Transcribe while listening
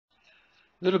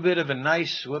Little bit of a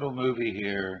nice little movie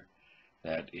here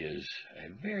that is a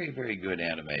very, very good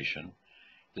animation.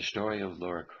 The story of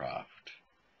Lara Croft.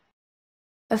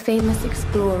 A famous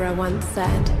explorer once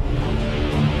said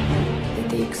that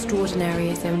the extraordinary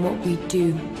is in what we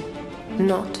do,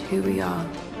 not who we are.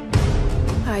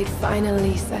 I'd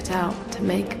finally set out to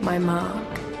make my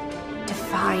mark, to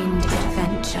find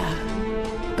adventure.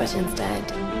 But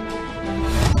instead,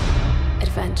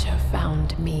 adventure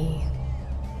found me.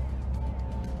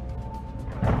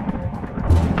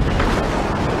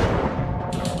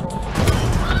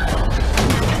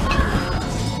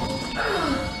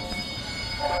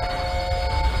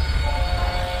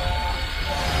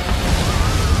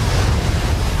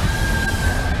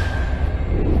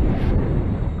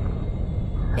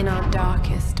 In our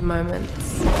darkest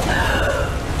moments,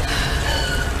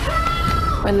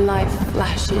 when life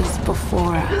flashes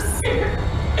before us,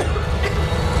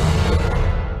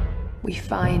 we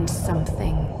find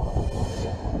something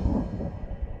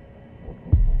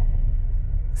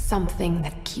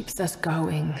that keeps us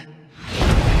going.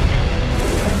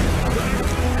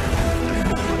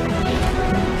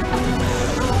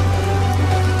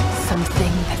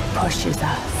 Something that pushes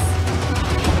us.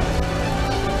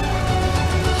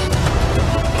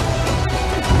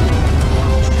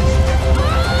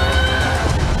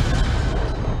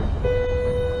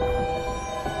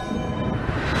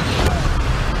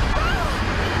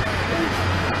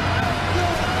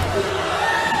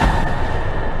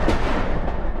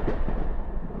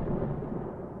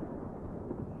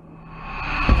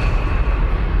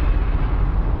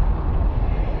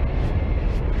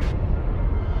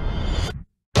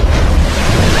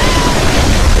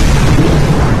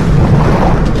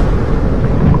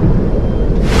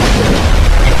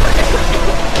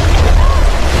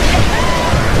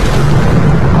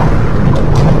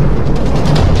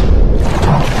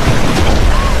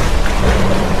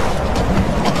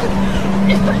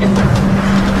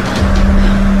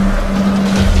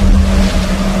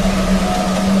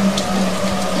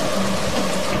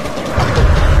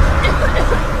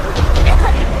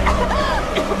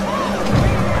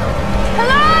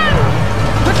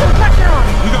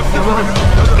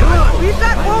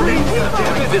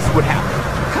 This would happen.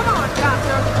 Come on,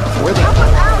 Doctor. Where they Help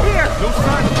us out here. No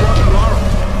sign of Robin Lara.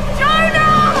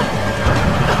 Jonah!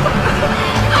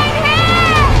 I'm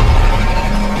here!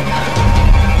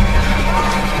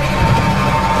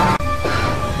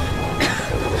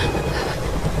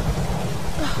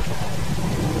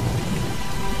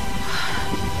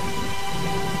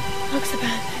 Looks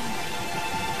abandoned.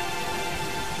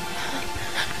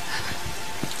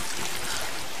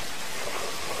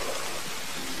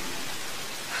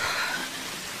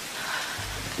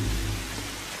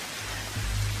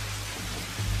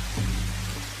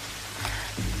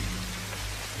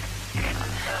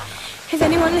 Is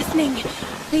anyone listening?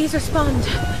 Please respond.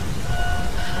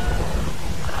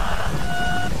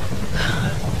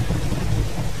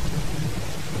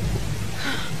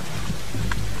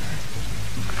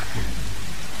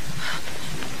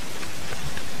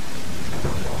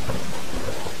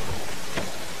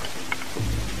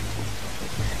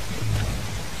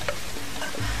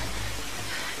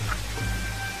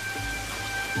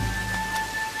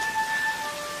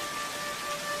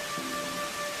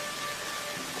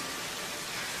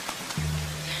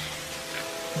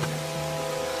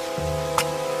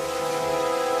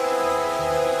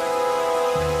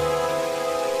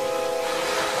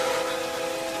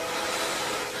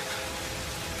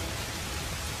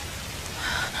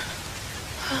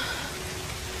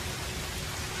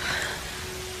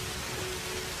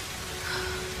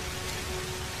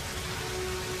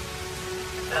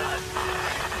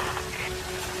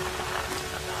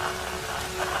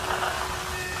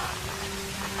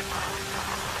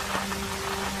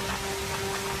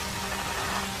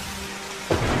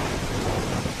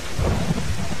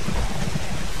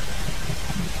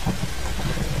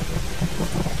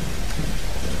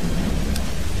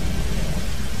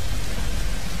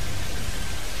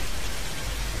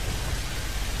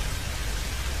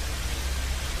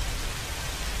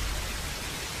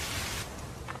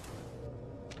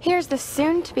 Here's the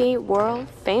soon-to-be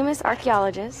world-famous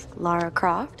archaeologist, Lara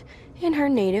Croft, in her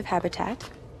native habitat.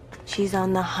 She's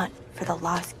on the hunt for the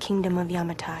lost kingdom of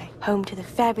Yamatai, home to the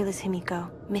fabulous Himiko,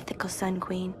 mythical Sun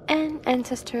Queen, and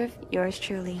ancestor of yours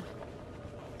truly.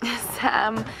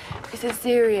 Sam, this is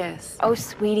serious. Oh,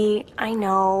 sweetie, I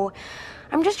know.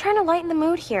 I'm just trying to lighten the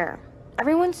mood here.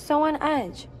 Everyone's so on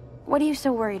edge. What are you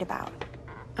so worried about?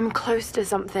 I'm close to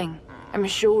something. I'm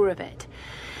sure of it.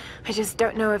 I just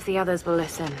don't know if the others will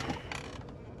listen.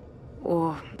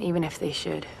 Or even if they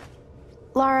should.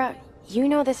 Lara, you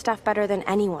know this stuff better than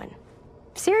anyone.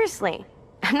 Seriously,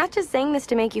 I'm not just saying this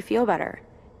to make you feel better.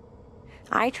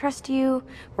 I trust you,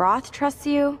 Roth trusts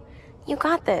you. You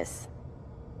got this.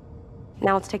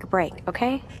 Now let's take a break,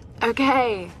 okay?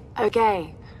 Okay.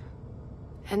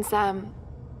 And Sam,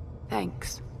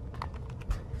 thanks.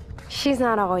 She's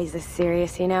not always this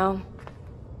serious, you know?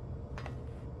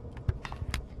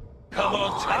 Come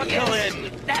on, tackle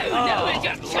him!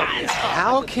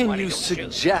 How can you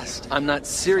suggest I'm not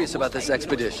serious about this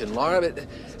expedition, Lara?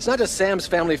 It's not just Sam's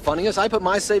family funding us. I put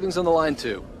my savings on the line,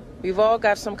 too. We've all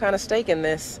got some kind of stake in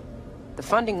this. The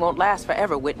funding won't last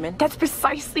forever, Whitman. That's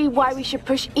precisely why we should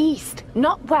push east,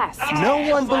 not west. No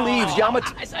one believes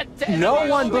Yamatai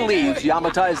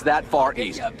is that far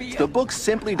east. The books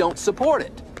simply don't support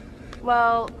it.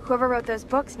 Well, whoever wrote those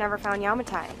books never found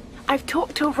Yamatai. I've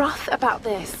talked to Roth about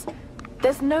this.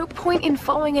 There's no point in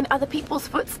following in other people's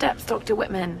footsteps, Dr.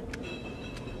 Whitman.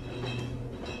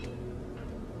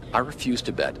 I refuse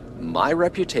to bet my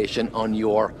reputation on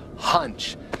your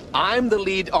hunch. I'm the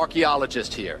lead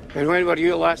archaeologist here. And when were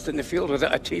you last in the field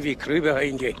without a TV crew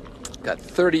behind you? Got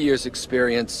 30 years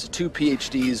experience, 2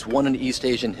 PhDs, 1 in East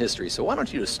Asian history, so why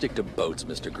don't you just stick to boats,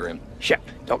 Mr. Grimm? Ship,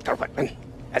 Dr. Whitman.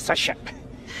 It's a ship.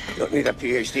 You don't need a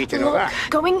PhD to know that.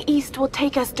 Going east will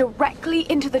take us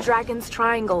directly into the Dragon's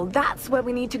Triangle. That's where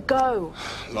we need to go.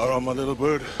 Lara, my little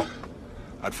bird.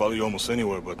 I'd follow you almost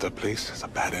anywhere, but that place has a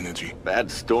bad energy. Bad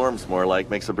storms, more like.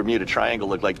 Makes the Bermuda Triangle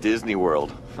look like Disney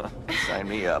World. Sign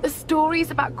me up. The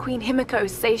stories about Queen Himiko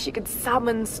say she could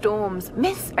summon storms.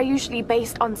 Myths are usually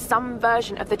based on some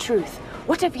version of the truth.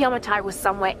 What if Yamatai was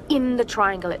somewhere in the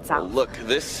triangle itself? Well, look,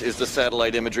 this is the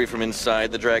satellite imagery from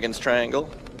inside the Dragon's Triangle.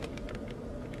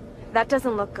 That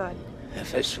doesn't look good.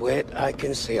 If it's wet, I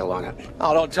can sail on it.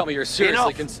 Oh, don't tell me you're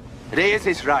seriously Reyes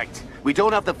is right. We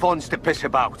don't have the funds to piss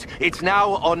about. It's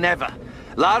now or never.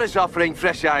 Lara's offering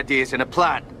fresh ideas and a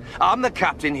plan. I'm the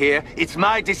captain here. It's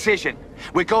my decision.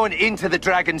 We're going into the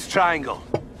Dragon's Triangle.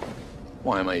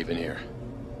 Why am I even here?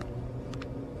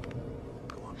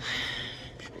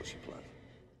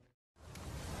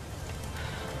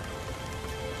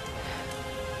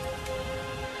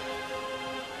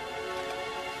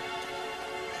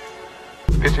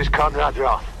 This is Conrad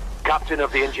Roth, captain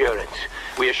of the Endurance.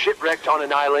 We are shipwrecked on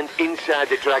an island inside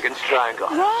the Dragon's Triangle.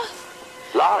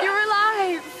 Roth! Lara! You're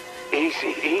alive!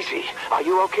 Easy. Are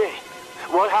you okay?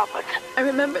 What happened? I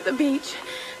remember the beach,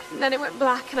 and then it went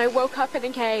black and I woke up in a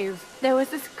cave. There was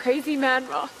this crazy man,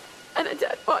 Roth, and a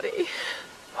dead body.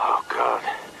 Oh, God.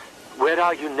 Where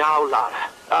are you now, Lara?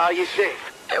 Are you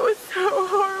safe? It was so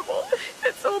horrible.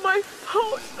 It's all my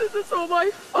fault. This is all my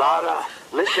fault. Lara,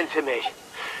 listen to me.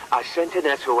 I sent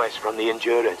an SOS from the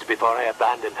Endurance before I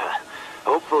abandoned her.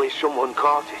 Hopefully someone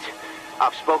caught it.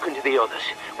 I've spoken to the others.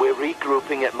 We're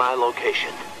regrouping at my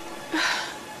location.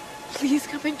 Please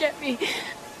come and get me.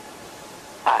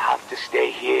 I have to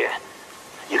stay here.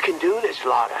 You can do this,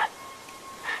 Lara.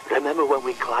 Remember when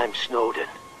we climbed Snowdon?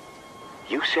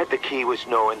 You said the key was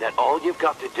knowing that all you've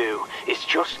got to do is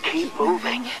just keep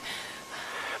moving.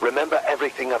 Remember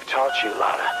everything I've taught you,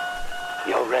 Lara.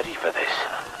 You're ready for this.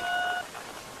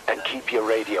 And keep your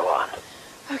radio on.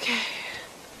 Okay.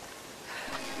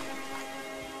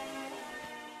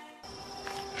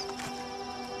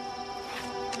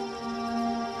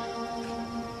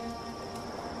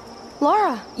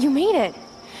 Lara, you made it.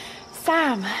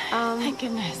 Sam, thank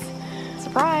goodness.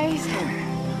 Surprise.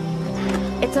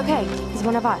 It's okay. He's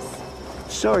one of us.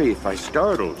 Sorry if I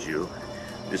startled you.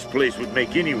 This place would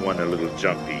make anyone a little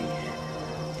jumpy.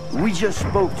 We just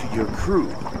spoke to your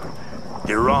crew.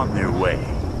 They're on their way.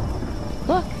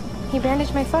 Look, he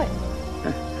bandaged my foot.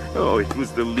 Oh, it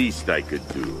was the least I could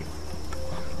do.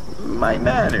 My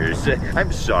manners.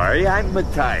 I'm sorry, I'm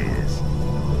Matthias.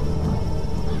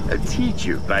 A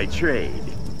teacher by trade.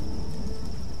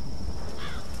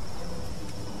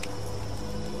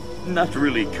 Not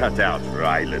really cut out for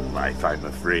island life, I'm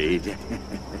afraid.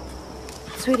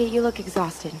 Sweetie, you look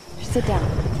exhausted. Sit down.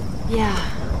 Yeah.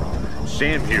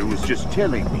 Sam here was just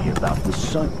telling me about the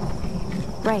sun.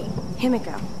 Right,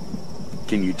 Himiko.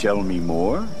 Can you tell me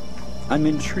more? I'm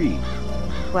intrigued.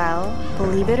 Well,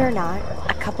 believe it or not,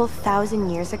 a couple thousand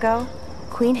years ago,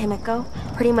 Queen Himiko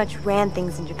pretty much ran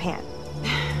things in Japan.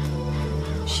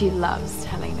 She loves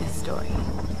telling this story.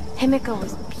 Himiko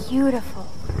was beautiful,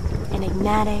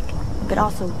 enigmatic, but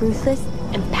also ruthless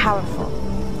and powerful.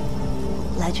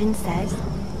 Legend says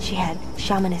she had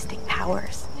shamanistic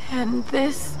powers. And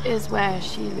this is where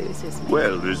she loses me.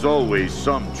 Well, there's always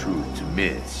some truth to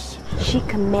miss. She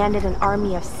commanded an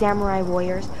army of samurai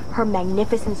warriors, her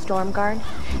magnificent storm guard.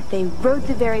 They rode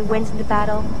the very winds into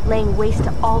battle, laying waste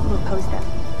to all who opposed them.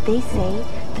 They say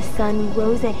the sun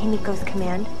rose at Himiko's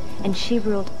command, and she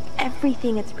ruled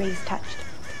everything its rays touched,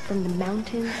 from the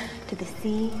mountains to the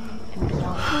sea and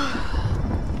beyond.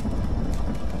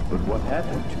 But what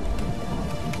happened to it?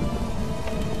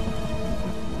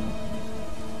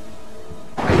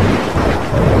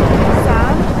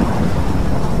 Sam?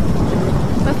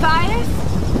 Matthias?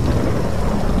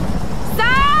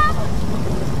 Sam!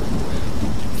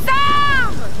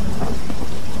 Sam!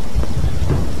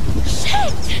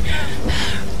 Shit!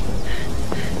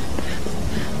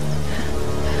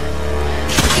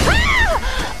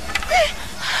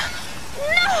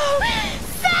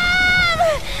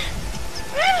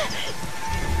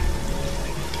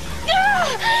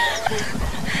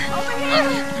 Over here!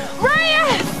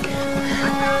 Reyes!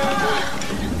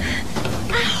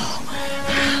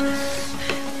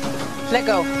 Let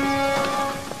go.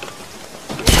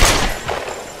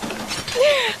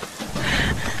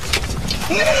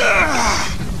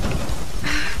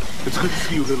 It's good to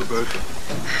see you, little bird.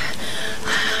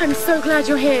 I'm so glad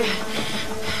you're here.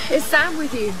 Is Sam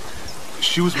with you?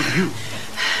 She was with you.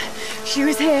 She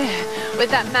was here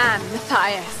with that man,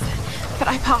 Matthias. But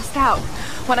I passed out.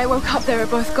 When I woke up, they were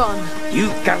both gone.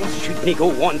 You girls shouldn't go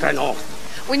wandering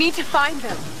off. We need to find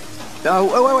them.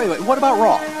 Oh, wait. What about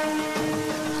Raw?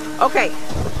 Okay,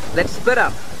 let's split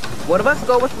up. One of us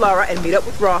go with Lara and meet up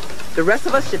with Raw. The rest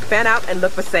of us should fan out and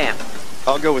look for Sam.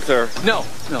 I'll go with her. No.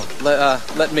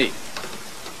 Let me.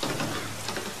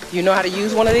 You know how to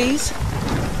use one of these?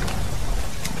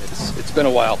 It's been a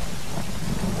while.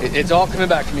 It's all coming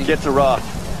back to me. Get to Roth.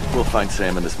 We'll find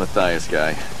Sam and this Matthias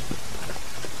guy.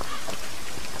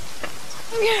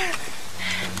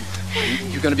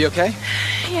 You gonna be okay?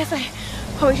 Yes, I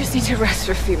probably just need to rest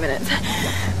for a few minutes.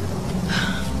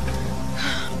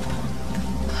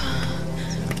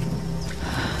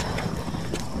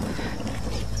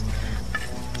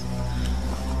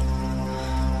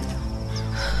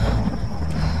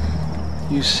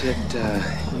 You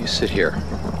sit here.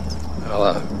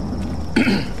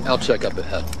 I'll check up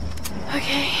ahead.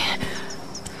 Okay.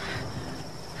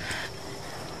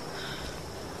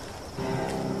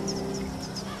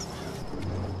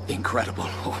 Incredible.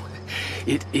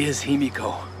 It is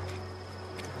Himiko.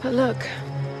 But look,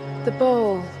 the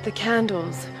bowl, the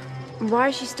candles. Why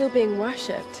is she still being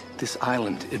worshipped? This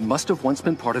island, it must have once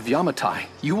been part of Yamatai.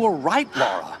 You were right,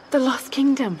 Lara. The Lost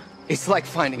Kingdom. It's like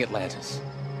finding Atlantis.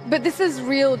 But this is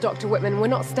real, Dr. Whitman. We're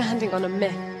not standing on a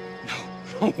myth.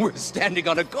 No, we're standing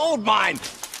on a gold mine.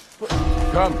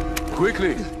 Come,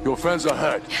 quickly. Your friends are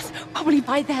hurt. Yes, probably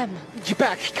by them. Get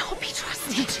back. They can't be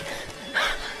trusted.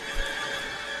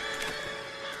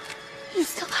 You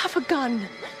still have a gun.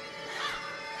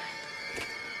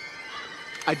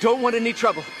 I don't want any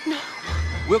trouble. No.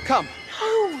 We'll come.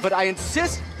 No. But I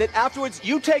insist that afterwards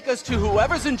you take us to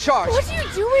whoever's in charge. What are you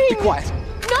doing? Be quiet.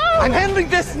 No! I'm handling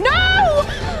this! No!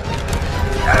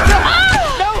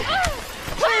 No!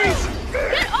 Please!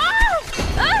 Get off!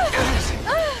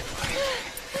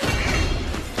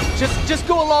 Just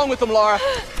go along with them, Lara.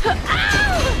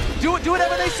 Do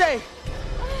whatever they say.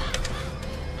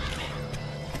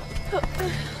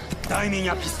 Дай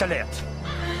меня пистолет.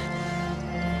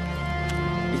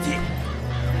 Иди.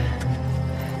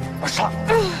 Пошла.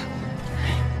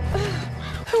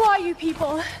 Who are you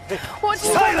people? What do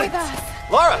you want with us?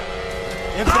 Lara!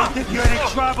 If they give you any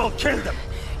trouble, kill them.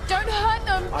 Don't hurt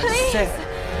them, I please! said,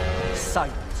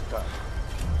 silence, girl.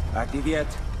 А ты ведь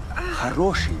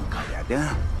хорошенькая,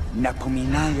 да?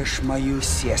 Напоминаешь мою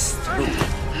сестру.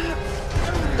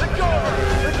 Let go!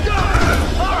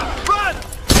 Lara, run!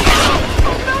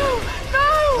 No! No!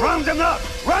 Round them up!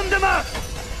 Round them up!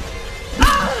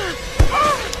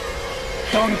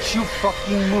 Don't you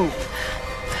fucking move!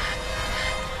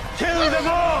 Kill them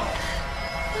all!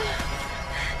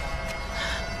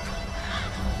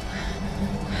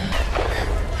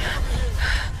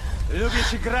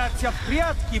 Любишь играться в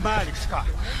прятки, малышка?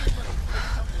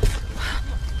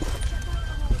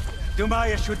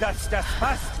 Думаешь, удастся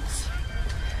спастись?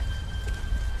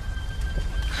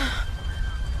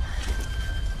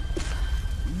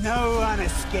 No one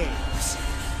escapes.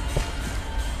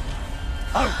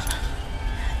 Out!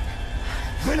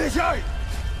 Вылезай!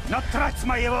 Но трать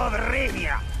моего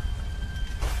времени!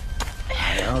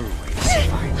 I always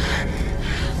find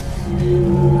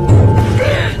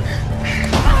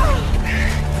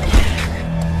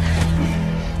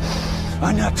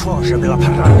Она тоже была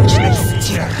порядочной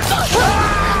стервой.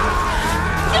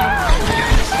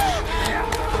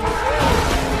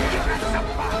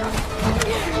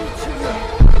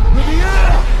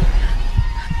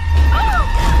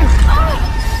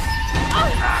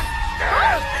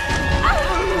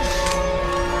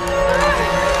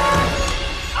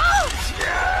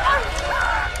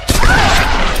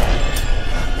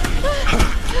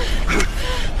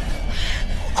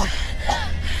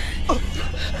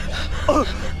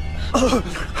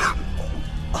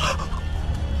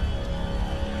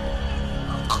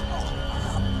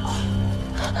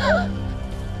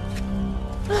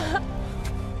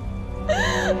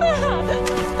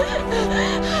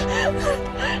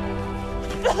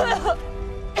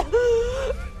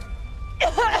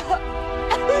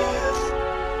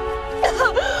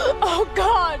 Oh,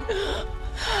 God!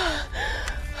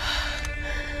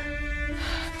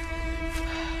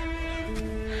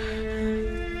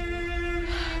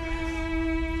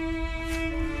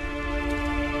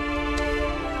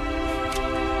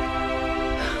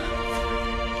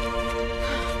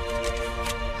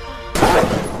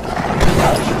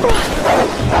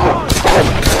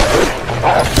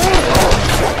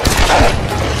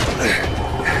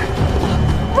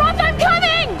 Roth, I'm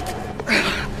coming!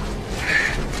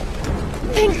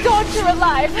 Thank God you're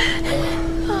alive.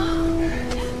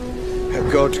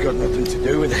 God's got nothing to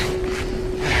do with it.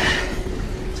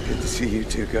 It's good to see you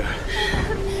two, girl.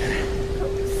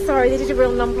 Sorry, they did a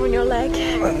real number on your leg.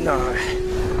 Oh, no,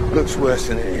 looks worse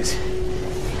than it is.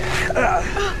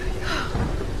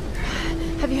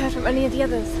 Have you heard from any of the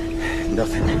others?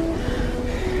 Nothing.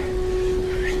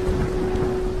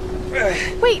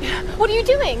 Wait, what are you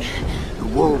doing? The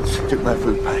wolves took my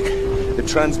food pack. The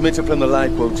transmitter from the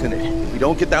lifeboat's in it. If we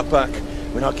don't get that back,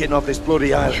 we're not getting off this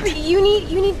bloody island. You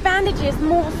need bandages,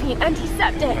 morphine,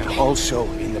 antiseptic. And also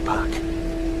in the pack.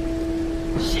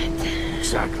 Shit.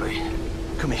 Exactly.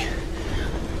 Come here.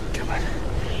 Come on.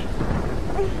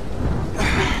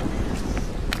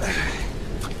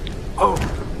 Oh.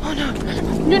 Oh no.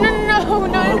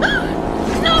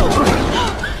 No!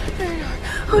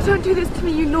 Oh, don't do this to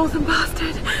me, you northern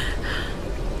bastard.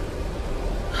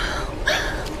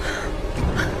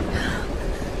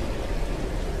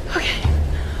 Okay.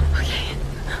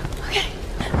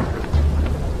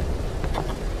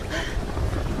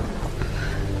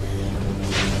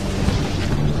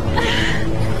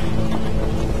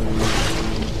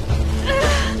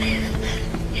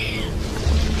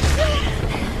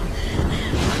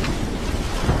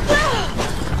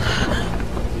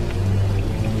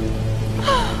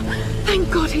 Thank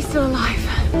God he's still alive.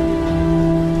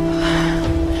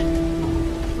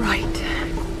 Right.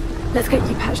 Let's get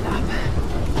you patched up.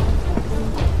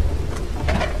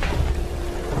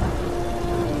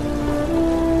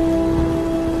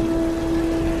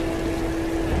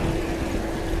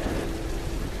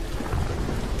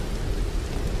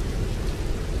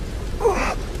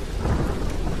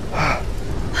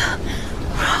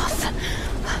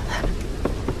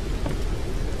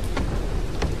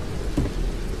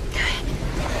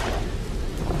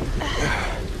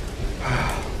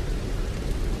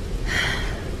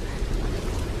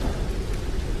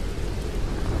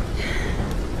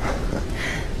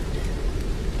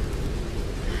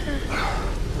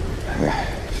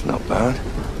 It's not bad.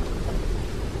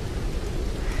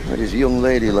 Where does a young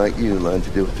lady like you learn to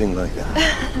do a thing like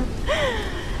that?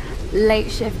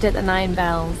 Late shift at the 9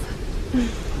 Bells.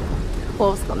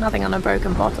 Wolf's got nothing on a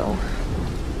broken bottle.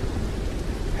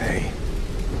 Hey,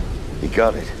 you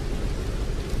got it.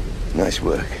 Nice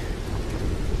work.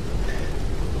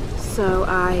 So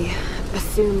I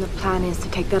assume the plan is to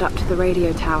take that up to the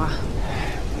radio tower.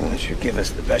 Well, it should give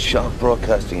us the best shot of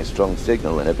broadcasting a strong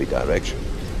signal in every direction.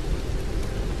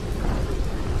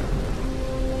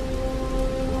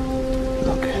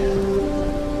 Look,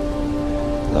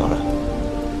 Lara,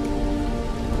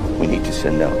 we need to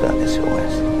send out that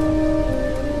SOS.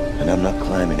 And I'm not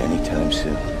climbing anytime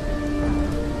soon.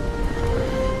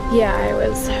 Yeah, I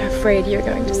was afraid you were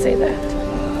going to say that.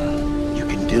 You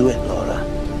can do it, Laura.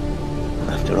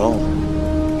 After all,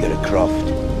 you're a Croft.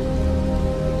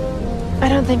 I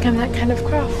don't think I'm that kind of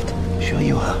Croft. Sure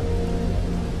you are.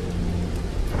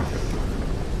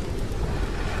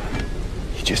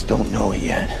 You just don't know it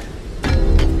yet.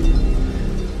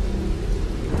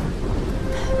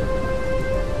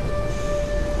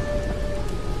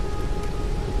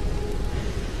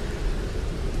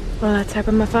 Well, let's hope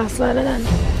I'm a fast learner then.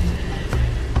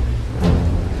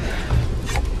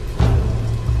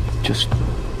 Just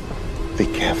be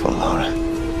careful, Laura.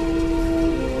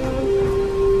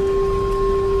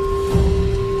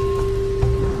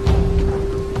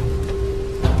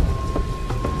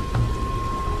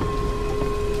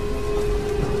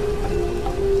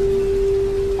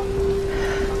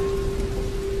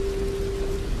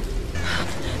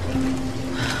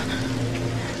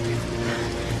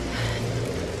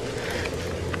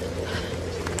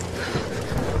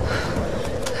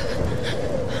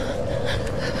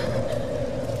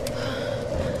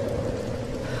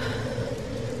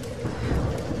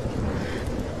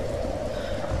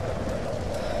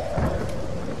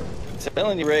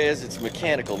 Telling you, Reyes, it's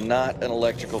mechanical, not an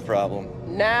electrical problem.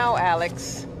 Now,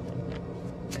 Alex.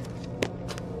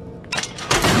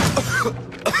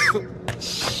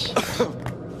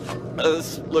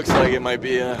 This looks like it might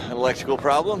be an electrical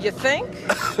problem. You think?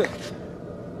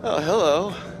 Oh,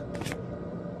 hello.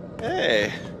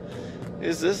 Hey,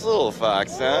 who's this little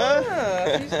fox, huh?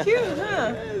 Ah, she's cute,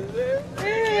 huh?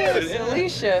 Hey, it's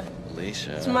Alicia.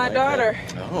 Alicia. It's my like daughter.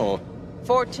 that. Oh.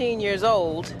 14 years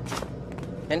old.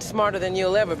 And smarter than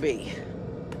you'll ever be.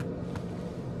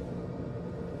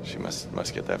 She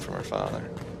must get that from her father.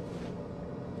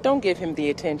 Don't give him the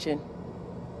attention.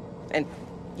 And,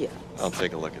 yeah. I'll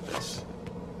take a look at this.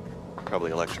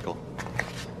 Probably electrical.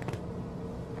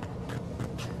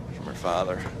 From her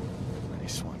father.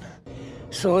 Nice one.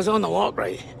 So I was on the lock,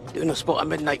 right? Doing a spot of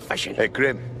midnight fishing. Hey,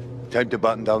 Grim. Time to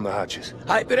batten down the hatches.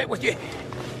 I'd be right with you.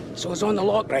 So I was on the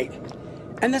lock, right?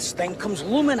 And this thing comes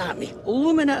looming at me.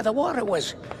 Looming out of the water it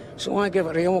was. So I give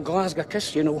it a old Glasgow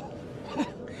kiss, you know.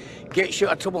 Gets you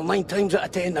out of trouble 9 times out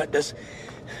of 10, that does.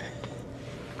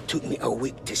 Took me a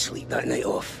week to sleep that night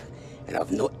off. And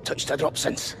I've not touched a drop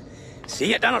since. See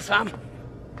you at dinner, fam.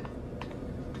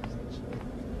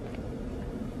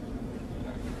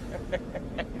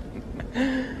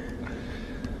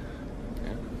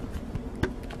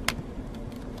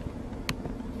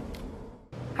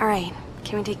 All right,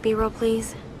 can we take B-roll,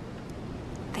 please?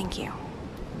 Thank you.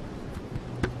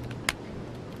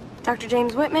 Dr.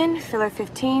 James Whitman, filler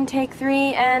 15, take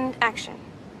 3, and action.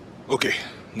 Okay,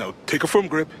 now take a firm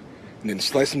grip and then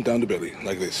slice him down the belly,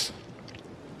 like this.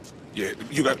 Yeah,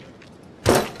 you got it.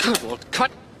 Good Lord,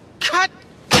 cut! Cut!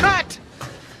 Cut!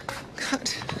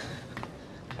 Cut!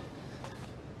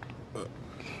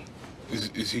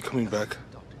 Is he coming back?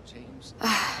 Dr. James.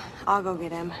 I'll go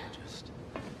get him.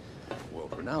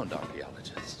 World-renowned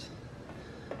archaeologist.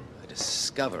 I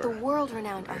discover... The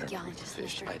world-renowned archaeologist,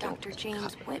 fish. Mr. Dr.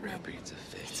 James Whitman. Breeds of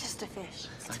fish. It's just a fish.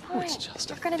 It's I fine. know it's just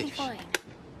You're a gonna be fish. fine.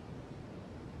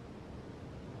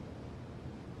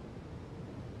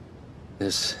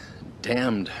 This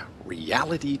damned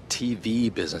reality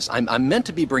TV business. I'm meant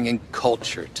to be bringing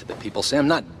culture to the people, Sam,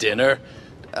 not dinner.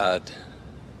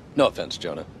 No offense,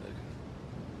 Jonah.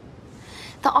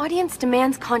 The audience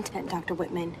demands content, Dr.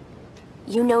 Whitman.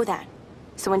 You know that.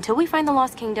 So until we find the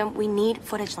Lost Kingdom, we need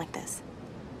footage like this.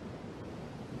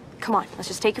 Come on, let's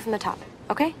just take it from the top,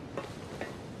 okay?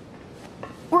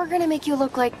 We're gonna make you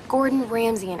look like Gordon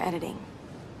Ramsay in editing.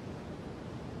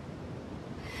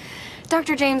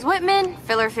 Dr. James Whitman,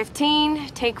 filler 15,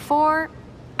 take 4,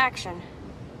 action.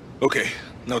 Okay,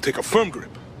 now take a firm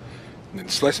grip and then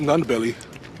slice him down the belly,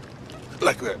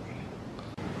 like that.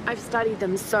 I've studied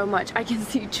them so much, I can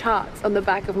see charts on the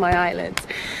back of my eyelids.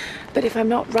 But if I'm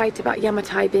not right about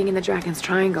Yamatai being in the Dragon's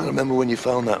Triangle... I remember when you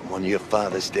found that in one of your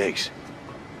father's digs.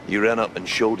 You ran up and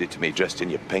showed it to me dressed in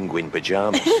your penguin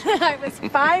pajamas. I was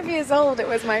 5 years old. It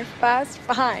was my first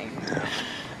find. Yeah.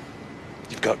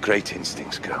 You've got great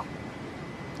instincts, girl.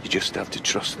 You just have to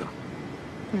trust them.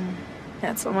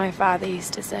 That's what my father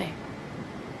used to say.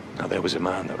 Now, there was a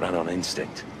man that ran on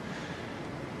instinct.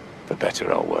 For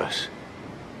better or worse.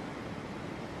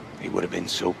 He would have been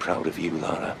so proud of you,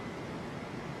 Lara.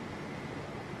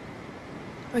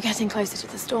 We're getting closer to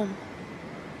the storm.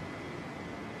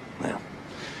 Well,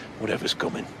 whatever's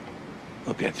coming,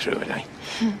 we'll get through it, eh?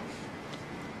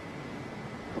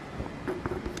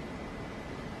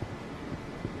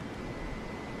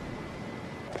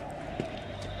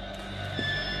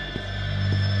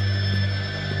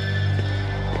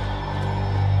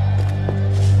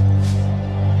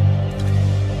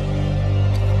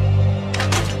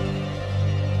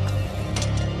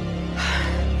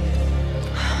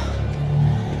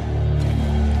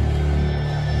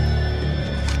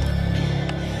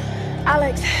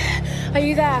 Alex, are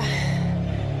you there?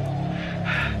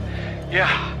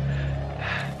 Yeah.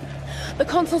 The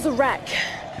console's a wreck.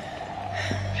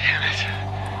 Damn it.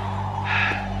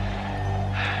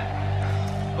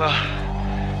 Well,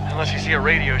 unless you see a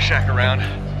Radio Shack around,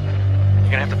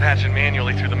 you're gonna have to patch it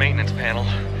manually through the maintenance panel.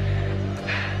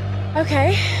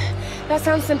 Okay, that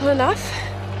sounds simple enough.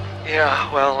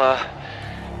 Yeah, well,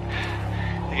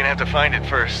 you're gonna have to find it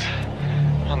first.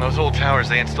 On those old towers,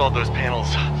 they installed those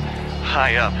panels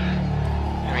high up.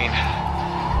 I mean,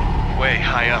 way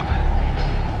high up.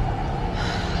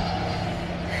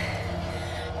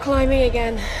 Climbing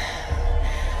again.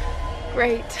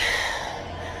 Great.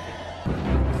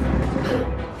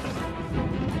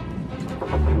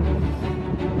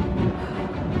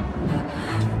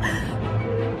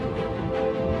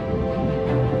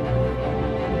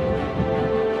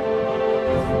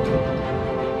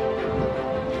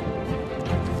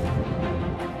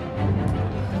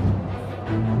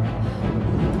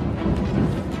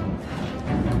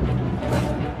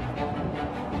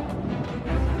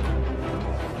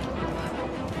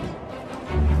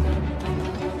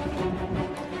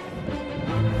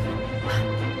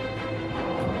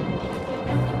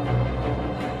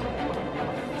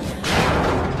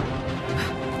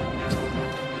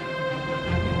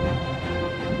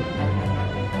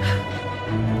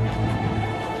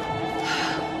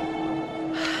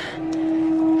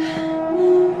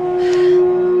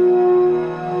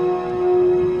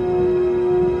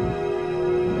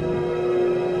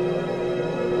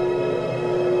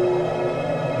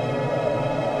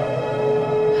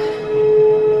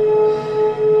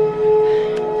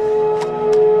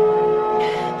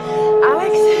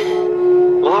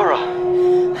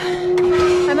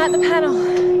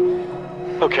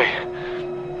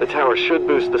 tower should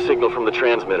boost the signal from the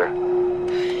transmitter.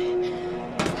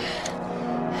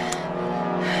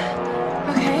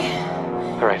 Okay.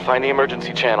 Alright, find the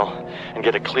emergency channel and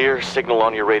get a clear signal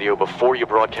on your radio before you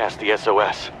broadcast the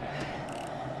SOS.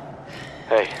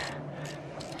 Hey,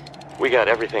 we got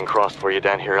everything crossed for you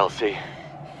down here, LC.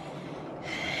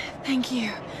 Thank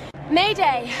you.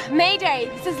 Mayday! Mayday!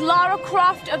 This is Lara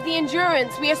Croft of the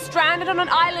Endurance. We are stranded on an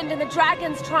island in the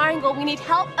Dragon's Triangle. We need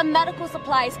help and medical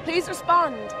supplies. Please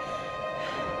respond.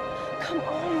 Come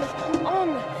on, come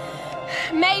on.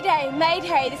 Mayday!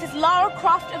 Mayday! This is Lara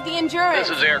Croft of the Endurance.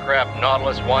 This is aircraft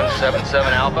Nautilus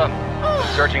 177 Alpha.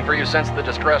 Been searching for you since the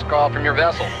distress call from your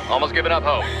vessel. Almost given up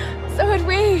hope. So had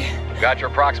we. Got your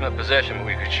approximate position, but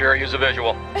we could sure use a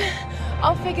visual.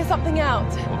 I'll figure something out.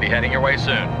 We'll be heading your way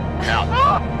soon. Out.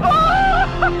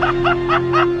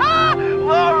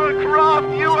 Lara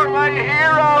Croft, you are my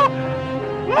hero!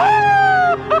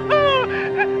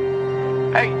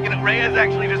 Hey, you know, Reyes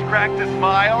actually just cracked a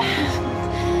smile.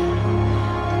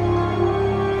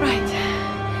 Right.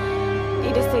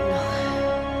 Need a signal.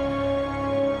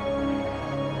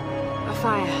 A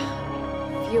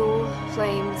fire. Fuel,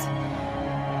 flames.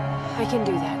 I can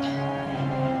do that.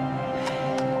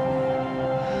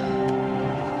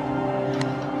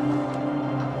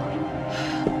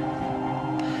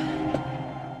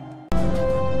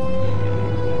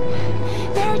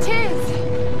 There it is!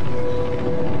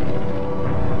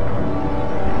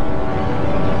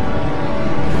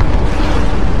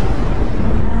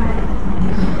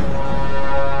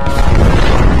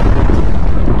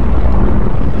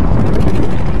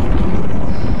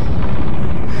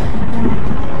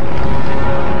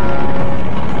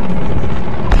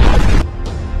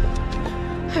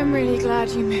 I'm really glad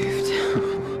you moved.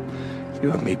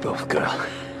 You and me both, girl.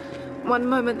 One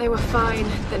moment they were fine,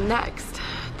 the next,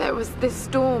 there was this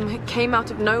storm. It came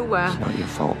out of nowhere. It's not your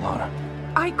fault, Lara.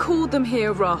 I called them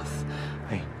here, Roth.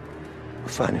 Hey, we'll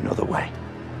find another way.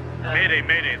 Mayday,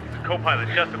 mayday. This is co-pilot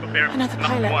Jessup of Air Another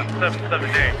pilot.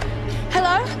 177A.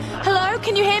 Hello? Hello?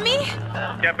 Can you hear me?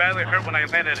 Yeah, badly hurt when I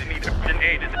landed and need urgent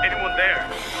aid. Is anyone there?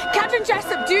 Captain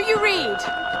Jessup, do you read?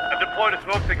 I've deployed a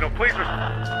smoke signal. Please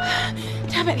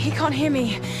Damn it, he can't hear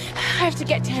me. I have to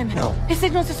get to him. No. His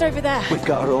signal's just over there. We've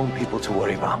got our own people to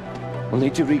worry about. We'll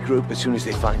need to regroup as soon as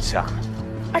they find Sam.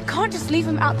 I can't just leave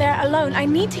him out there alone. I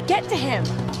need to get to him.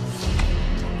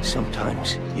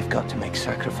 Sometimes you've got to make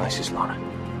sacrifices, Lara.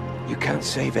 You can't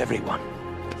save everyone.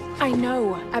 I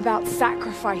know about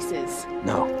sacrifices.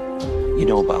 No. You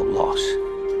know about loss.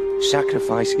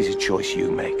 Sacrifice is a choice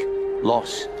you make.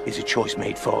 Loss is a choice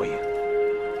made for you.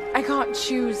 I can't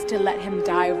choose to let him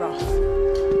die, Roth.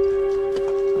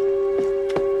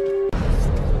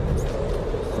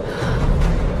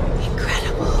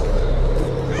 Incredible.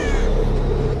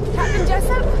 Captain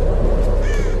Jessup?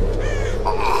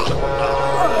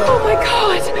 Oh my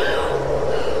God!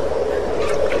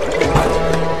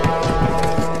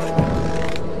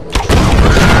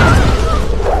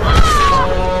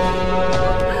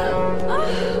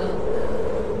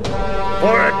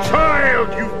 For a child,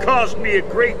 you've caused me a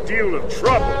great deal of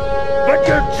trouble. But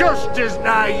you're just as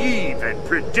naive and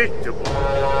predictable.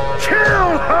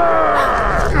 Kill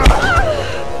her!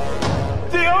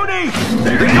 Dione!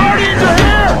 The Guardians are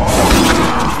here!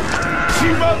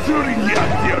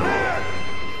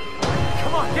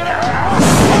 Come on, get out!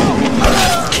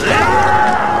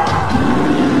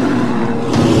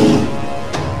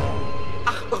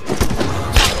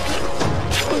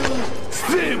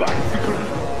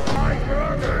 My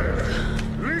brothers,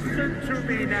 listen to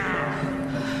me now.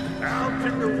 Out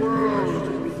in the world,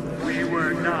 we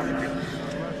were nothing.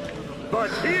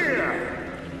 But here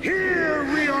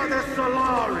we are the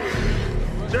Solari,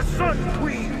 the Sun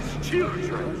Queen's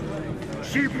children.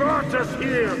 She brought us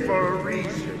here for a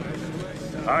reason.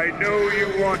 I know you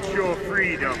want your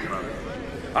freedom.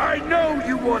 I know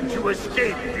you want to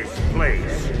escape this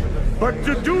place. But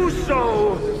to do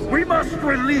so, we must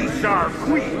release our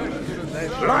queen.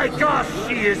 Like us,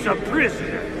 she is a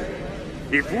prisoner.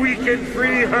 If we can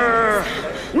free her,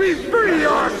 we free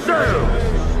ourselves.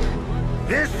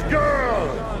 This girl,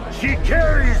 she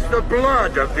carries the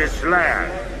blood of this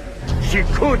land. She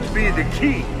could be the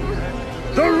key.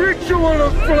 The ritual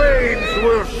of flames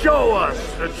will show us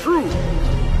the truth.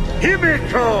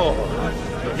 Himiko,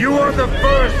 you are the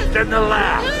first and the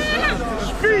last.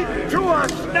 Speak to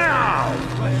us now!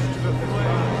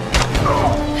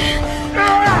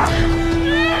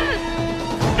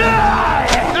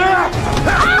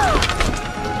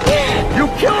 You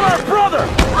killed our brother!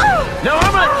 Now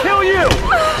I'm gonna kill you!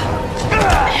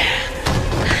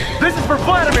 This is for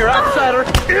Vladimir, outsider!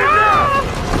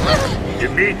 Enough!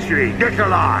 Dmitri,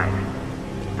 Nikolai,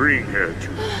 bring her to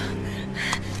me.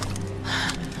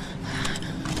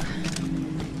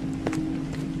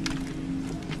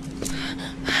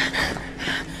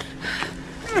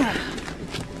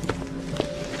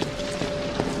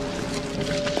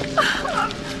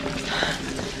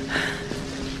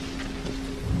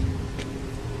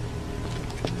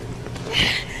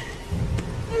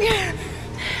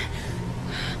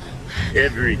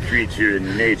 Every creature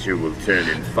in nature will turn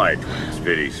and fight when its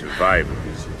very survival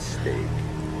is at stake.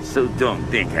 So don't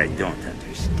think I don't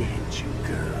understand you,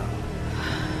 girl.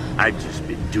 I've just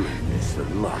been doing this a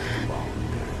lot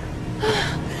longer.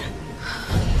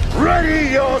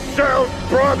 Ready yourself,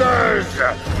 brothers!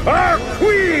 Our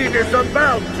queen is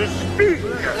about to speak!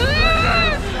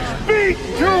 Speak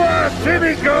to us,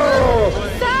 Himiko!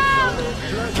 Sam!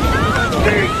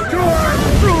 Speak to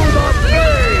us through the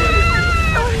flame!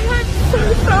 Oh, I'm so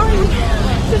sorry.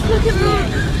 Just look at me.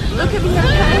 Look at me,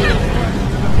 okay?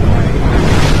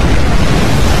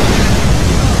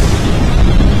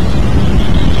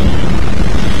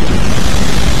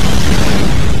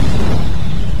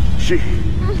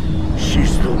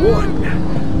 She's the one.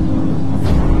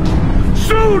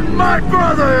 Soon, my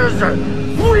brothers,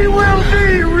 we will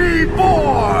be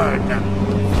reborn!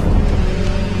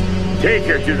 Take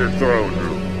her to the throne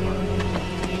room.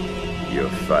 Your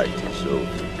fight is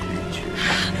over, creature.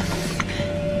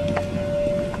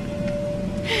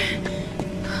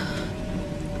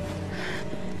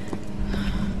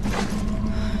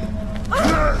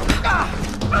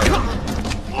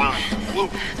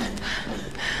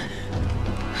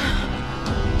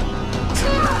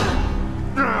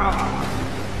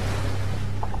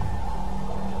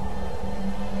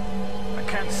 I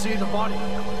can't see the body.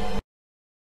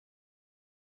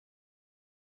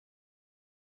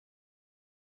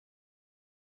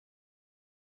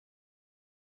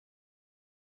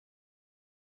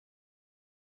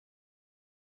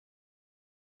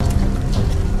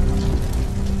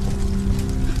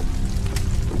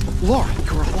 Laura,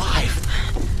 you're alive.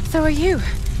 So are you.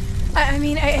 I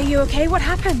mean, are you okay? What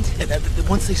happened?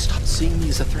 Once they stopped seeing me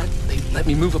as a threat, they let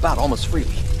me move about almost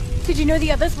freely. Did you know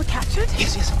the others were captured?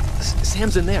 Yes.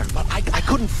 Sam's in there, but I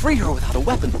couldn't free her without a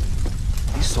weapon.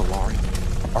 These Solari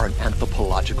are an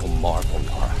anthropological marvel,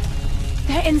 Laura.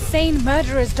 They're insane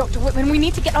murderers, Dr. Whitman. We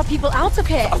need to get our people out of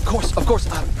here. Of course.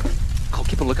 I'll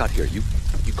keep a lookout here. You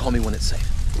call me when it's safe.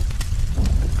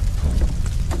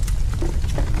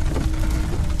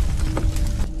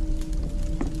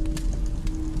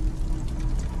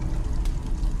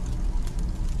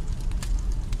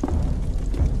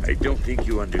 I don't think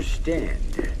you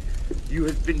understand. You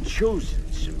have been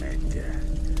chosen, Samantha.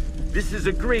 This is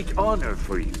a great honor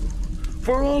for you.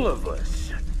 For all of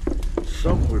us.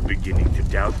 Some were beginning to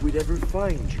doubt we'd ever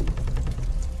find you.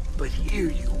 But here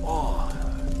you are.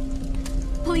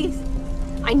 Please.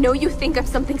 I know you think I'm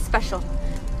something special.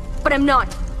 But I'm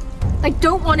not. I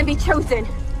don't want to be chosen.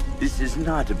 This is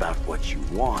not about what you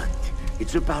want.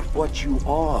 It's about what you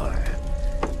are.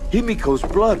 Himiko's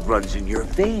blood runs in your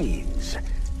veins.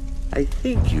 I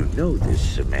think you know this,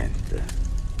 Samantha.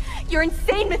 You're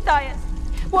insane, Matthias.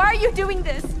 Why are you doing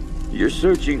this? You're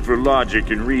searching for logic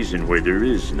and reason where there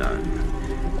is none.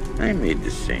 I made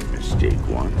the same mistake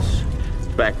once.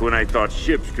 Back when I thought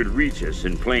ships could reach us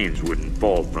and planes wouldn't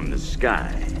fall from the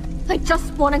sky. I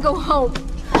just want to go home.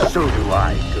 So do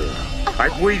I, girl.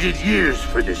 I've waited years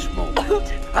for this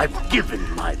moment. I've given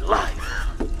my life.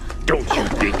 Don't you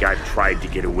think I've tried to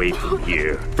get away from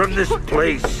here? From this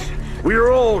place?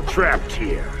 We're all trapped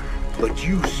here. But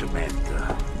you,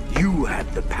 Samantha, you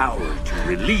had the power to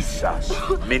release us.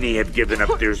 Many have given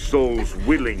up their souls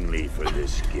willingly for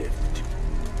this gift.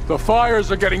 The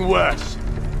fires are getting worse.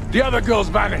 The other girl's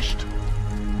vanished.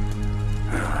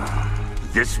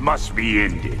 This must be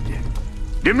ended.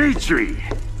 Dimitri,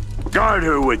 guard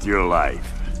her with your life.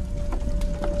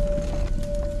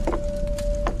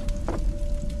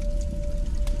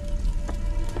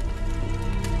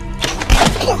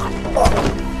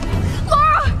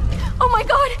 Laura! Oh my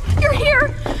god, you're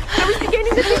here! I was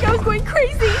beginning to think I was going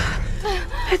crazy.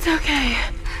 It's okay.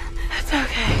 It's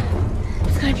okay.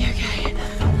 It's gonna be okay.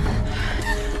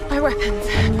 My weapons.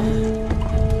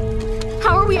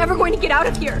 How are we ever going to get out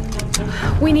of here?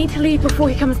 We need to leave before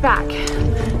he comes back.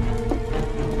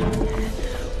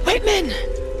 Whitman!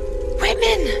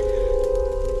 Whitman!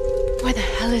 Where the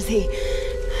hell is he?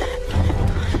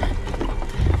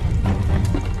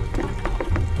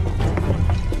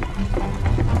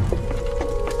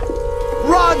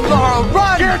 Run, Laura,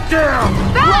 run! Get down!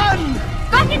 Back! Run!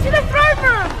 Back into the throne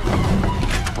room!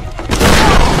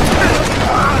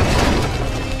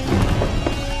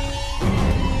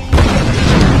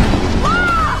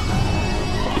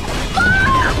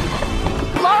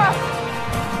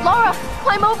 Laura,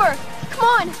 climb over. Come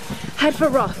on. Head for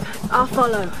Roth. I'll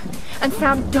follow. And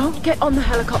Sam, don't get on the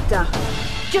helicopter.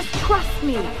 Just trust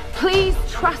me. Please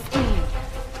trust me.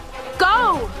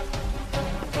 Go!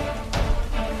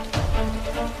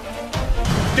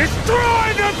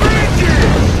 Destroy the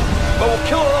bridges! But we'll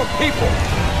kill our own people.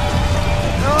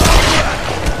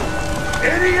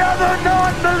 Any other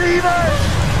non-believers?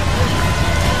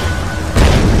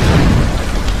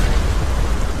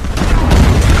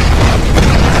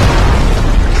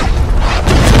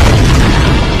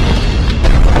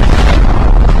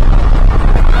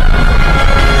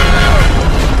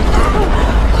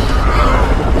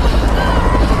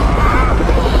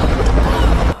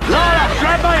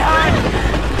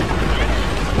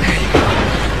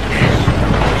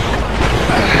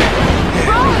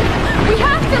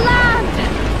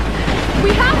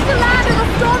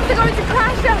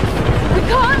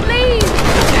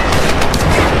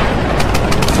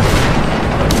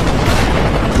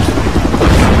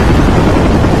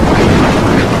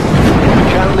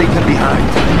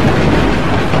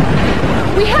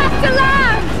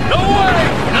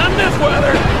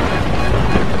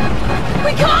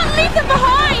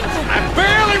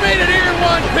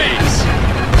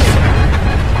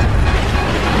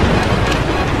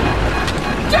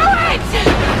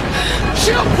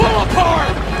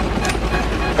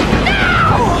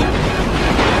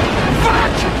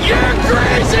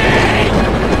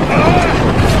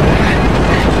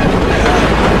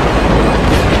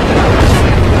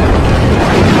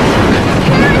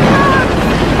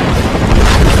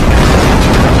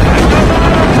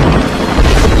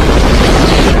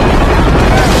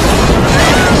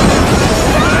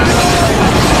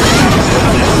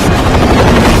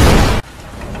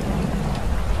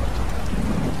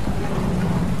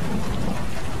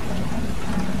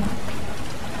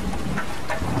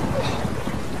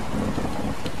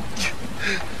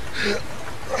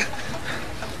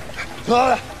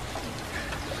 Lara!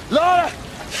 Lara!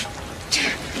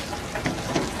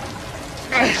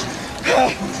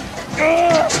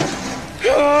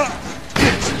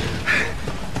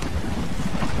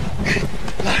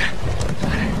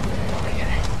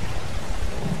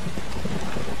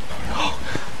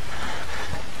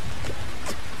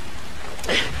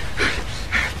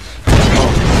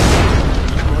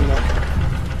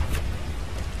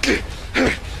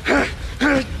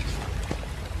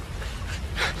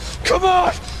 Come on!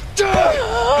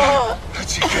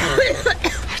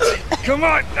 Come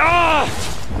on!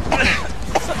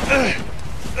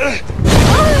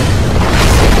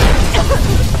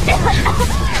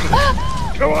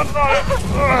 Come on, Lara!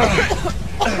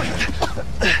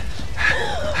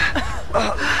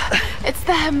 It's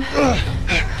them.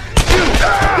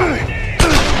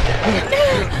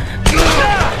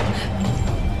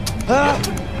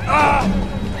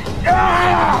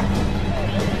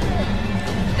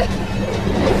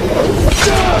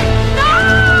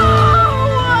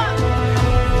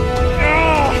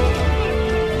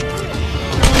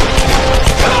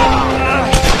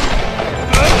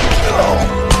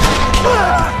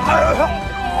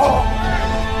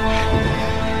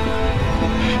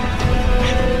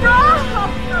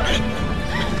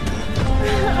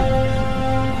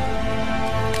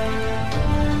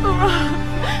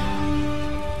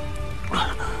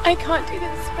 I can't do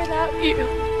this without you.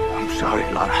 I'm sorry,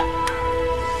 Lara.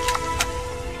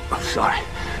 I'm sorry.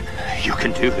 You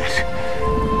can do this.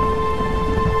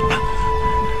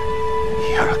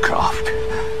 You're a Croft.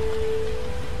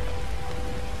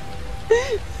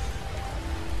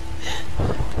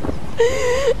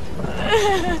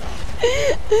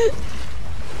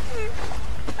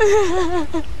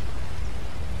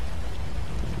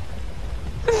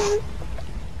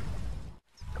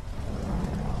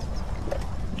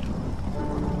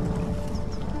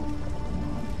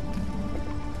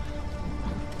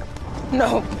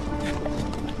 No.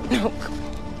 No.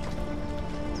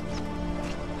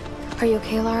 Are you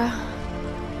okay, Lara?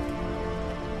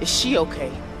 Is she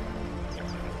okay?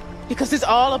 Because it's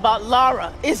all about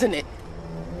Lara, isn't it?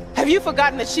 Have you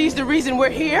forgotten that she's the reason we're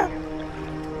here?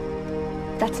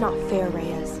 That's not fair,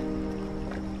 Reyes.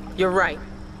 You're right.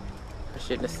 I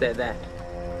shouldn't have said that.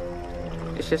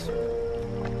 It's just...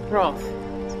 Roth.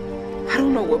 I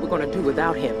don't know what we're gonna do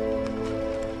without him.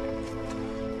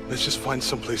 Let's just find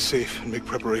someplace safe and make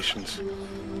preparations.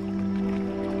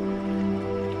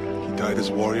 He died as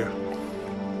a warrior.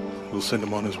 We'll send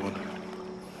him on as one.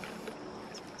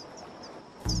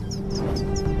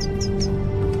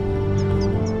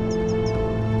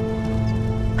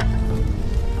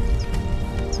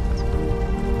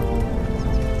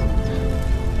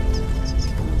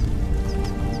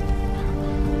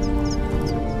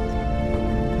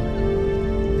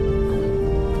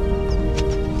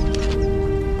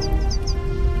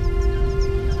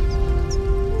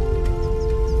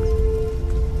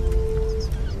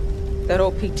 That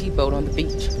old PT boat on the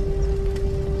beach.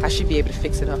 I should be able to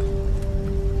fix it up.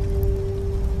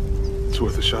 It's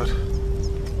worth a shot.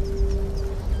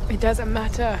 It doesn't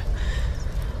matter.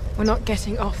 We're not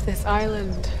getting off this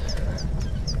island.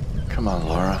 Come on,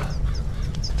 Laura.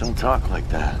 Don't talk like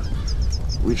that.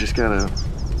 We just gotta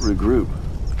regroup.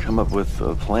 Come up with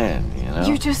a plan, you know?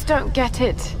 You just don't get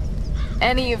it.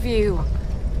 Any of you.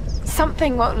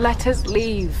 Something won't let us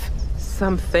leave.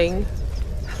 Something?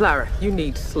 Lara, you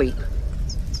need sleep.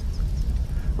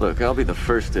 Look, I'll be the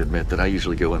first to admit that I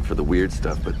usually go in for the weird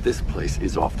stuff, but this place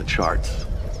is off the charts.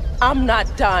 I'm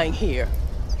not dying here.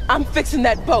 I'm fixing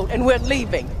that boat and we're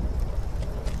leaving.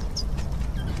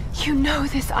 You know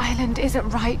this island isn't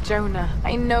right, Jonah.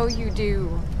 I know you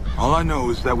do. All I know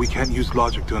is that we can't use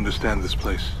logic to understand this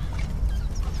place.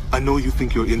 I know you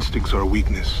think your instincts are a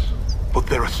weakness, but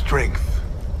they're a strength.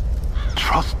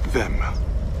 Trust them.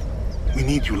 We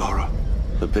need you, Lara.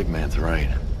 The big man's right.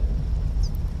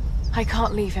 I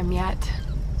can't leave him yet.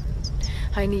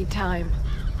 I need time.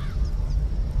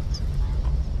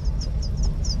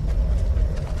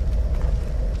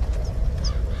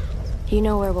 You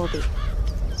know where we'll be.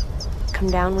 Come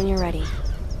down when you're ready.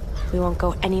 We won't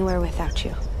go anywhere without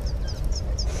you.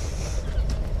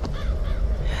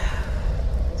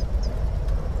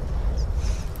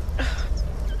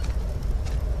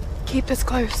 Keep us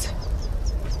close.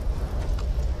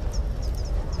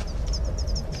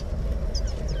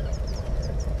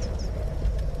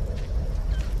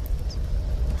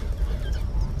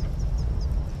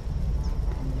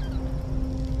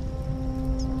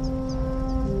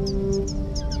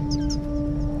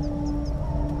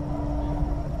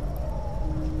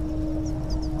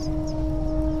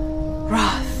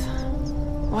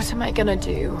 What am I gonna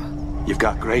do? You've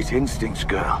got great instincts,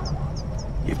 girl.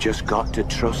 You've just got to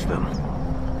trust them.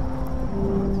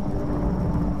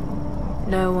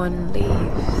 No one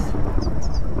leaves.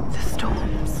 The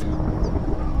storms.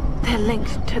 They're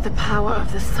linked to the power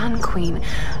of the Sun Queen.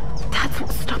 That's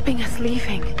what's stopping us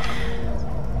leaving.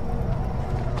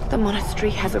 The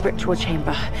monastery has a ritual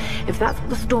chamber. If that's what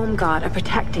the Storm Guard are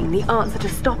protecting, the answer to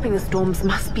stopping the storms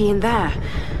must be in there.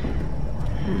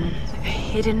 A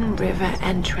hidden river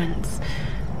entrance.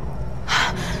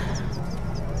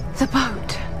 The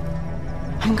boat.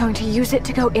 I'm going to use it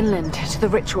to go inland to the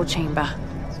ritual chamber.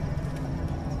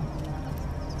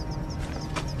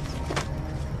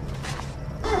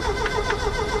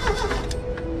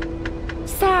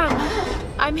 Sam!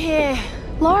 I'm here.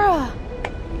 Laura!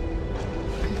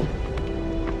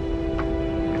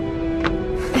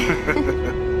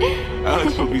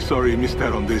 Alex will be sorry he missed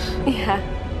out on this. Yeah.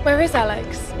 Where is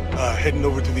Alex? Heading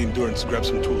over to the Endurance to grab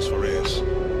some tools for Reyes.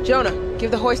 Jonah, give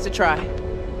the hoist a try.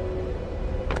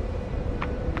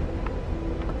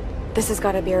 This has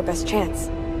got to be our best chance,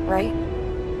 right?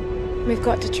 We've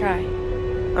got to try.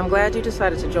 I'm glad you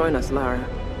decided to join us, Lara.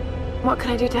 What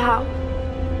can I do to help?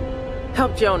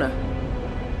 Help Jonah.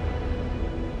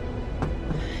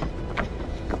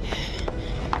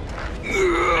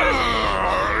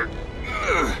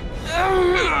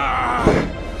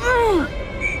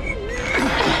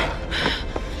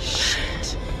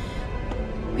 Shit.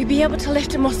 We'd be able to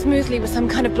lift him more smoothly with some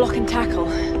kind of block and tackle.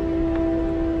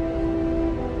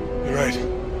 You're right.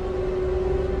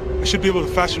 I should be able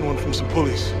to fashion one from some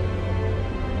pulleys.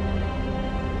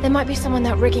 There might be some on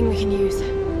that rigging we can use.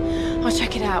 I'll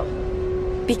check it out.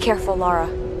 Be careful, Lara.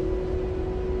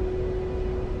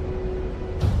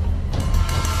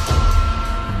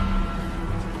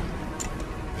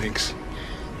 Thanks.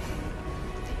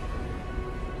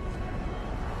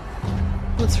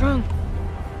 What's wrong?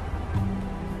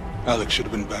 Alex should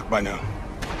have been back by now.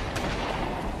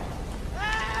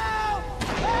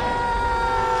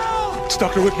 It's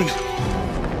Dr. Whitman.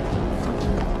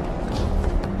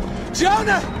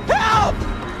 Jonah, help!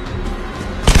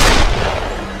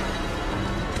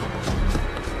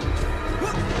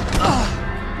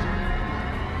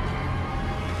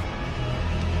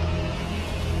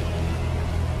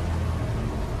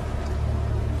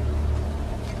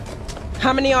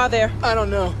 How many are there? I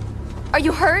don't know. Are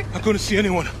you hurt? Not going to see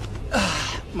anyone.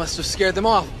 Must have scared them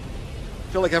off.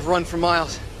 Feel like I've run for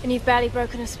miles. And you've barely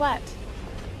broken a sweat.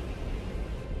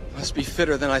 Must be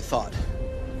fitter than I thought.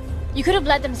 You could have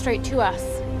led them straight to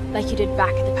us, like you did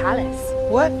back at the palace.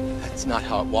 What? That's not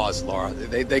how it was, Laura.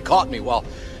 They caught me while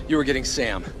you were getting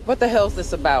Sam. What the hell's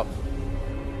this about?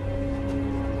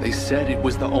 They said it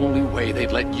was the only way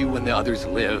they'd let you and the others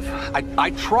live.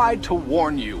 I tried to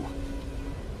warn you.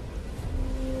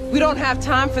 We don't have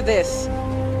time for this.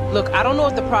 Look, I don't know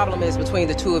what the problem is between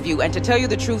the two of you, and to tell you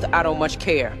the truth, I don't much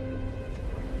care.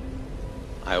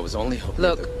 I was only hoping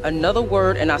Look, another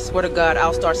word and I swear to God,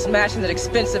 I'll start smashing that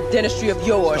expensive dentistry of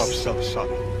yours. Stop.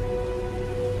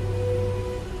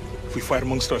 If we fight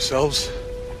amongst ourselves,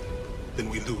 then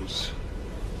we lose.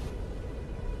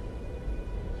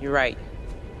 You're right.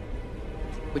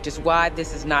 which is why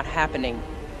this is not happening,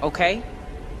 okay?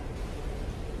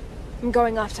 I'm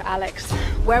going after Alex.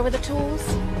 Where were the tools?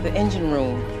 The engine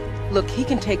room. Look, he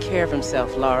can take care of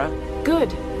himself, Lara.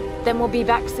 Good. Then we'll be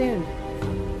back soon.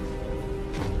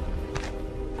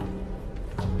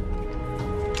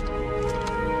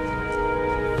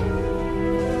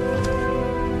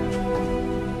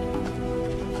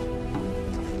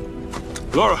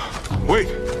 Lara, wait!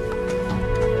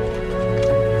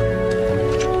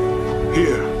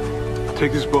 Here,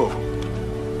 take this bow.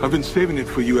 I've been saving it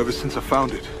for you ever since I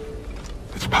found it.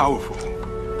 It's powerful.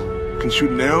 Can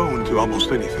shoot an arrow into almost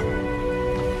anything.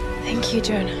 Thank you,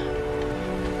 Jonah.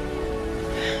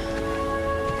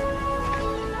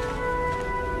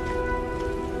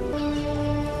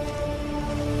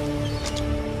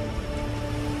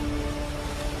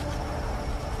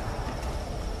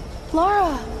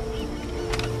 Lara!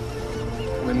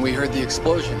 When we heard the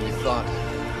explosion, we thought...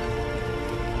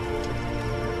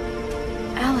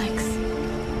 Alex.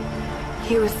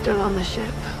 He was still on the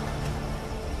ship.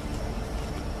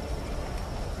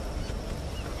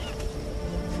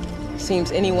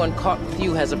 Seems anyone caught with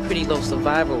you has a pretty low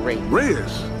survival rate.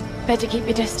 Reyes! Better keep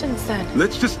your distance, then.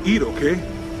 Let's just eat, okay?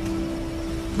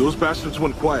 Those bastards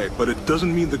went quiet, but it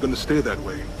doesn't mean they're gonna stay that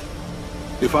way.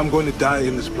 If I'm going to die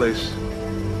in this place,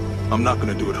 I'm not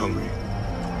gonna do it hungry.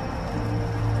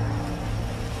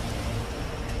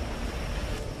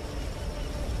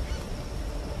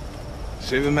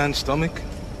 Save a man's stomach,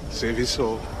 save his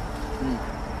soul.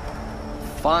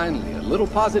 Finally, a little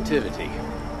positivity.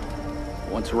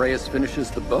 Once Reyes finishes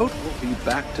the boat, we'll be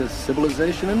back to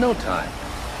civilization in no time.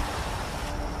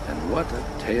 And what a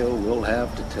tale we'll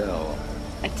have to tell.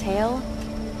 A tale?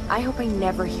 I hope I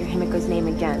never hear Himiko's name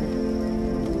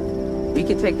again. We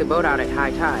can take the boat out at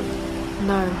high tide.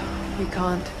 No, we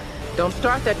can't. Don't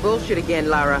start that bullshit again,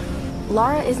 Lara.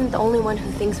 Lara isn't the only one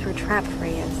who thinks we're trapped,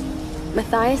 Reyes.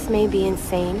 Matthias may be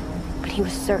insane, but he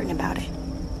was certain about it.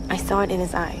 I saw it in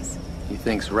his eyes. He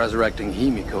thinks resurrecting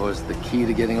Himiko is the key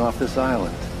to getting off this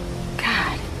island.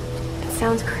 God, it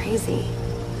sounds crazy.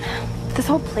 This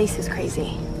whole place is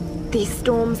crazy. These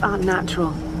storms aren't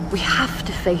natural. We have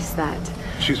to face that.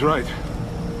 She's right.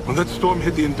 When that storm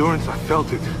hit the Endurance, I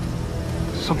felt it.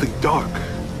 Something dark,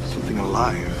 something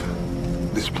alive.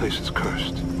 This place is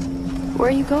cursed. Where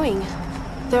are you going?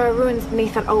 There are ruins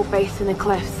beneath an old base in the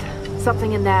cliffs.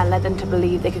 Something in there led them to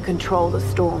believe they could control the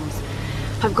storms.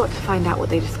 I've got to find out what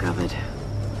they discovered.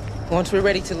 Once we're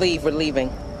ready to leave, we're leaving.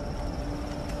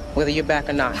 Whether you're back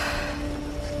or not.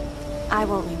 I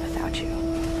won't leave without you.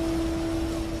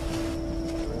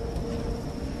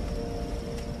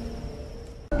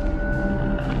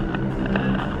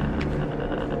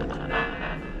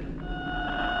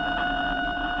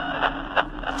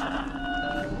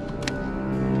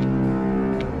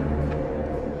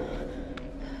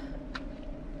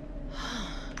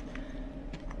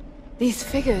 These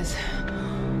figures.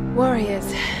 Warriors.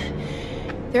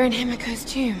 They're in Himiko's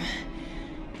tomb.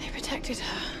 They protected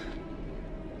her.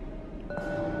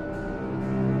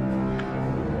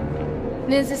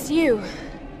 And is this you?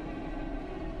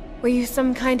 Were you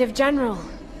some kind of general?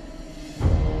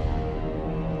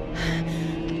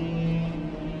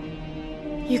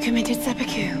 You committed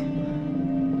seppuku.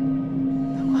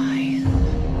 But why?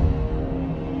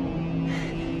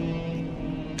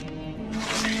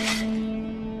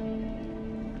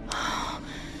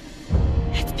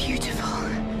 It's beautiful.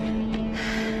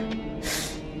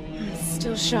 It's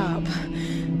still sharp.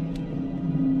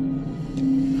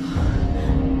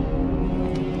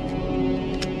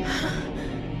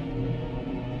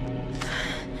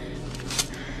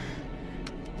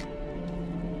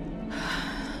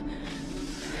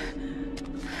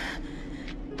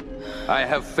 I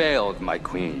have failed, my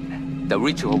queen. The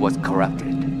ritual was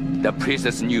corrupted. The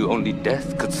priestess knew only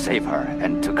death could save her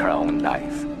and took her own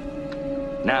life.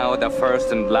 Now the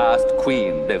first and last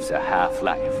queen lives a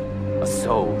half-life, a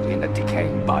soul in a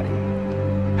decaying body.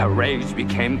 Her rage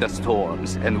became the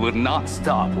storms and will not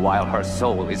stop while her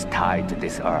soul is tied to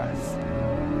this earth.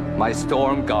 My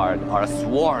storm guard are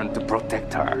sworn to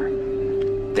protect her.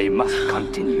 They must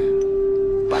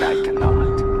continue, but I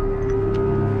cannot.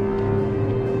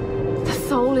 The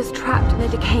soul is trapped in a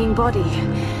decaying body.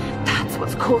 That's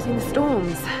what's causing the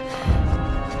storms.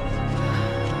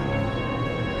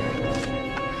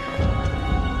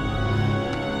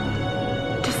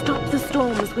 To stop the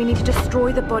storms, we need to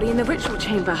destroy the body in the ritual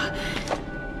chamber.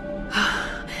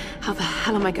 How the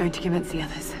hell am I going to convince the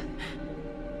others?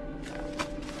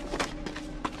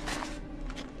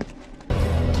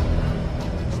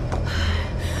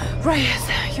 Reyes,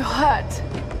 you're hurt.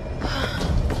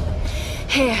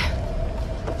 Here.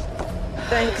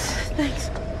 Thanks.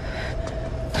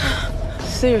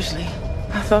 seriously.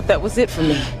 I thought that was it for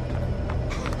me.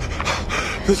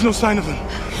 There's no sign of them.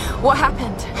 What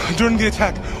happened? During the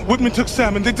attack, Whitman took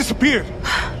Sam and they disappeared.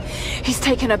 He's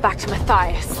taken her back to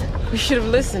Matthias. We should have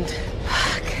listened.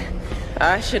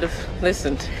 I should have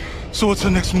listened. So what's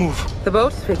the next move? The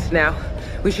boat's fixed now.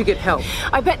 We should get help.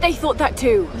 I bet they thought that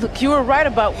too. Look, you were right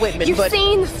about Whitman, You've but...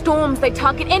 seen the storms. They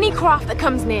target any craft that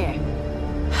comes near.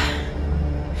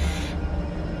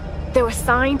 There were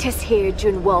scientists here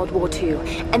during World War II,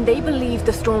 and they believed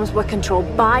the storms were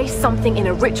controlled by something in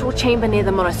a ritual chamber near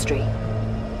the monastery.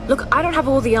 Look, I don't have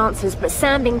all the answers, but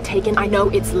Sam being taken, I know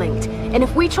it's linked. And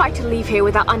if we try to leave here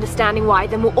without understanding why,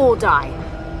 then we'll all die.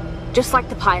 Just like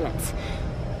the pilots.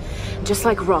 Just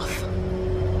like Roth.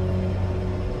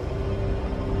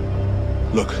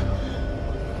 Look.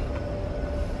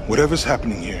 Whatever's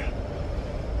happening here,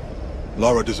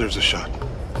 Lara deserves a shot.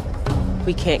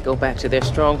 We can't go back to their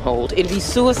stronghold. It'd be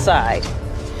suicide.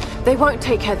 They won't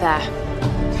take her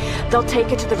there. They'll take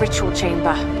her to the ritual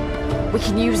chamber. We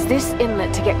can use this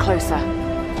inlet to get closer.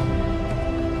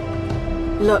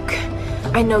 Look,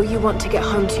 I know you want to get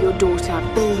home to your daughter.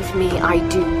 Believe me, I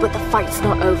do. But the fight's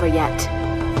not over yet.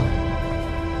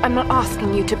 I'm not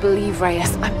asking you to believe,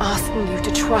 Reyes. I'm asking you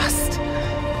to trust.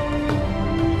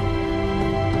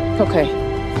 Okay.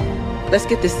 Let's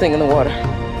get this thing in the water.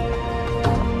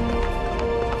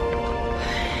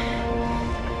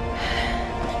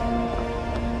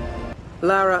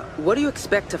 Lara, what do you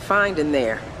expect to find in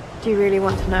there? Do you really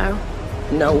want to know?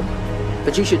 No,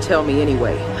 but you should tell me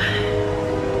anyway.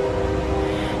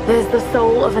 There's the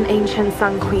soul of an ancient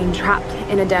Sun Queen trapped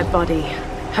in a dead body.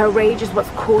 Her rage is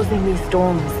what's causing these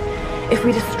storms. If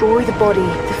we destroy the body,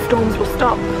 the storms will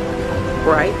stop.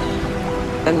 Right.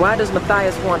 And why does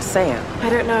Matthias want Sam?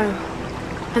 I don't know.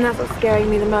 And that's what's scaring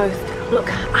me the most.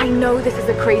 Look, I know this is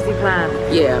a crazy plan.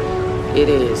 Yeah, it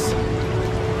is.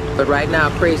 But right now,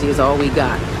 crazy is all we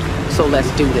got. So let's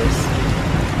do this.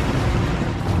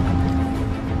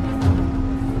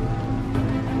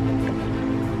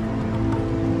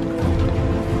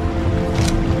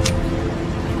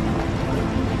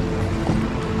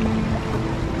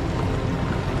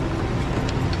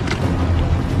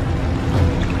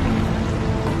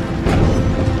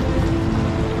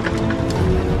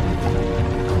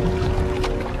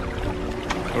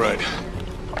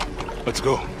 Let's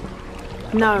go.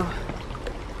 No.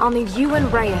 I'll need you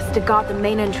and Reyes to guard the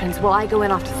main entrance while I go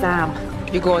in after Sam.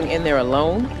 You're going in there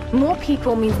alone? More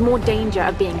people means more danger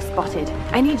of being spotted.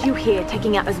 I need you here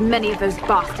taking out as many of those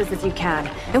bastards as you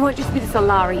can. It won't just be the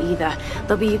Solari either.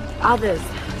 There'll be others.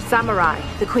 Samurai,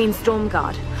 the Queen's Storm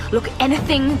Guard. Look,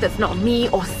 anything that's not me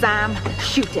or Sam,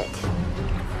 shoot it.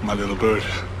 My little bird.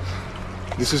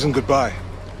 This isn't goodbye.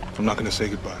 I'm not gonna say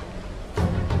goodbye.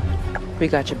 We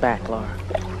got your back, Lara.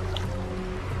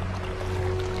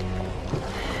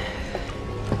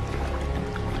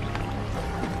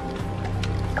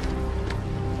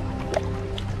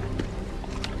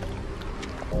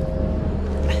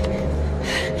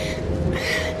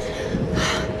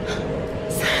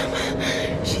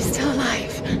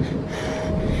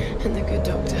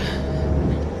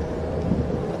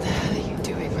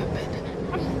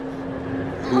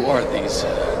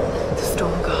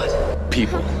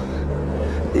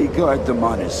 They guard the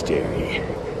monastery.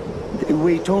 They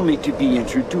wait only to be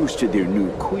introduced to their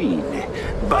new queen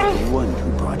by the one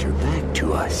who brought her back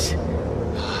to us.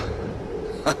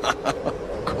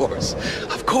 Of course.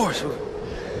 Of course.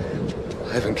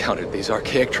 I've encountered these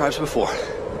archaic tribes before.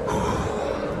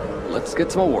 Let's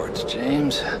get some awards,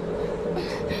 James.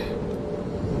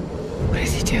 What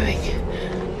is he doing?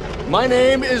 My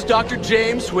name is Dr.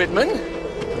 James Whitman.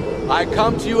 I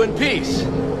come to you in peace.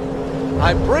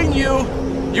 I bring you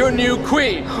your new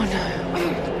queen. Oh, no.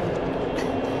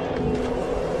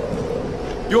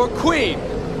 Your queen.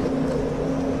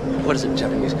 What is it in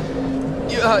Japanese?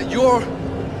 Your...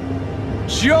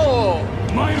 Joe.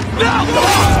 My...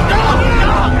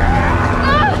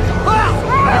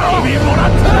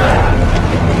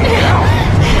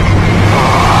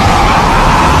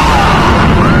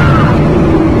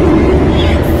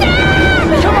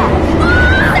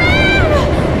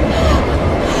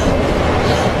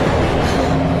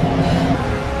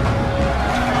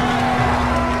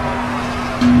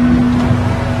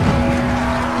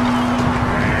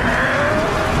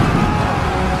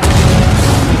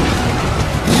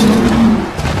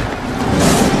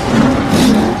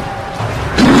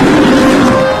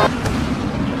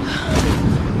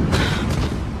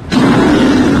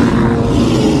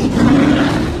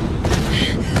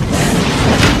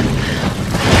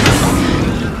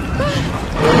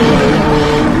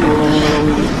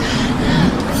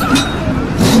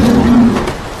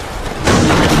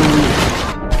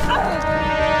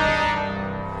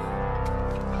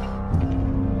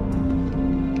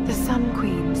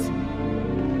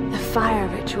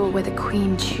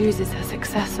 queen chooses her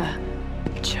successor,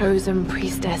 chosen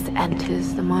priestess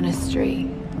enters the monastery.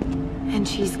 And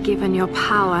she's given your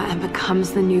power and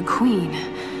becomes the new queen.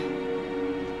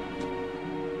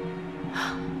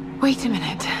 Wait a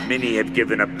minute. Many have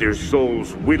given up their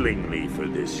souls willingly for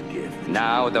this gift.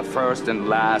 Now the first and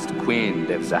last queen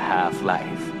lives a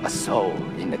half-life, a soul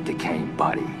in a decaying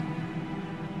body.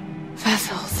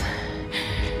 Vessels.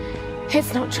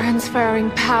 It's not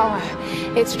transferring power,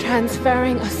 it's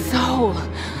transferring a soul.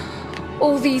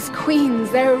 All these queens,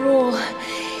 they're all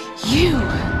you,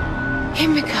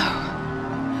 Himiko.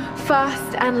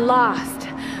 First and last.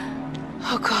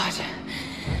 Oh God.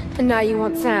 And now you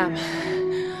want Sam.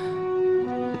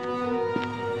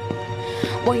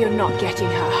 Well, you're not getting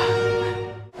her.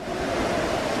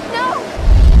 No!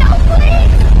 No,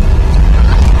 please!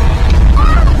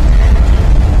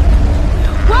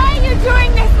 Why are you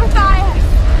doing this, Matthias?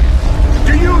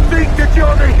 Do you think that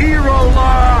you're the hero,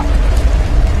 Lara?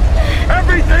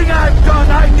 Everything I've done,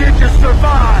 I did to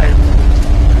survive.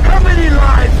 How many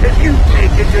lives have you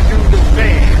taken to do the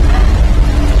same?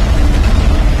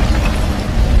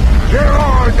 There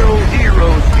are no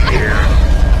heroes here.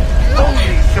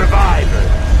 Only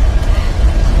survivors.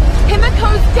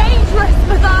 Himiko's dangerous,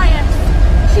 Matthias!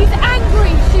 She's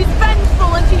angry, she's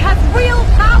vengeful, and she has real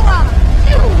power!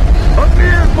 A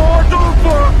mere mortal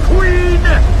for a queen?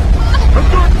 A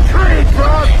good trade for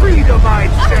our freedom,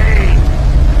 I'd say!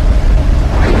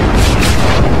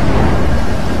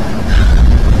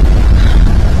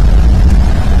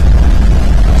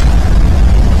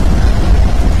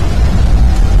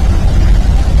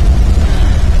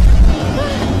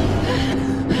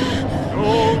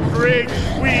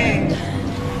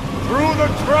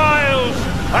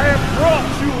 I have brought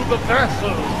you the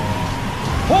vessel.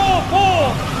 Pour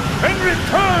forth and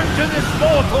return to this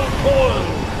mortal coil.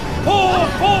 Pour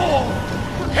forth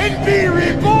and be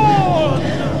reborn.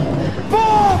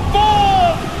 Pour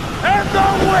forth and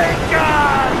awaken.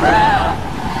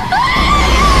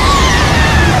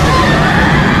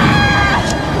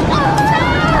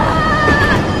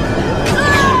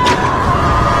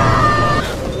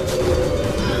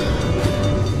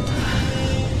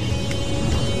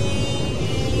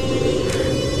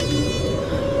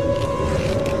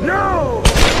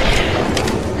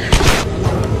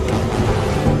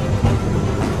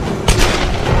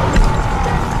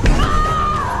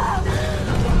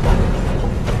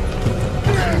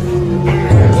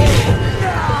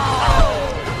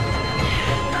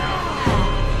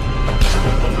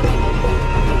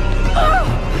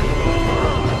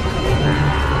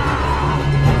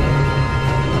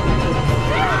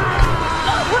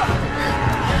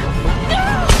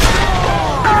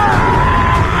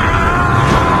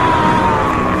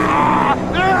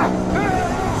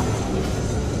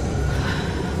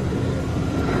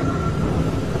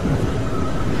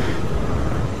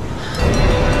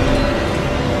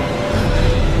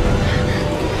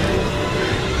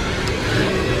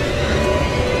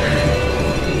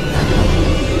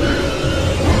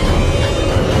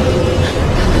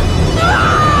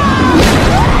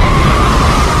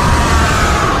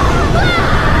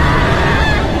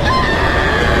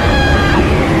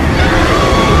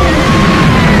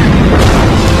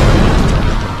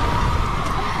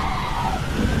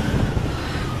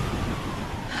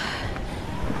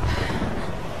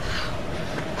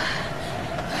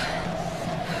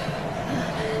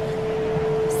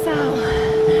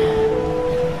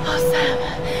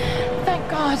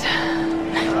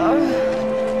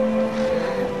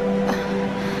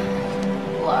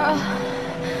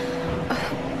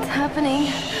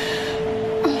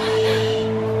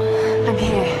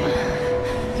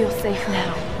 Safe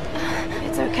now.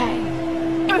 It's okay.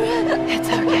 It's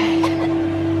okay.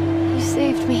 You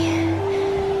saved me.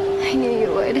 I knew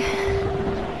you would.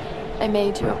 I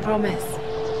made you a promise.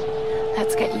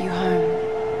 Let's get you home.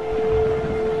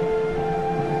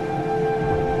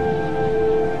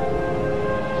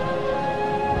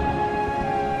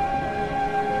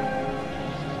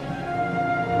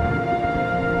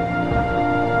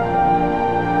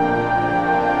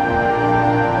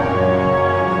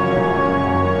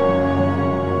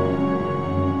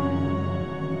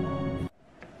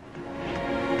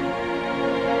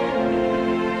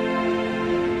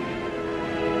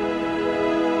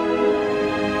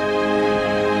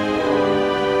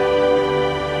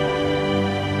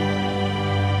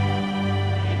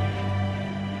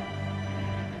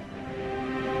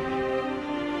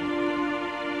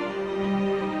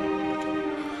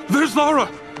 There's Lara!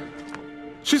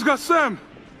 She's got Sam!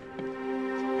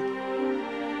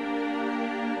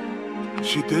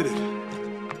 She did it.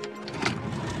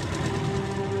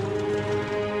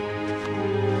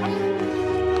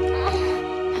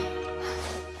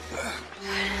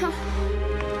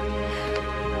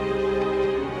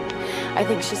 I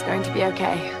think she's going to be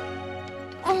okay.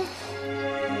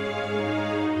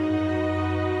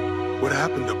 What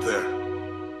happened up there?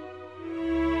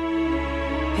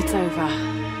 It's over.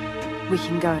 We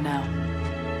can go now.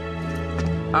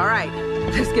 All right,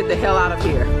 let's get the hell out of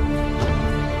here.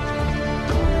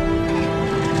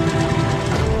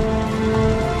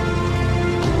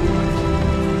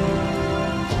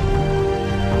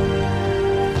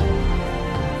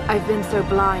 I've been so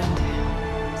blind,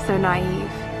 so naive.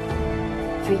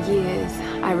 For years,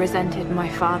 I resented my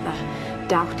father,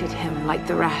 doubted him like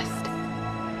the rest.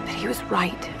 But he was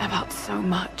right about so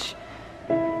much.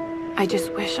 I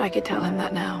just wish I could tell him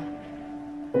that now.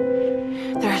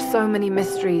 There are so many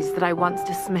mysteries that I once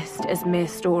dismissed as mere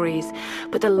stories,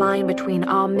 but the line between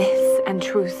our myths and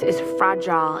truth is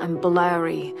fragile and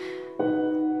blurry.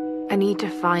 I need to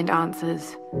find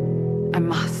answers. I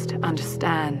must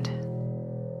understand.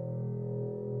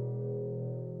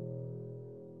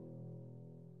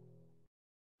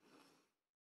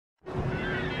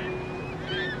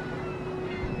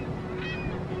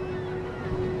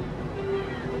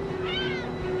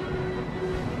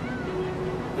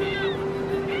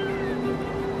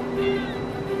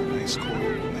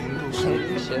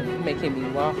 Making me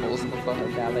waffles before her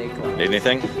ballet class. Need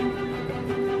anything?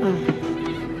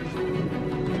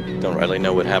 Don't rightly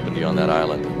know what happened to you on that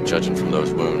island. Judging from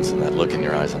those wounds and that look in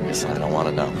your eyes, I'm guessing I don't want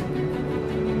to know.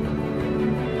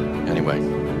 Anyway,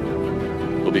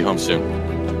 we'll be home soon.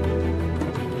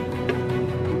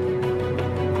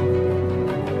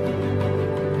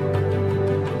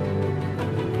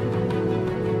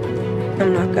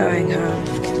 I'm not going home.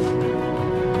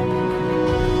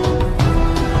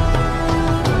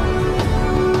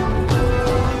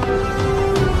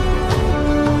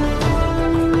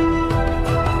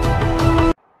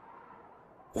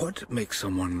 What makes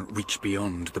someone reach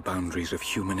beyond the boundaries of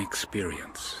human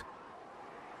experience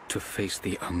to face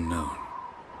the unknown?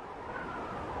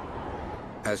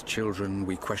 As children,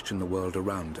 we question the world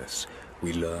around us.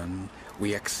 We learn,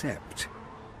 we accept,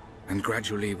 and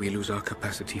gradually we lose our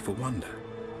capacity for wonder.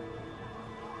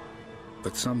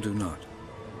 But some do not.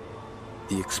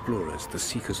 The explorers, the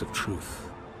seekers of truth.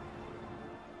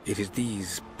 It is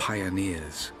these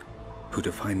pioneers who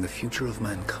define the future of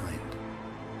mankind.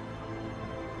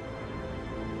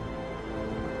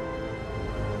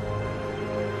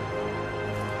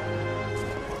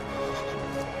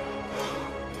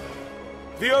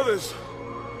 The others,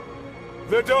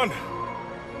 they're done.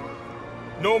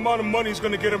 No amount of money's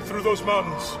gonna get them through those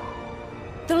mountains.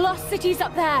 The lost city's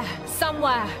up there,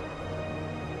 somewhere.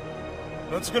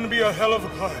 That's gonna be a hell of a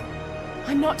climb.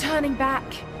 I'm not turning back.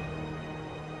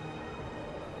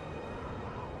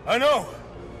 I know.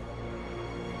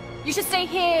 You should stay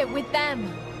here with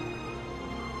them.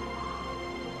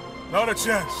 Not a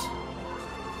chance.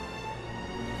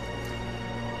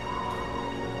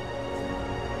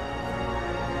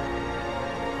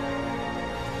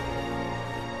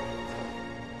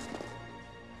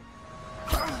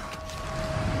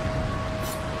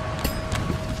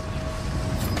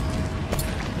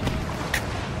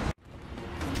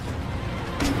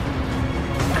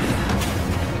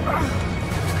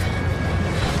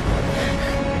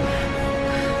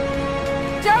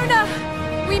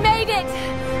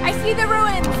 The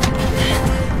ruins!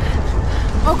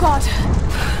 Oh God!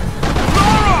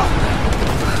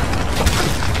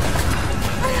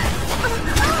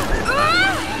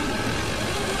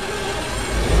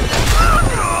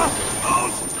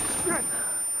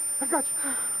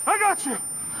 I got you!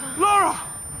 Laura!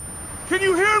 Can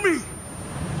you hear me?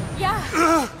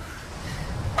 Yeah.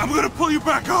 I'm gonna pull you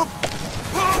back up!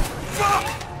 Oh, fuck!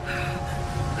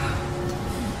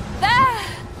 There!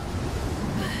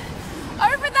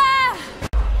 Over there!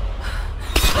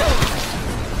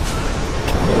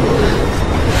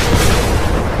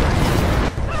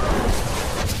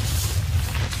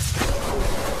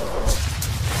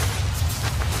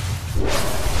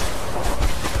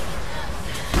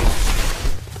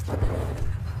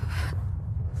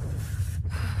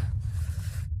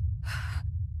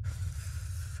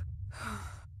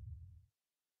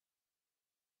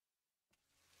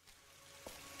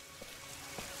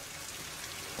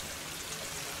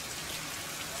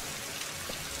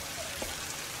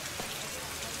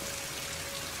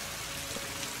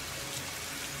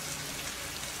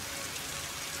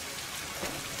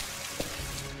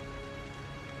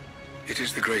 It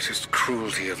is the greatest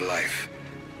cruelty of life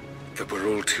that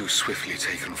we're all too swiftly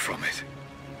taken from it.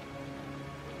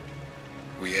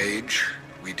 We age,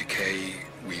 we decay,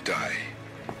 we die.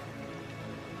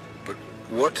 But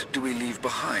what do we leave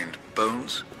behind?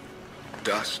 Bones?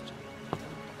 Dust?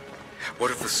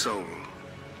 What of the soul?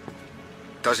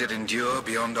 Does it endure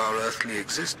beyond our earthly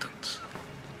existence?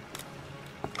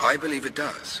 I believe it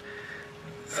does.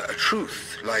 A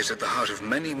truth lies at the heart of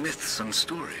many myths and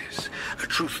stories. A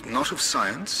truth not of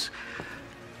science,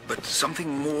 but something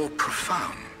more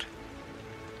profound.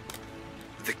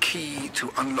 The key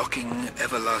to unlocking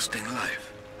everlasting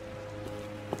life.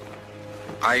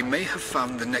 I may have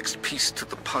found the next piece to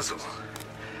the puzzle,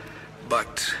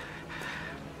 but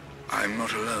I'm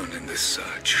not alone in this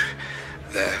search.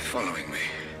 They're following me,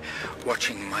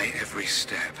 watching my every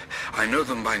step. I know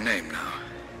them by name now.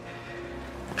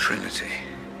 Trinity.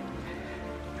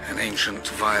 An ancient,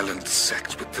 violent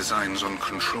sect with designs on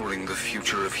controlling the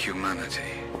future of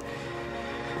humanity.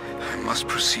 I must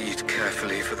proceed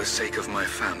carefully for the sake of my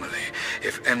family.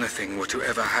 If anything were to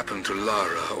ever happen to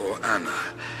Lara or Anna,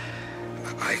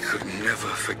 I could never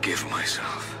forgive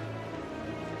myself.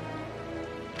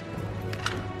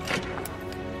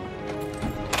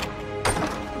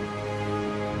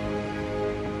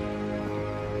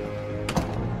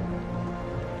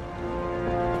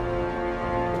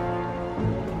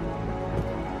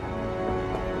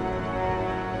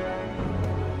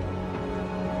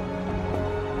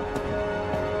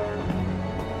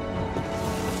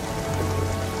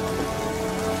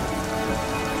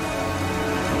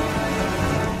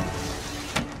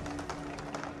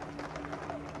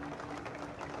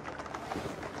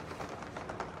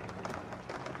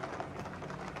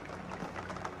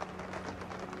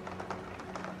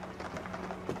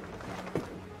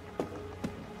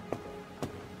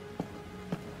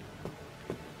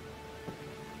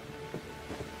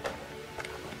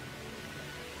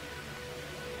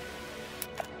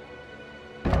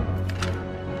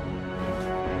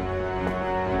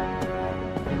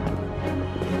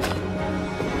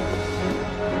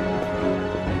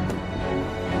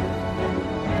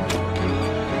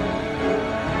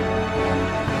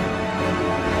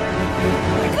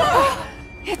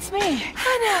 It's me!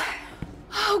 Anna!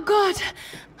 Oh God!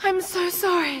 I'm so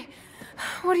sorry.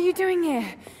 What are you doing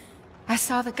here? I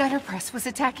saw the gutter press was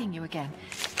attacking you again.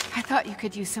 I thought you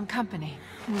could use some company.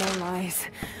 No lies.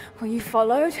 Were you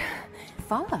followed?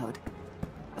 Followed?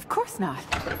 Of course not.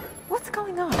 What's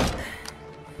going on?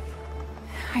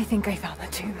 I think I found the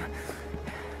tomb.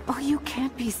 Oh, you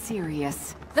can't be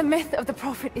serious. The myth of the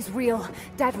Prophet is real.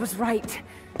 Dad was right.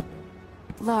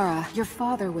 Lara, your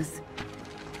father was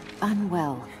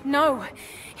unwell. No,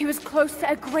 he was close to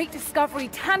a great discovery,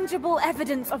 tangible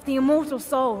evidence of the immortal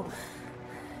soul.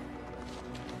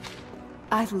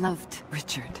 I loved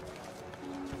Richard.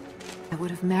 I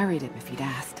would have married him if he'd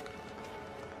asked.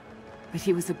 But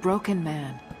he was a broken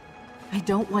man. I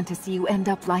don't want to see you end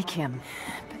up like him.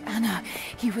 But Anna,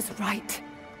 he was right.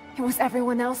 It was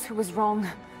everyone else who was wrong.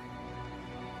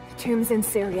 The tomb's in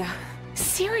Syria.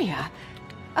 Syria?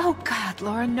 Oh God,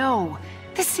 Lara, no.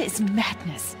 This is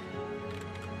madness.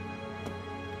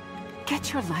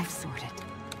 Get your life sorted.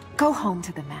 Go home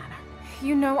to the manor.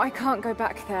 You know I can't go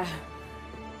back there.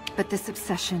 But this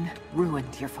obsession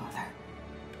ruined your father.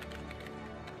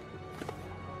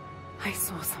 I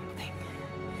saw something.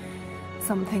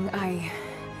 Something I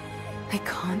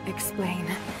can't explain.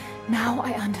 Now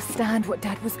I understand what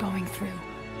Dad was going through.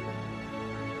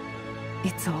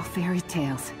 It's all fairy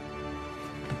tales.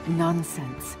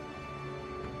 Nonsense.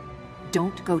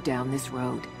 Don't go down this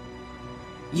road.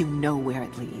 You know where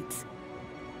it leads.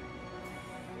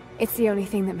 It's the only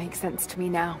thing that makes sense to me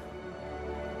now.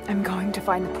 I'm going to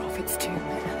find the Prophet's tomb,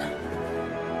 Anna.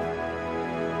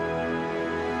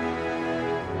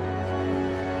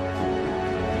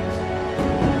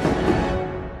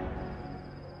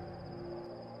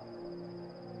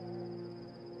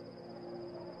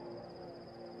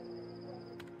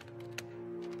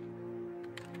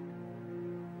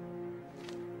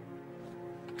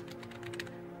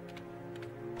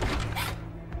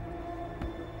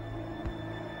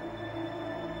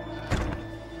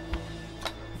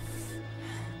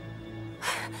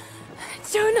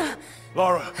 Jonah!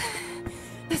 Lara!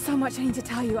 There's so much I need to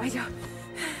tell you. I don't...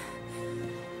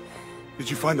 Did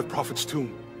you find the Prophet's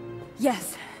tomb?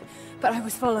 Yes, but I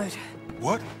was followed.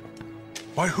 What?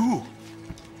 By who?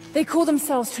 They call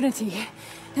themselves Trinity.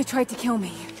 They tried to kill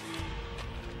me.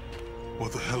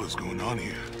 What the hell is going on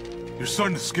here? You're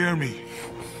starting to scare me.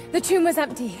 The tomb was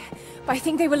empty, but I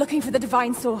think they were looking for the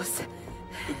divine source.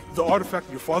 The artifact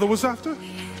your father was after?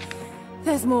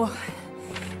 There's more.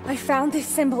 I found this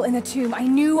symbol in the tomb. I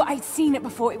knew I'd seen it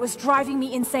before. It was driving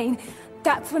me insane.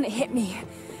 That's when it hit me.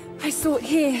 I saw it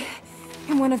here,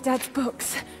 in one of Dad's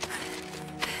books.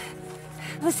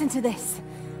 Listen to this.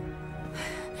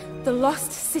 The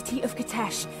lost city of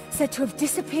Kitezh, said to have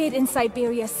disappeared in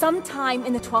Siberia sometime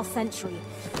in the 12th century.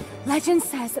 Legend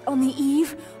says that on the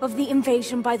eve of the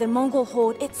invasion by the Mongol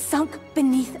horde, it sunk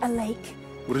beneath a lake.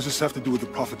 What does this have to do with the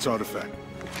Prophet's artifact?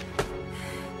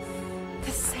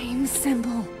 The same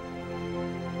symbol.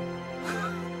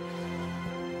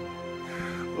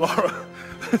 Lara...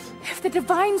 If the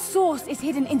divine source is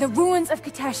hidden in the ruins of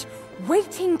Kitezh,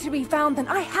 waiting to be found, then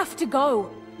I have to go.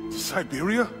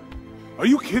 Siberia? Are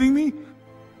you kidding me?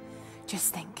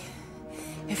 Just think.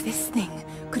 If this thing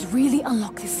could really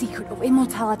unlock the secret of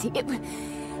immortality, it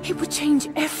would change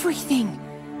everything.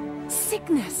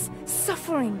 Sickness,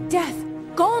 suffering, death,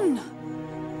 gone.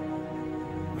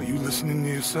 Are you listening to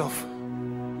yourself?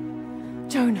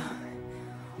 Jonah,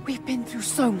 we've been through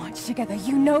so much together.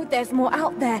 You know there's more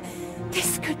out there.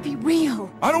 This could be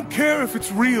real. I don't care if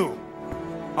it's real.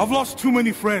 I've lost too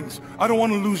many friends. I don't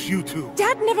want to lose you too.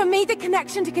 Dad never made the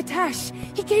connection to Kitezh.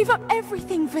 He gave up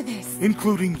everything for this.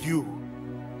 Including you.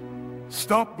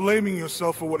 Stop blaming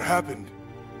yourself for what happened.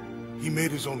 He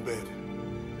made his own bed.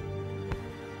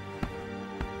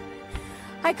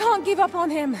 I can't give up on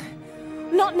him.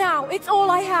 Not now. It's all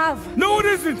I have. No, it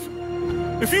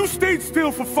isn't! If you stayed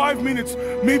still for 5 minutes,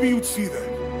 maybe you'd see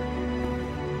that.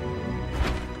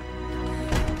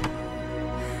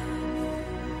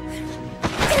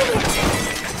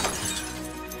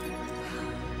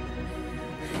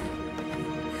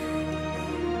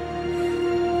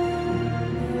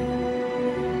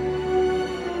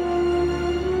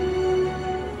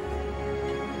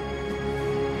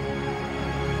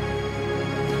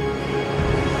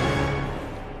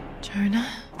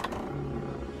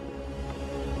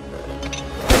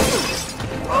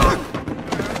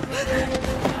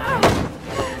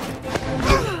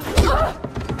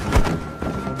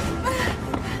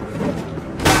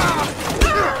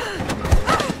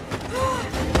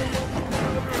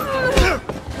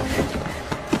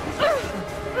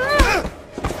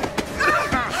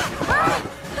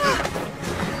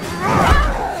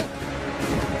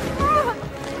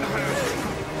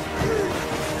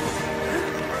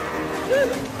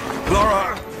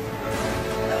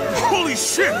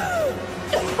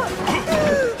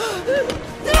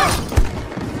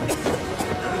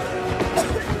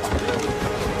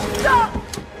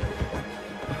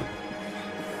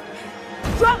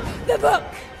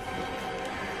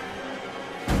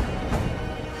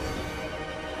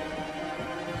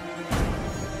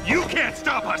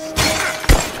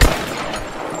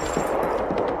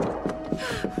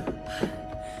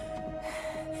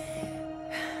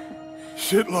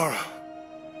 Shit, Lara.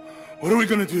 What are we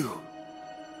gonna do?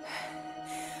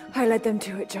 I led them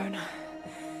to it, Jonah.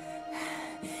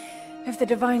 If the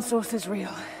divine source is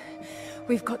real,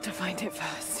 we've got to find it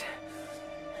first.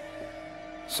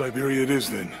 Siberia it is,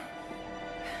 then.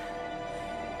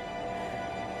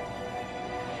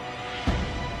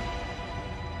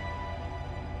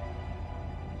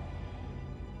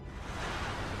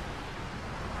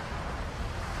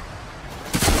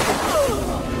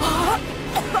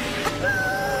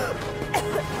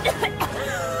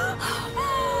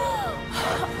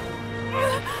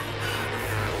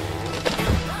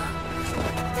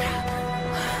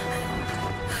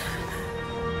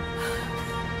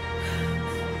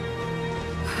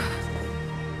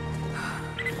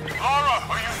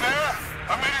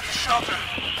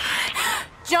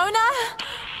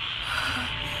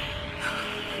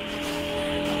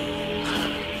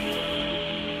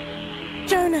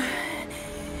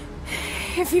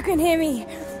 If you can hear me,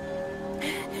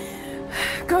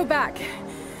 go back.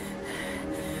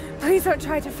 Please don't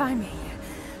try to find me.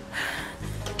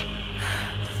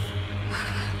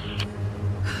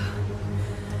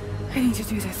 I need to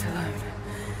do this alone.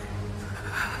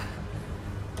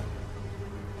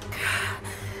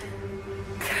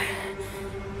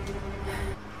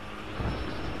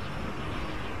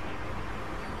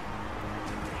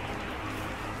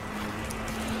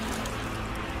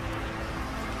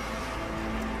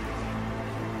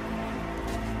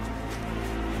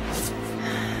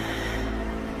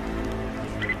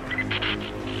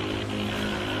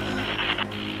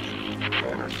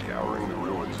 Scouring the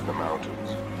ruins in the mountains.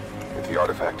 If the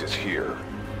artifact is here,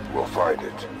 we'll find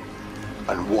it.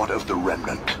 And what of the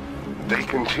Remnant? They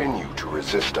continue to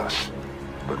resist us,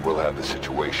 but we'll have the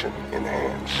situation in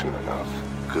hand soon enough.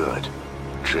 Good.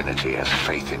 Trinity has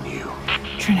faith in you.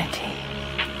 Trinity.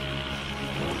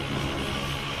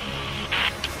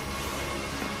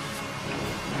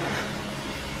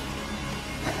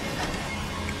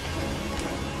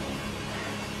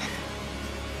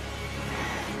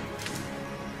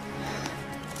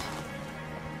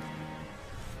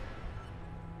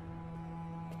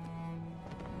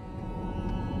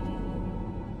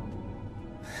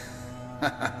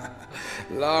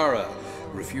 Lara,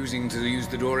 Refusing to use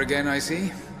the door again, I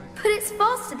see? But it's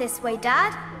faster this way,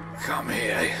 Dad. Come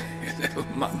here, you little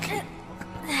monkey.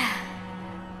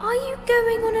 Are you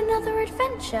going on another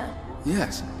adventure?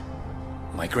 Yes.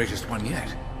 My greatest one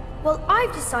yet. Well,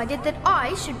 I've decided that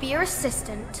I should be your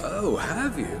assistant. Oh,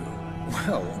 have you?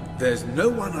 Well, there's no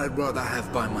one I'd rather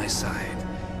have by my side.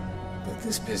 But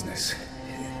this business,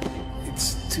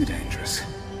 it's too dangerous.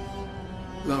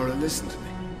 Lara, listen to me.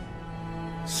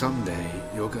 Someday,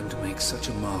 you're going to make such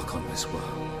a mark on this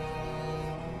world.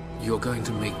 You're going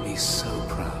to make me so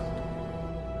proud.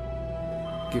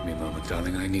 Give me a moment,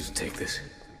 darling. I need to take this.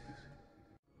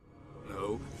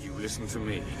 No, you listen to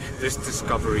me. This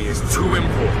discovery is too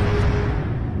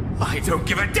important. I don't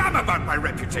give a damn about my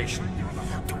reputation.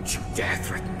 Don't you dare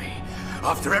threaten me.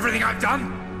 After everything I've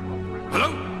done?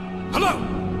 Hello? Hello?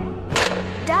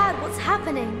 Dad, what's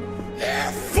happening?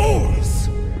 They're fools!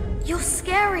 You're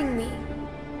scaring me.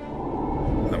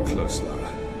 I'm close,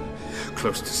 Lara.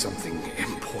 Close to something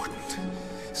important.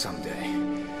 Someday,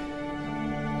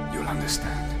 you'll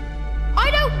understand. I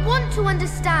don't want to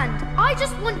understand. I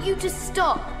just want you to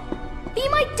stop. Be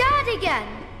my dad again.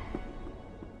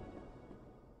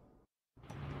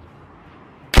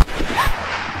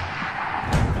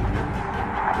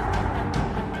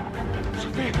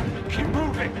 Sophia, keep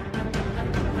moving.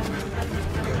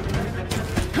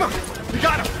 Come on, we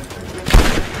got him.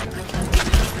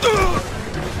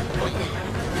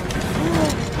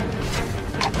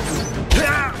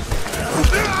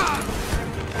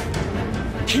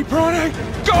 Keep running!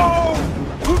 Go!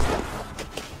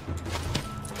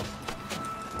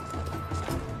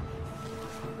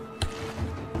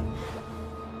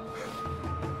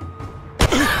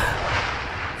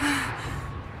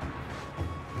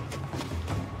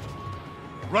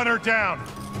 Run her down!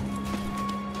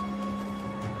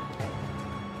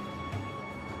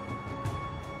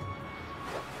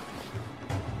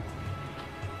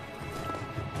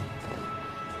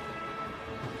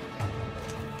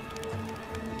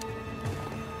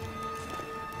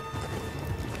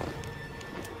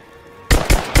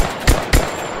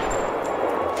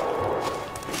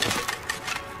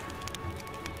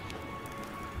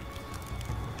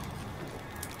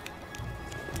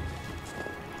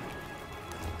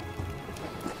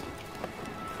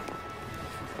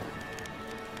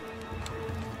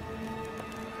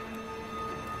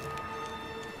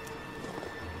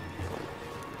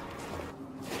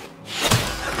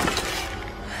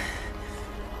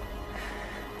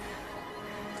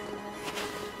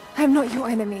 I'm not your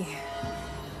enemy.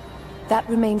 That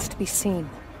remains to be seen.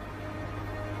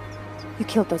 You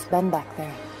killed those men back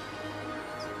there.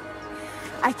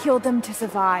 I killed them to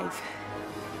survive.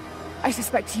 I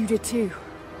suspect you did too.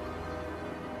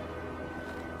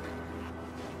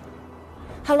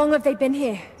 How long have they been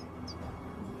here?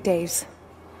 Days,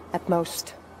 at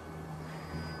most.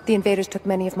 The invaders took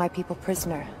many of my people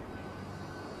prisoner.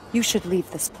 You should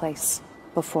leave this place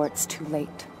before it's too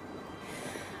late.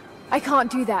 I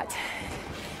can't do that.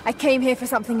 I came here for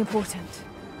something important.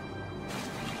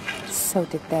 So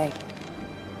did they.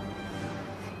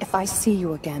 If I see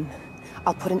you again,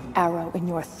 I'll put an arrow in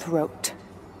your throat.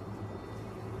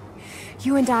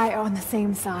 You and I are on the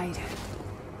same side.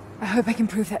 I hope I can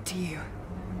prove that to you.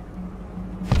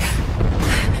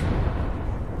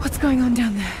 What's going on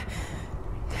down there?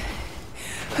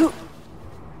 Who...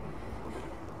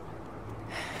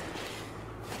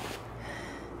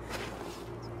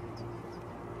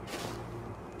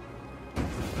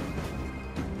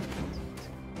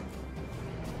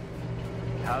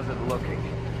 How's it looking?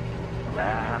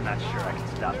 I'm not sure I can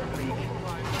stop the leak.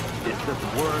 This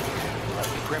doesn't work. Let's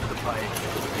crimp the pipe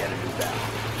and get it back.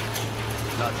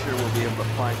 Not sure we'll be able to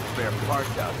find spare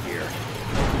parts out here.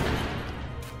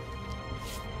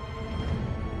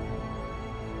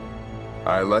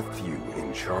 I left you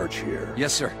in charge here.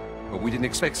 Yes, sir. But we didn't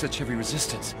expect such heavy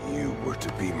resistance. You were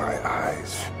to be my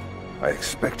eyes. I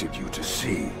expected you to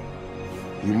see.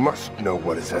 You must know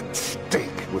what is at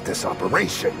stake with this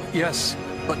operation. Yes,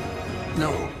 but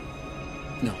no.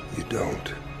 No. You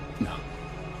don't? No.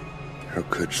 How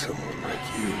could someone like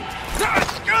you?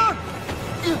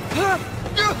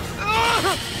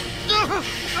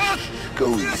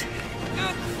 Go easy.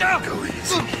 Go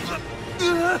easy.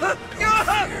 Don't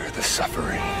fear the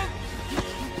suffering.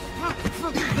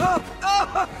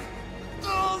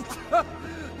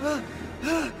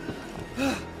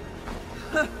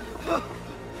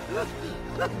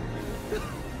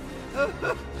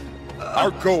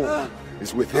 Our goal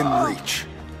is within reach,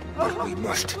 but we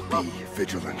must be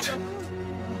vigilant.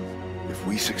 If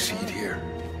we succeed here,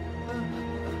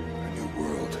 a new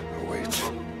world awaits.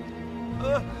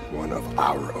 One of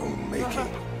our own making.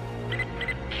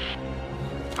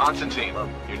 Constantine,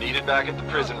 you're needed back at the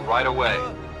prison right away.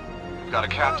 We've got a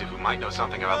captive who might know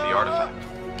something about the artifact.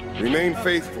 Remain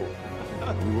faithful.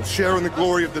 We will share in the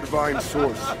glory of the Divine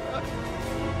Source.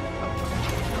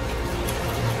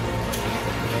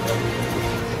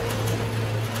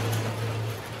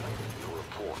 Your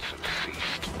reports have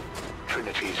ceased.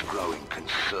 Trinity is growing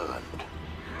concerned.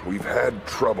 We've had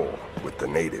trouble with the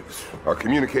natives. Our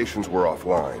communications were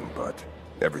offline, but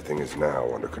everything is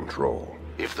now under control.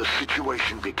 If the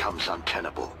situation becomes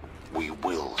untenable, we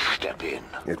will step in.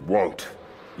 It won't.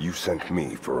 You sent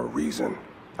me for a reason.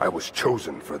 I was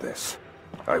chosen for this.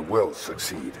 I will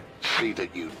succeed. See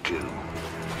that you do.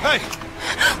 Hey!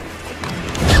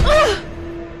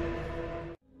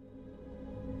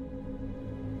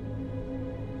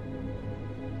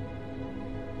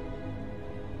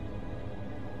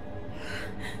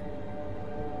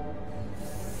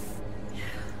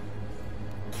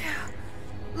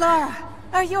 Lara,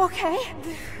 are you okay?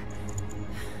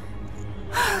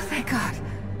 Oh, thank God.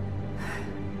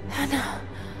 Anna,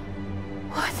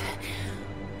 what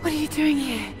are you doing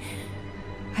here?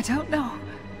 I don't know.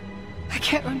 I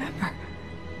can't remember.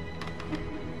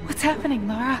 What's happening,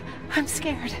 Lara? I'm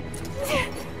scared.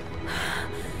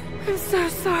 I'm so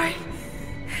sorry.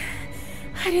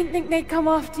 I didn't think they'd come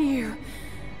after you.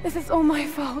 This is all my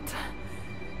fault.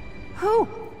 Who?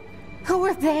 Who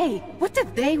are they? What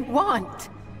did they want?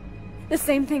 The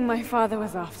same thing my father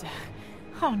was after.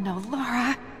 Oh no,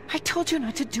 Lara. I told you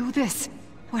not to do this.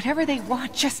 Whatever they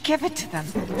want, just give it to them.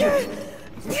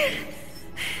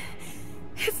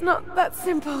 It's not that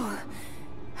simple.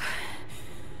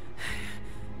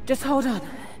 Just hold on.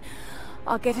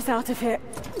 I'll get us out of here.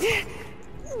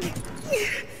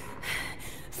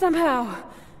 Somehow.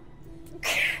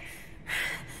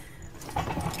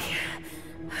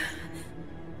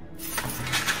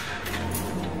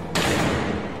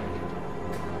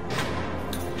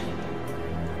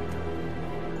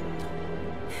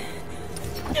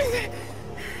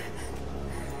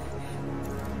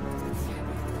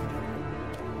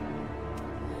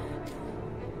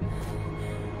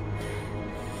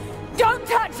 Don't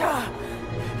touch her!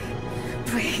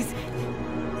 Please.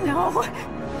 No.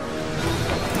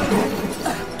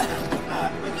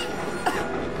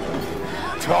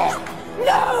 Talk!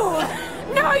 No!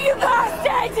 No, you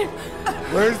bastard!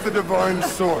 Where's the Divine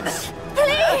Source?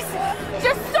 Please!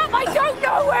 Just stop! I don't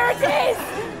know where it is!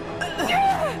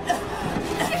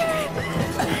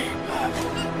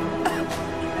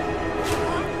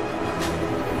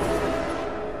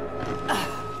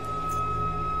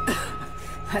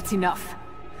 That's enough.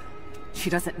 She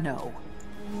doesn't know.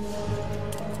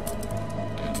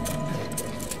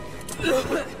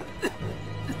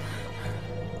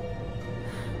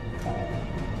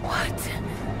 What?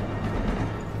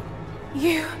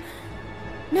 You...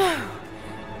 No.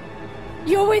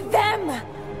 You're with them!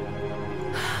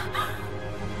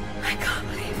 I can't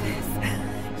believe this.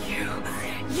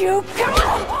 You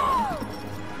can't!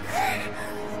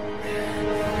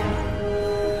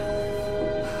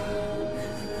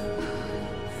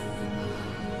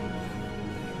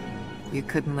 You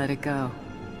couldn't let it go,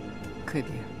 could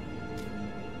you?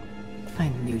 I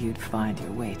knew you'd find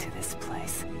your way to this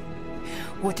place.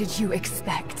 What did you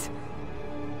expect?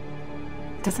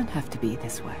 It doesn't have to be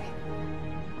this way.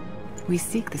 We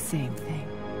seek the same thing.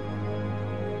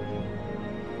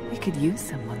 We could use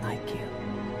someone like you.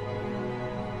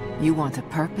 You want a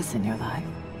purpose in your life?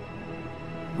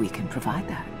 We can provide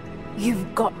that.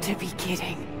 You've got to be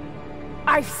kidding.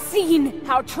 I've seen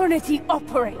how Trinity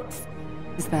operates.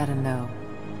 Is that a no?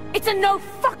 It's a no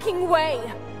fucking way!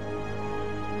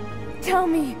 Tell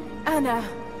me, Anna,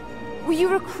 were you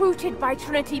recruited by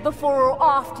Trinity before or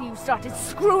after you started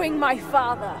screwing my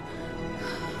father?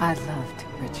 I loved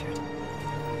Richard.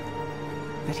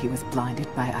 But he was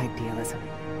blinded by idealism,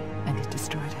 and it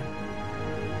destroyed him.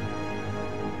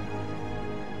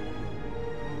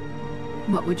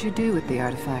 What would you do with the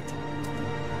artifact?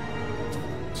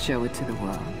 Show it to the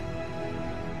world.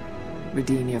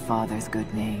 Redeem your father's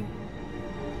good name.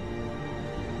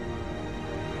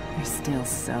 You're still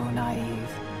so naive.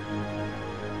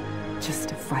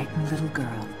 Just a frightened little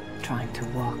girl trying to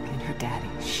walk in her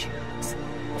daddy's shoes.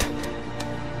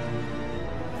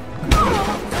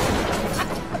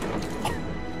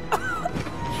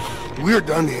 We're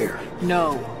done here.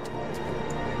 No.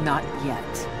 Not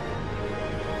yet.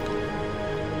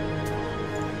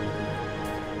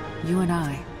 You and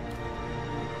I,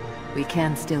 we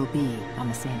can still be on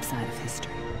the same side of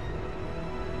history.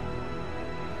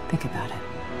 Think about it,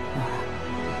 Lara.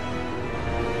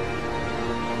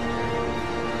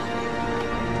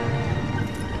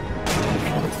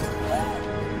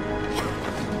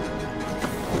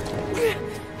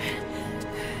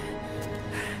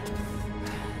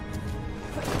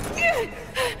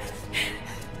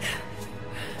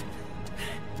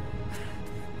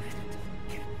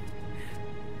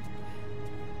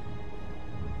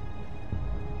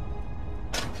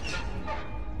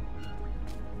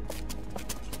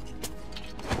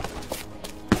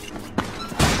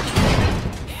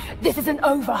 This isn't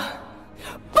over.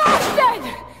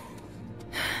 Bastard!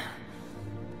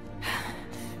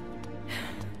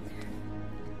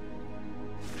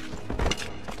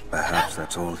 Perhaps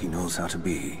that's all he knows how to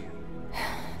be. I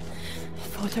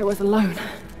thought I was alone.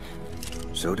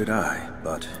 So did I,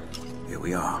 but here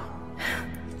we are.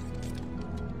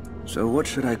 So what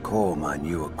should I call my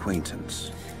new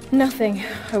acquaintance? Nothing.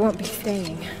 I won't be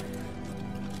staying.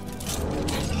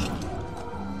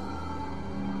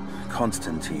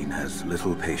 Constantine has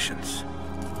little patience.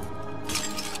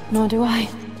 Nor do I.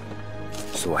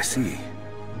 So I see.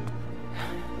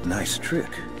 Nice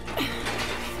trick.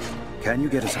 Can you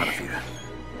get us out of here?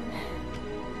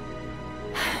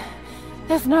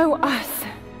 There's no us.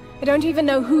 I don't even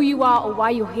know who you are or why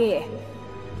you're here.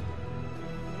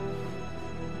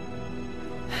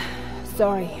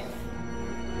 Sorry.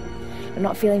 I'm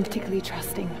not feeling particularly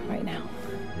trusting right now.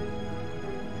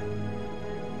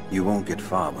 You won't get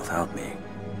far without me.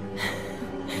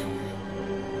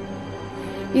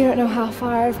 You don't know how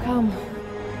far I've come.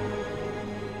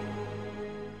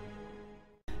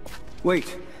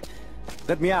 Wait.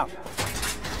 Let me out.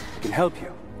 I can help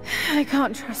you. I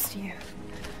can't trust you.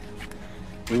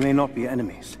 We may not be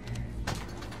enemies.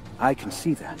 I can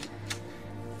see that.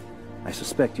 I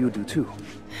suspect you do too.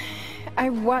 I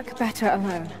work better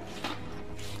alone.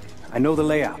 I know the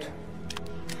layout.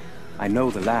 I know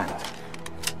the land.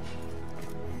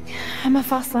 I'm a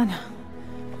fast learner.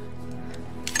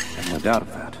 I've no doubt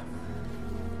of that.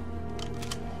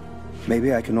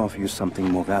 Maybe I can offer you something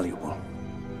more valuable.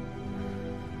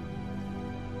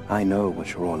 I know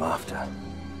what you're all after.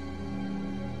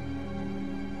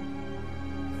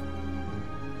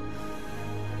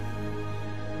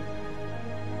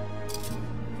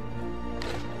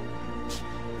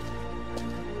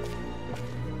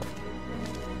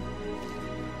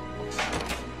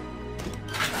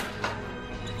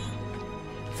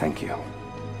 Thank you.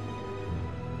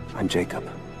 I'm Jacob.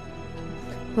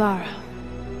 Lara.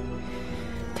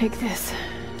 Take this.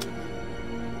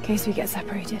 In case we get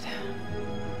separated.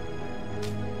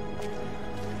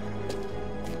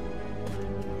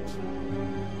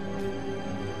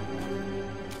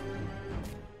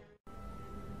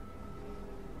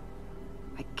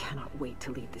 I cannot wait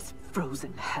to leave this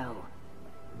frozen hell.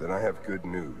 Then I have good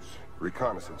news.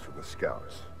 Reconnaissance from the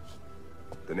scouts.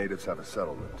 The natives have a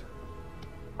settlement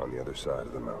on the other side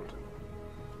of the mountain.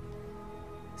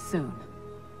 Soon,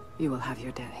 you will have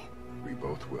your day. We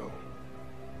both will.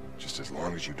 Just as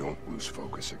long as you don't lose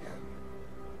focus again.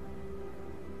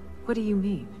 What do you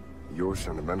mean? You're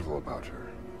sentimental about her.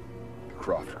 The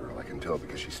Croft girl, I can tell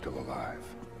because she's still alive.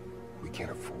 We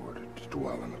can't afford to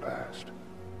dwell in the past.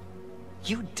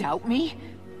 You doubt me?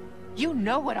 You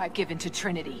know what I've given to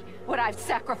Trinity, what I've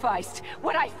sacrificed,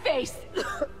 what I face.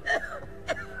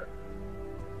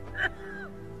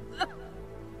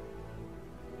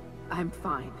 I'm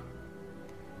fine.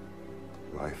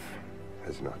 Life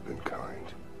has not been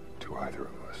kind to either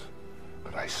of us,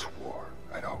 but I swore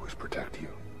I'd always protect you.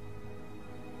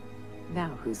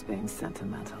 Now who's being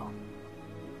sentimental?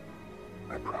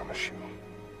 I promise you.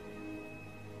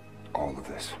 All of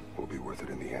this will be worth it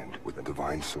in the end. With the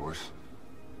divine source,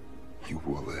 you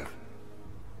will live.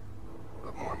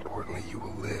 But more importantly, you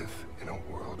will live in a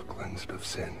world cleansed of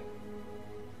sin.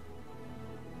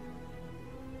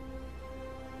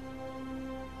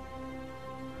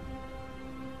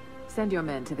 Send your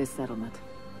men to this settlement.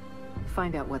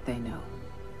 Find out what they know.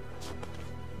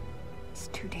 It's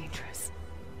too dangerous.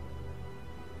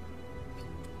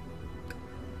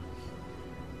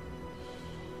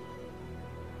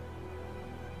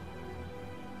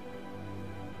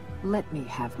 Let me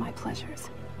have my pleasures.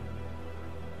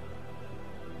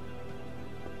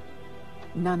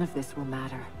 None of this will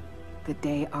matter the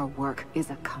day our work is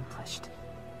accomplished.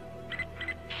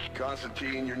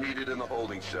 Constantine, you're needed in the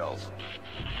holding cells.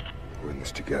 We're in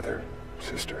this together,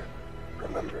 sister.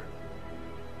 Remember.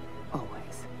 Always.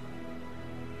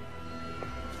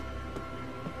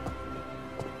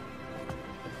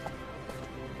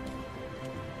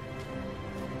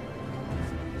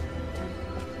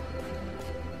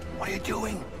 What are you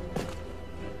doing?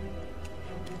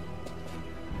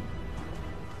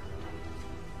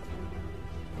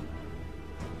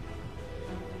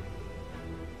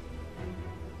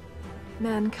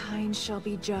 Mankind shall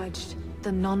be judged.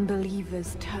 The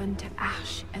non-believers turned to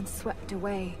ash and swept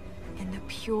away, and the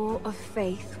pure of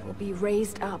faith will be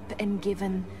raised up and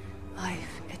given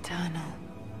life eternal.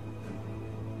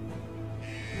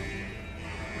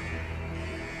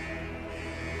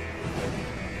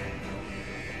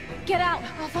 Get out!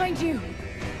 I'll find you!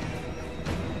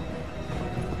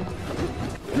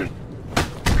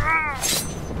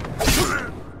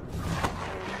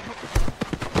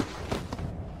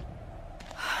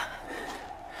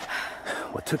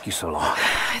 took you so long?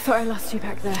 I thought I lost you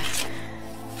back there.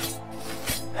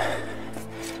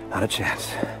 Not a chance.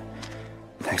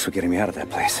 Thanks for getting me out of that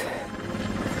place.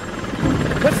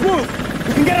 Let's move!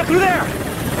 We can get up through there!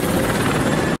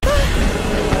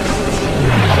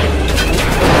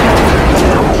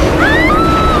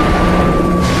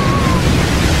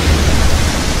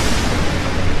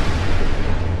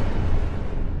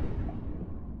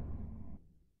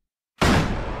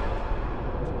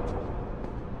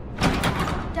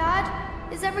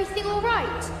 Dad, is everything all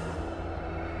right?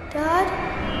 Dad?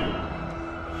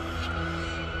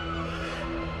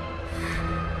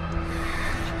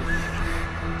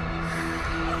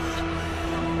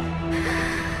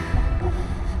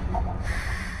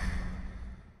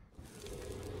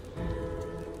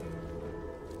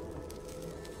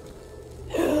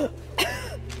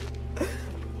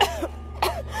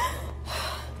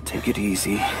 Take it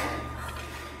easy.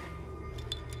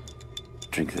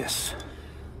 Drink this.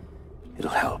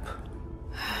 It'll help.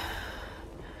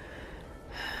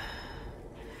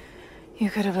 You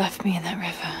could have left me in that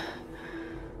river.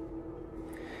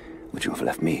 Would you have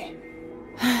left me?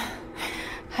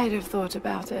 I'd have thought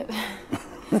about it.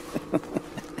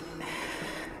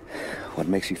 What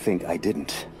makes you think I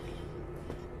didn't?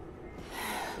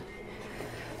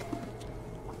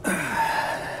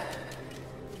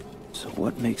 So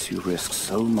what makes you risk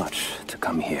so much to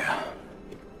come here?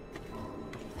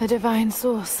 The divine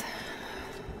source.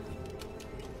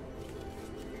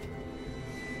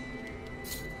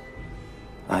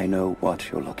 I know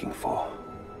what you're looking for.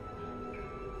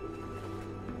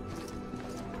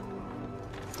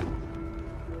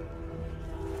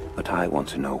 But I want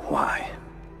to know why.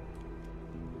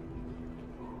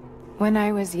 When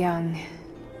I was young,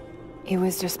 it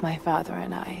was just my father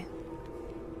and I.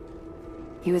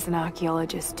 He was an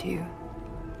archaeologist too.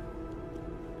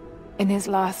 In his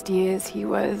last years, he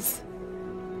was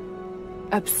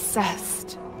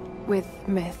obsessed with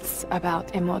myths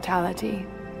about immortality.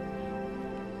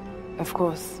 Of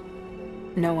course,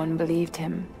 no one believed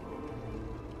him,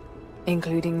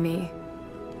 including me.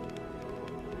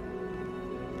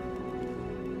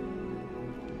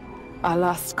 Our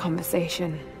last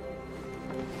conversation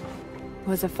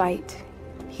was a fight.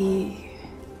 He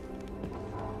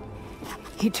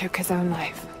took his own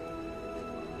life.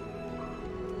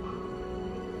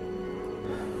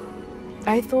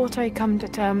 I thought I'd come to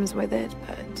terms with it,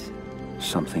 but...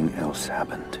 Something else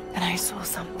happened. Then I saw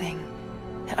something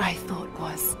that I thought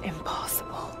was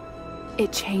impossible.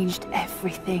 It changed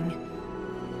everything.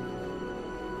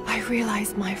 I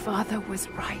realized my father was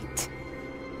right.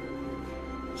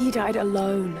 He died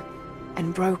alone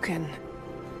and broken.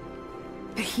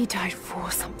 But he died for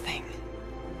something.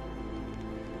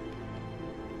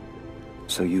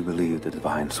 So you believe the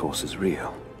divine source is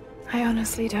real? I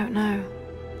honestly don't know.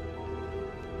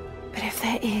 But if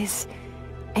there is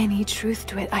any truth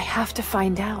to it, I have to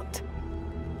find out.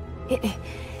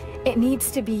 It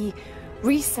needs to be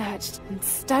researched and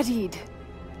studied.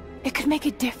 It could make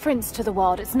a difference to the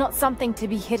world. It's not something to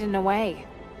be hidden away.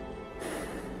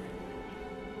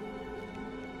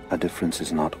 A difference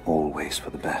is not always for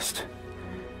the best.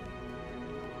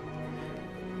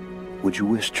 Would you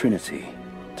wish Trinity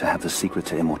to have the secret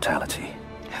to immortality?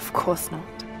 Of course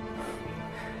not.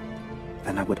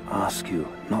 Then I would ask you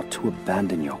not to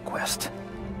abandon your quest,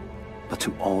 but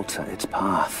to alter its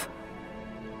path.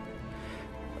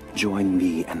 Join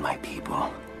me and my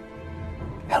people.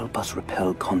 Help us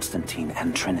repel Constantine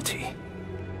and Trinity.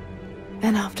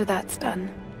 Then after that's done...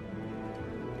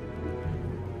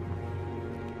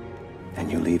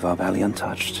 and you leave our valley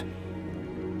untouched.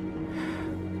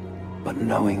 But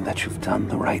knowing that you've done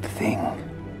the right thing.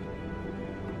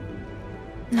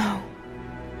 No.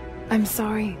 I'm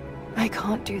sorry. I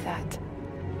can't do that.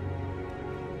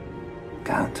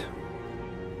 Can't.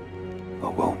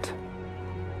 Or won't.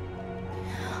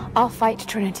 I'll fight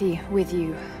Trinity with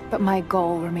you, but my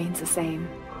goal remains the same.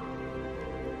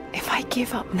 If I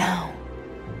give up now...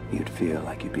 You'd feel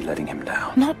like you'd be letting him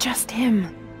down. Not just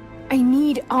him. I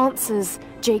need answers,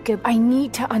 Jacob. I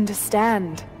need to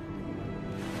understand.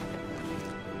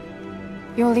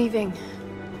 You're leaving.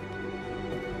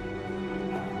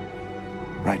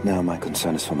 Right now, my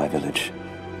concern is for my village.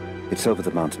 It's over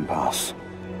the mountain pass.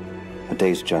 A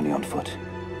day's journey on foot.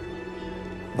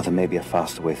 But there may be a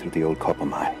faster way through the old copper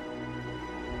mine.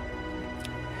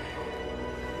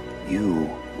 You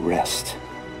rest.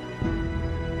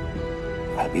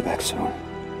 I'll be back soon.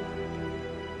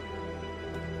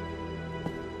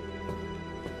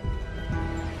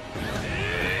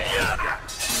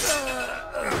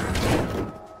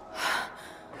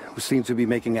 We seem to be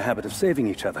making a habit of saving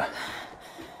each other.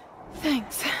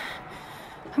 Thanks.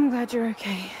 I'm glad glad you're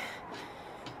okay.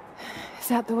 Is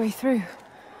that the way through?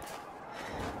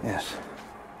 Yes.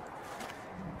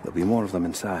 There'll be more of them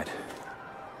inside.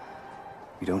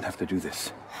 You don't have to do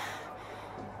this.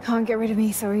 Can't get rid of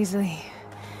me so easily.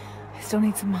 I still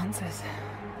need some answers.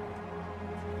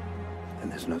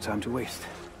 And there's no time to waste.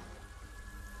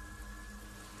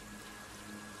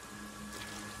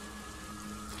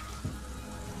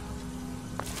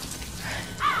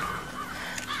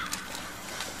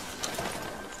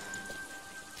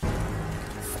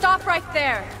 Stop right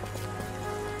there!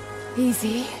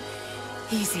 Easy.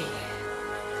 Easy.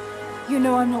 You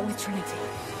know I'm not with Trinity.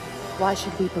 Why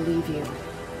should we believe you?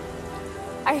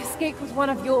 I escaped with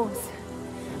one of yours.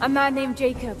 A man named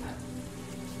Jacob.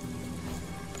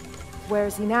 Where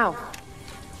is he now?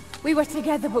 We were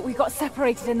together, but we got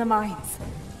separated in the mines.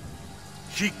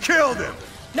 She killed him!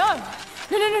 No!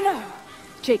 No!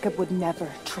 Jacob would never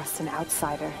trust an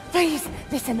outsider. Please,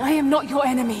 listen, I am not your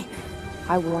enemy.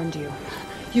 I warned you.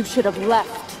 You should have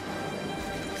left.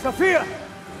 Sophia!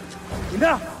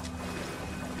 Enough!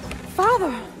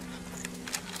 Father!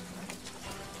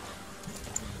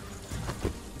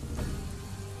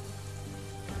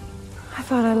 I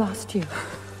thought I lost you.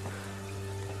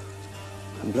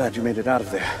 I'm glad you made it out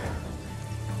of there.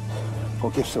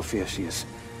 Forgive Sophia, she is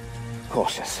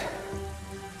cautious.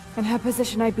 In her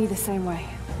position, I'd be the same way.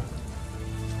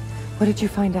 What did you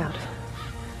find out?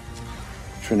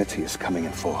 Trinity is coming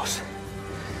in force.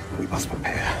 We must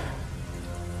prepare.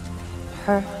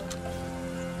 Her?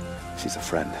 She's a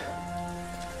friend.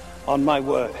 On my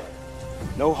word,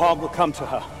 no harm will come to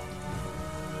her.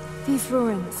 These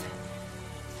ruins.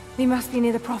 They must be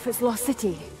near the Prophet's lost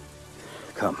city.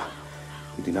 Come.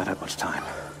 We do not have much time.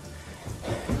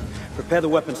 Prepare the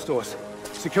weapon stores.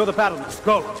 Secure the battlements.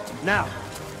 Go! Now!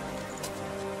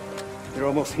 They're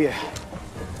almost here.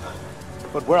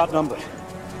 But we're outnumbered.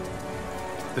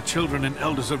 The children and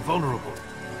elders are vulnerable.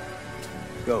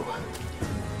 Go.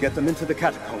 Get them into the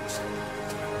catacombs.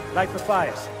 Light the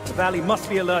fires. The valley must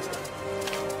be alerted.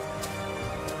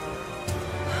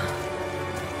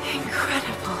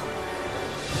 Incredible.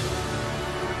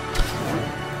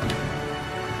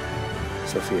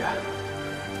 Sophia,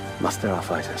 muster our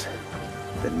fighters.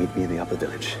 Then meet me in the upper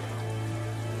village.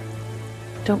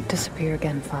 Don't disappear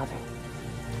again, Father.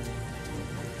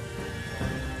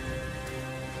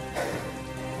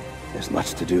 There's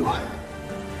much to do.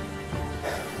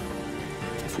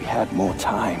 If we had more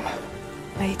time.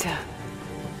 Later.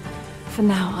 For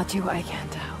now, I'll do what I can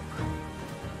to help.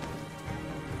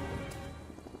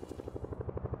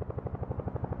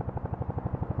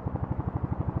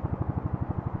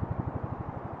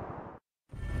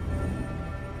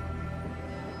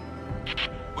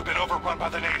 We've been overrun by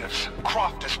the natives.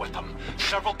 Croft is with them.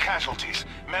 Several casualties.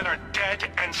 Men are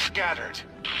dead and scattered.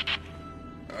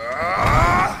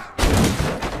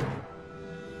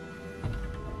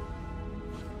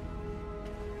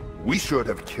 We should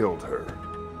have killed her.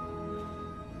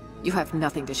 You have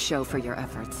nothing to show for your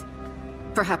efforts.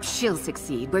 Perhaps she'll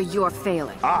succeed where you're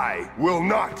failing. I will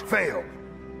not fail!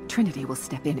 Trinity will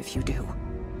step in if you do.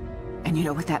 And you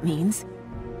know what that means?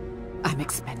 I'm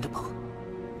expendable.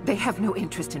 They have no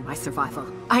interest in my survival.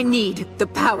 I need the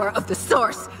power of the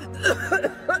Source!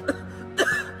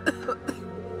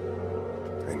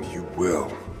 And you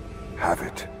will have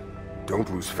it. Don't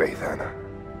lose faith, Anna.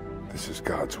 This is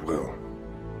God's will.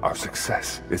 Our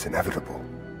success is inevitable.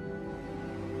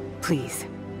 Please,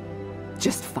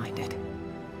 just find it.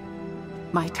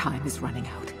 My time is running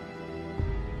out.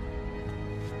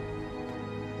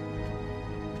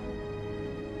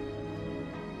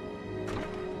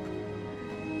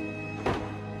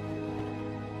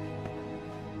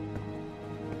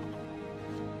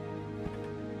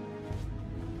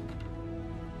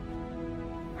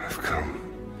 I've come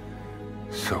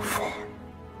so far.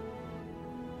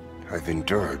 I've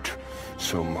endured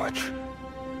so much.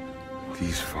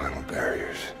 These final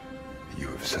barriers you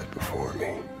have set before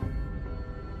me.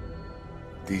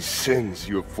 These sins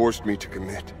you have forced me to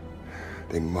commit,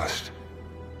 they must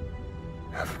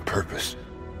have a purpose.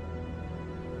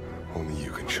 Only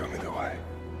you can show me the way.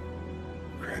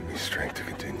 Grant me strength to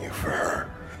continue for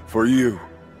her, for you,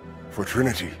 for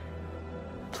Trinity.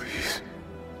 Please.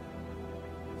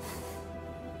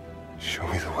 Show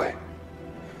me the way.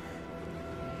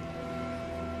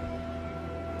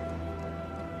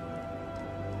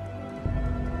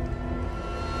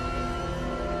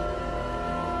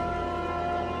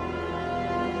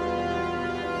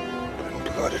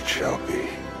 Blood it shall be.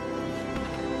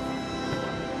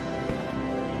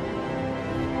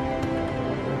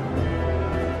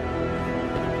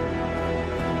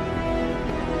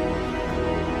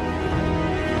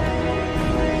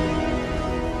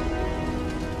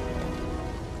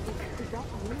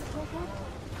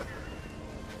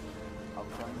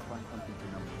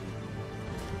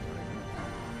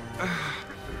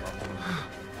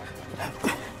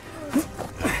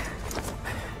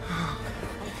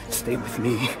 Stay with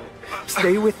me.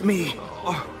 Stay with me.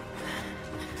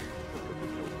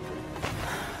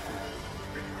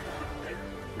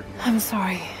 I'm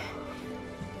sorry.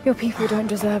 Your people don't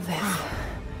deserve this.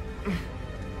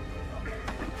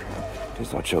 It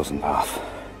is our chosen path.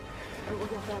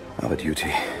 Our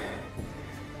duty.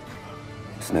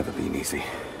 It's never been easy.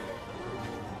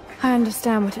 I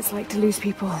understand what it's like to lose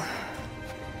people.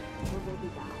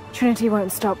 Trinity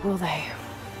won't stop, will they?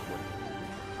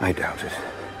 I doubt it.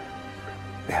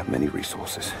 They have many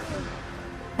resources.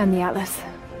 And the Atlas?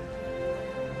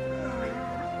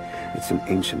 It's an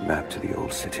ancient map to the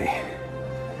old city.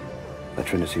 The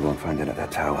Trinity won't find it at that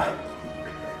tower.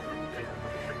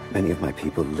 Many of my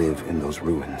people live in those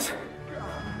ruins.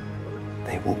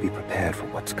 They won't be prepared for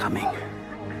what's coming.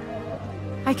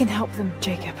 I can help them,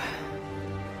 Jacob.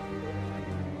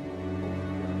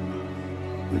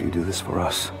 Will you do this for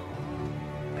us?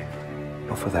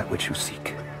 Or for that which you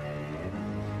seek?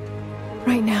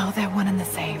 Right now, they're one and the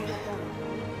same.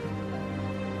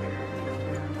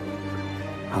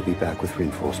 I'll be back with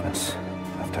reinforcements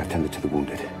after I've tended to the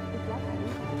wounded.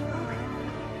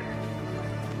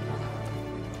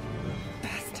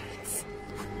 Bastards.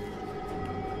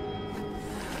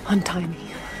 Untie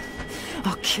me.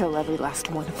 I'll kill every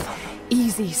last one of them.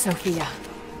 Easy, Sophia.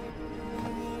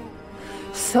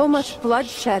 So much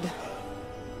bloodshed.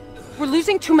 We're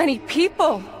losing too many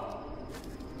people.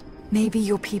 Maybe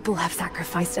your people have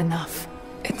sacrificed enough.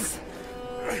 It's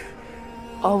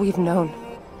all we've known.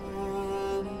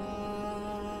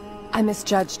 I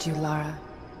misjudged you, Lara.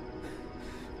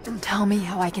 Tell me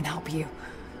how I can help you.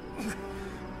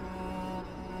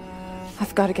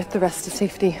 I've got to get the rest to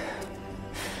safety.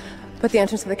 But the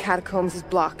entrance to the catacombs is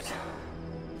blocked.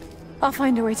 I'll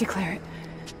find a way to clear it.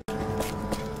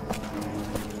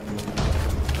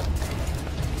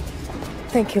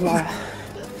 Thank you, Lara.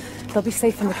 They'll be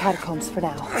safe in the catacombs for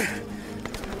now.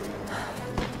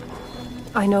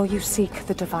 I know you seek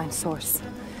the Divine Source,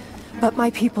 but my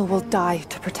people will die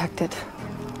to protect it.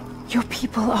 Your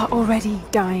people are already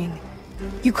dying.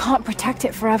 You can't protect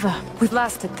it forever. We've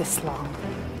lasted this long.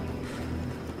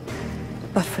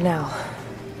 But for now,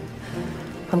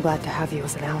 I'm glad to have you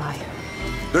as an ally.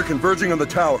 They're converging on the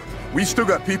tower. We still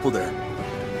got people there.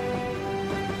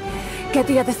 Get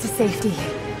the others to safety.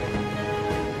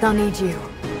 They'll need you.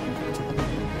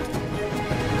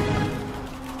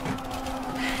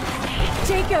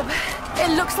 Jacob,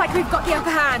 it looks like we've got the upper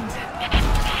hand.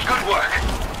 Good work.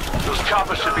 Those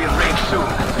choppers should be in range soon.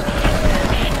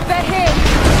 They're here.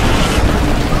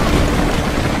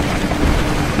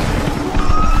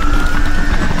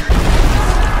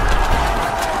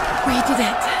 We did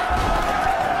it.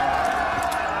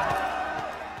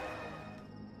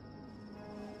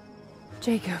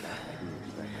 Jacob.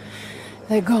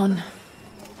 They're gone.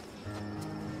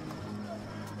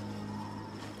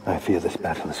 I fear this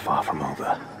battle is far from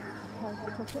over.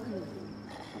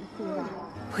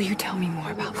 Will you tell me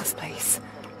more about this place?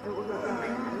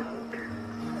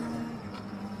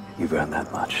 You've earned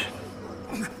that much.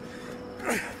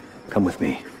 Come with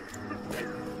me.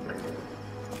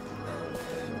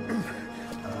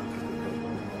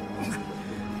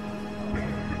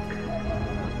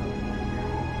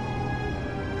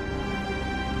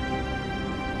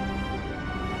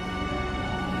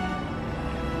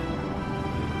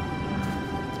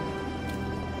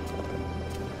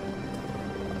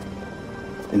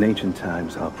 In ancient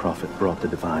times, our prophet brought the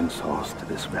Divine Source to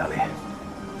this valley.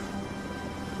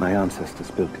 My ancestors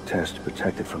built Kitezh to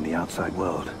protect it from the outside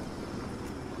world.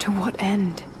 To what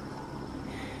end?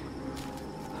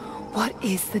 What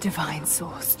is the Divine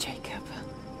Source, Jacob?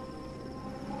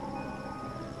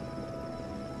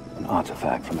 An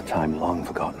artifact from a time long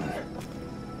forgotten.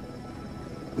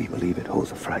 We believe it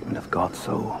holds a fragment of God's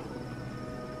soul.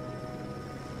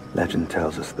 Legend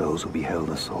tells us those who beheld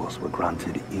the source were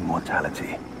granted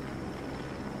immortality.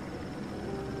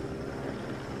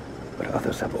 But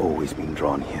others have always been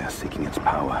drawn here, seeking its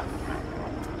power.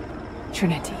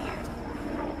 Trinity.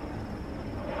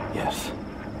 Yes.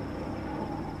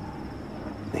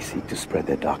 They seek to spread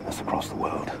their darkness across the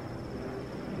world.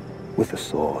 With the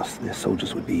source, their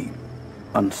soldiers would be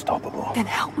unstoppable. Then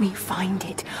help me find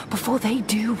it before they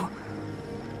do.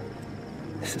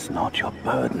 This is not your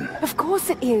burden. Of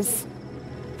course it is.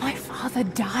 My father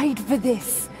died for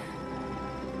this.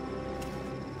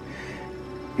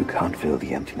 You can't fill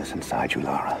the emptiness inside you,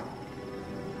 Lara.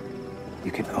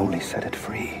 You can only set it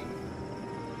free.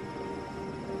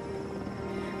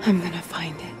 I'm gonna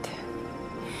find it.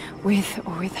 With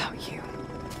or without you.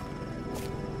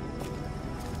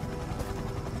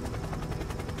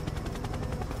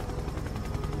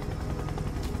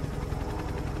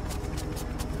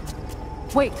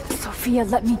 Wait, Sophia,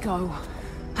 let me go.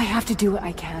 I have to do what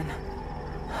I can.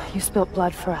 You spilt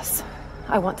blood for us.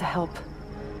 I want to help.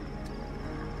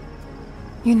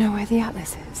 You know where the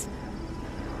Atlas is?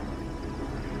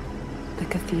 The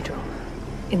cathedral.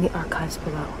 In the archives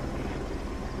below.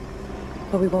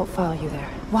 But we won't follow you there.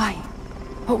 Why?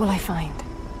 What will I find?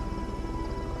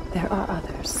 There are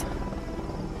others.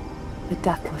 The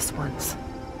Deathless Ones.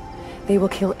 They will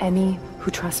kill any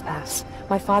who trespass.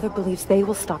 My father believes they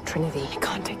will stop Trinity. I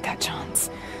can't take that chance.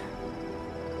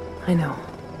 I know.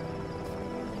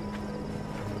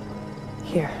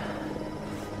 Here.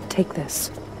 Take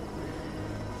this.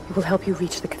 It will help you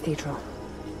reach the cathedral.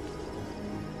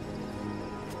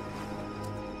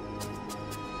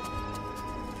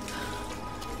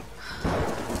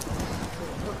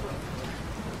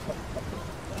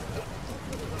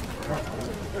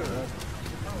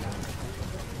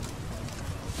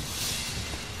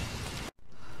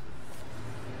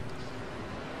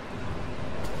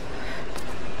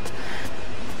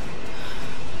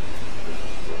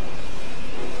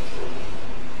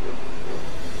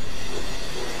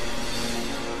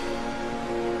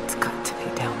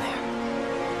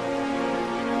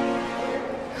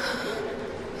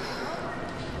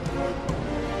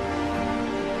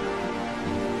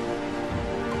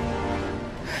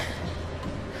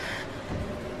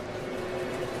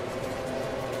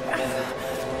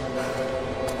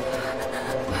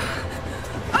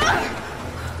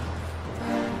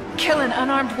 Kill an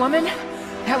unarmed woman?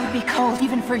 That would be cold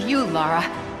even for you, Lara.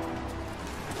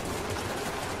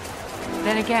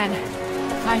 Then again,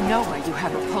 I know why you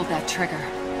haven't pulled that trigger.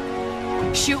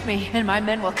 Shoot me, and my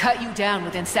men will cut you down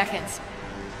within seconds.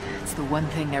 It's the one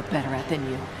thing they're better at than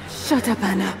you. Shut up,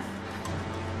 Anna.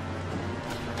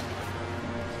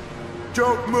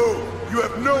 Don't move! You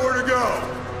have nowhere to go!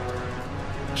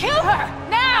 Kill her!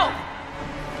 Now!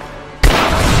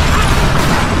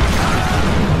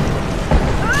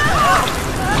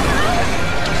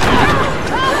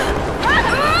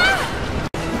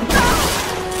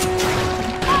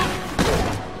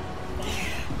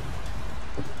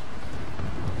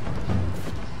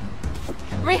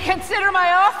 Reconsider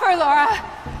my offer, Laura,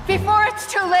 before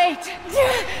it's too late.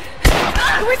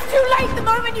 It was too late the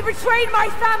moment you betrayed my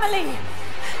family.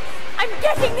 I'm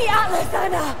getting the Atlas,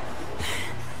 Anna.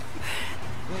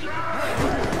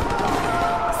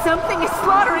 Something is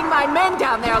slaughtering my men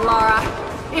down there, Lara.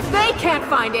 If they can't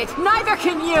find it, neither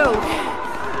can you.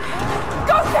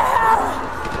 Go to hell!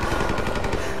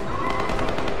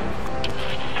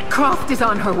 Croft is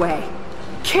on her way.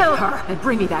 Kill her and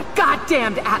bring me that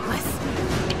goddamned Atlas.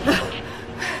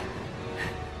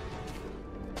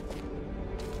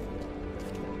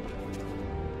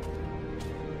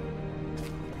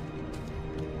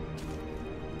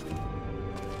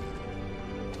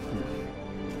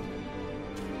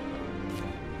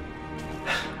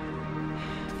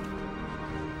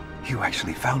 You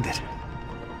actually found it.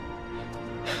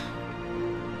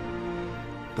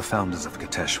 The founders of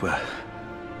Kitezh were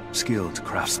skilled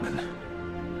craftsmen.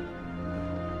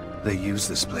 They used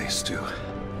this place to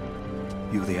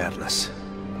view the Atlas.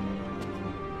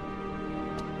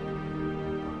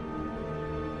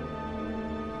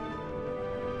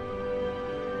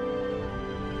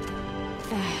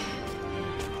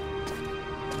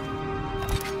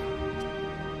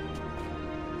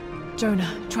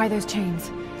 Jonah, try those chains.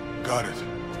 Got it.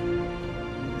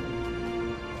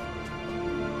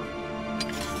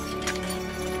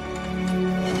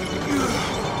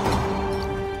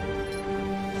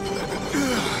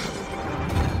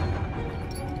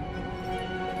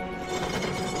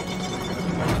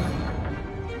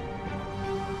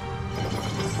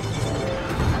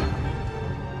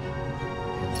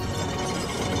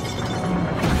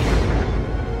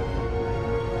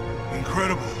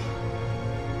 Incredible.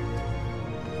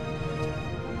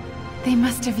 They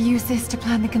must have used this to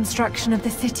plan the construction of the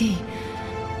city.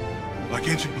 Like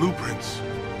ancient blueprints.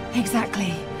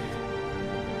 Exactly.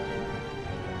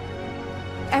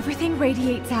 Everything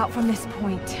radiates out from this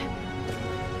point.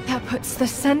 That puts the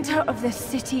center of the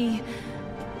city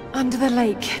under the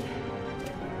lake.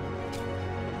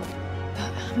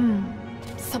 But,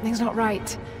 something's not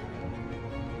right.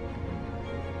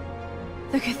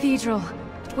 The cathedral,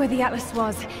 where the Atlas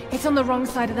was, it's on the wrong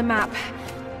side of the map.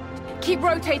 Keep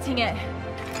rotating it.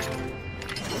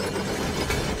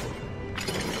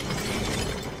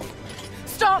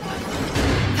 Stop!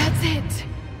 That's it.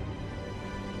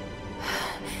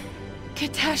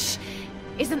 Kitezh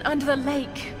isn't under the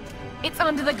lake. It's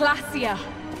under the glacier.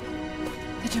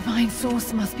 The divine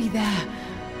source must be there.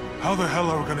 How the hell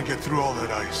are we gonna get through all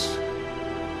that ice?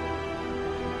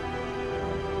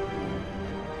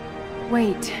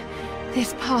 Wait.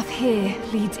 This path here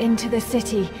leads into the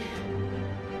city.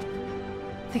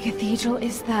 The cathedral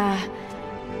is there,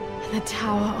 and the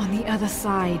tower on the other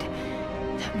side.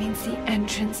 That means the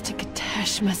entrance to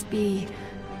Kitezh must be...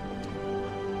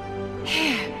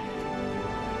 here.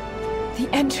 The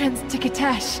entrance to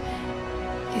Kitezh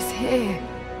is here.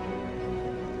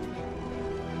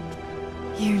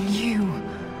 You knew.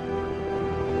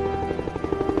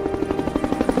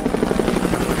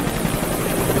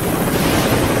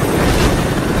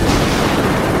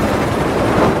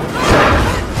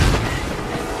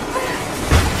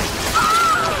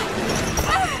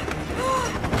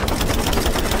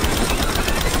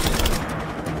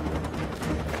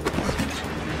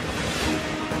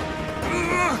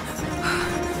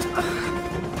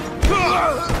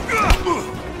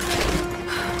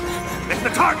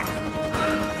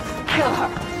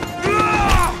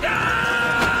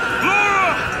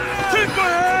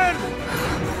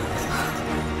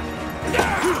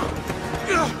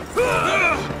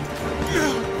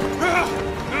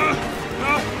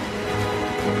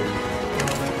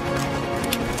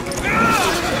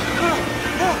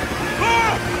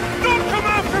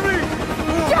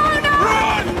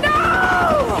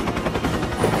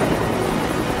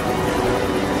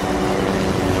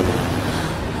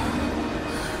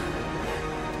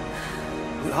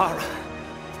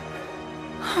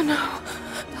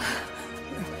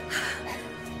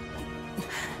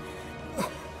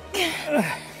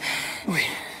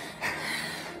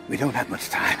 We don't have much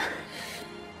time.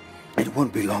 It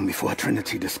won't be long before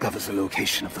Trinity discovers the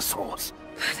location of the source.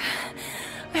 But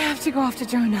I have to go after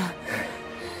Jonah.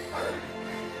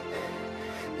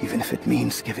 Even if it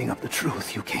means giving up the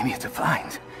truth you came here to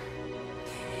find.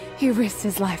 He risked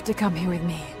his life to come here with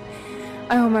me.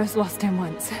 I almost lost him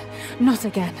once. Not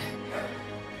again.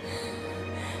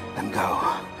 Then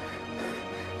go.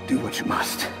 Do what you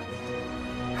must.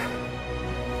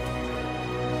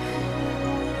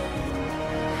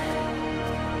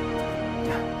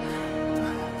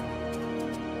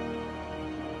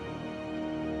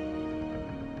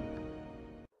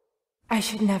 I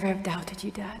should never have doubted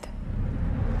you, Dad.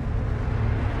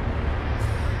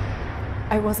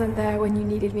 I wasn't there when you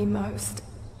needed me most.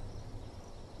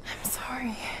 I'm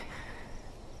sorry.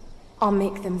 I'll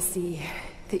make them see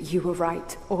that you were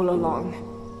right all along.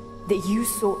 That you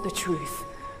sought the truth,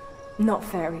 not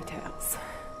fairy tales.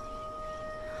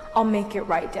 I'll make it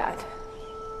right, Dad.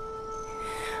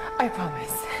 I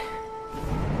promise.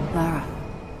 Lara,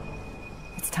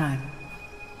 it's time.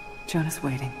 Jonah's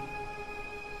waiting.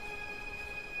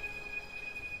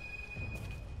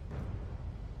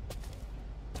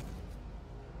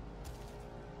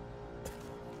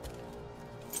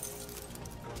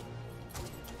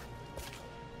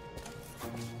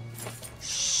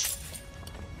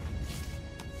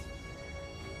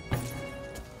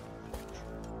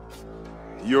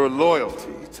 Your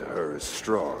loyalty to her is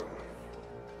strong.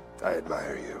 I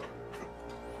admire you.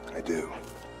 I do.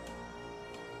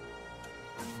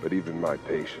 But even my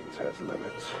patience has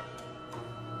limits.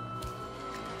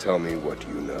 Tell me what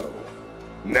you know.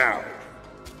 Now!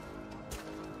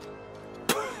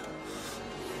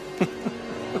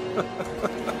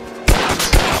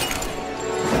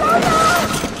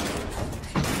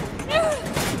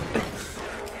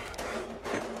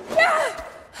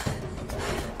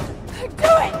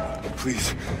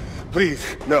 Please,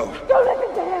 please, no. Don't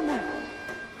listen to him!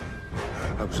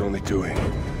 I was only doing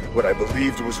what I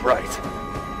believed was right.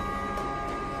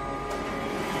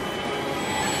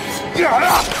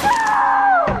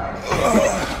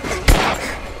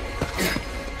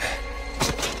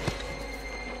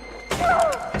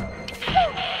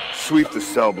 Sweep the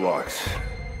cell blocks.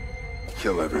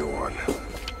 Kill everyone.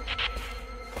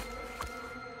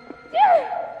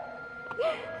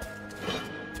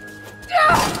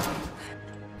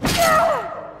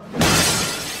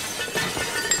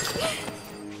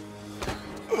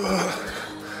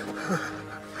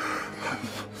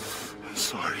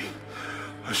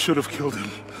 I should have killed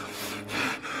him.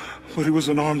 But he was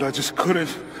unarmed, I just couldn't.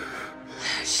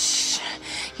 Shh.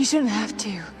 You shouldn't have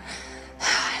to.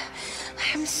 I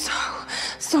am so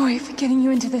sorry for getting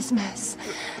you into this mess.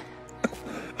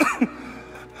 I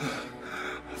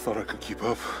thought I could keep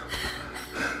up.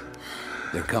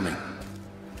 They're coming.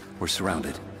 We're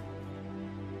surrounded.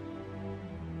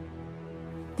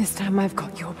 This time I've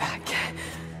got your back.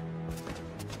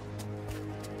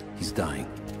 He's dying.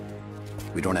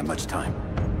 We don't have much time.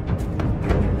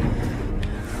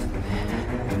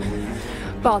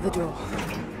 Bar the door.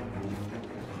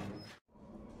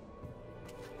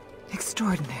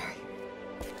 Extraordinary.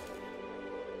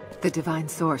 The divine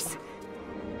source.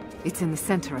 It's in the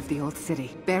center of the old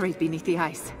city, buried beneath the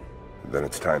ice. Then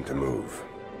it's time to move.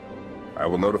 I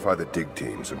will notify the dig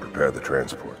teams and prepare the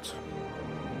transports.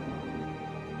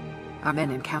 Our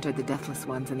men encountered the Deathless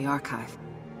Ones in the Archive.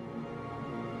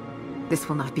 This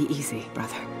will not be easy,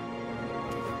 brother.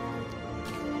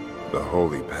 The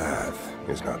Holy Path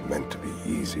is not meant to be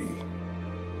easy.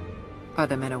 Are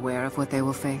the men aware of what they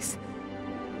will face?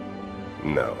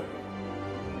 No.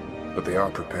 But they are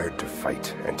prepared to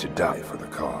fight and to die for the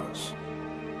cause.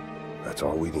 That's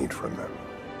all we need from them.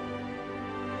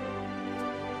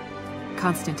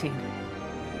 Constantine,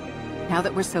 now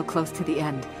that we're so close to the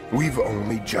end... We've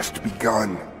only just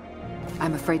begun.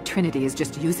 I'm afraid Trinity is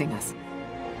just using us.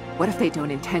 What if they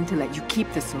don't intend to let you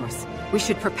keep the Source? We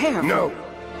should prepare for... No!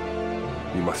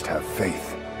 You must have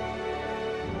faith.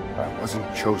 I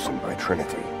wasn't chosen by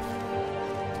Trinity.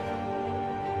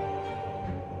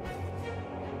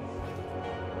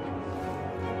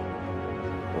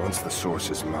 Once the Source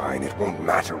is mine, it won't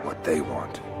matter what they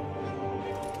want.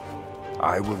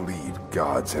 I will lead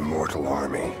God's immortal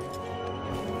army.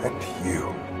 And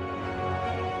you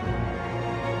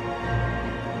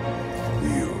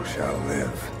shall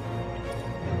live.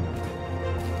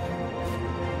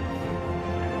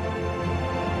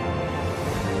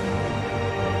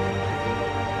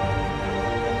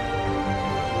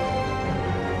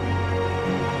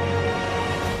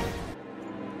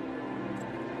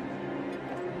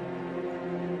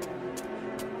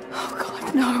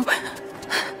 No.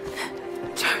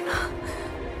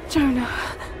 Jonah.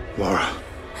 Lara.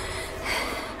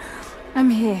 I'm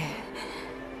here.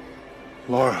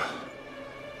 Lara.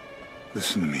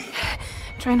 Listen to me.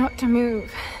 Try not to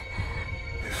move.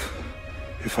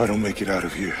 If I don't make it out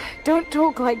of here... Don't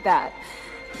talk like that.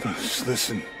 No, just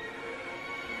listen.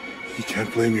 You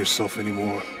can't blame yourself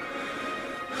anymore.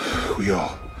 We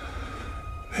all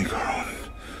make our own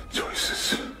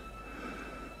choices.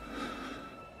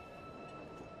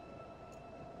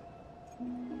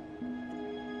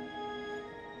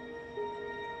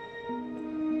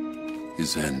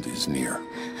 His end is near.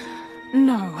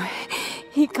 No,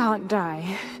 he can't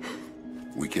die.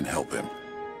 We can help him.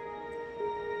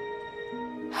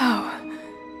 How?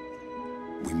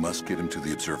 We must get him to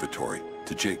the observatory,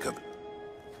 to Jacob.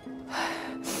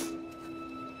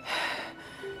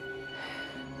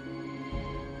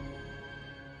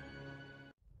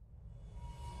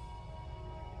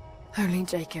 Only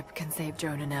Jacob can save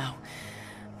Jonah now.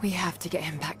 We have to get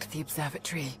him back to the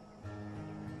observatory.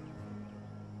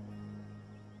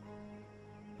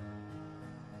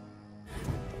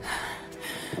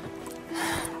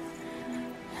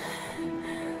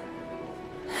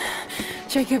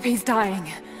 Jacob, he's dying.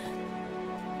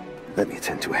 Let me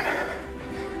attend to him.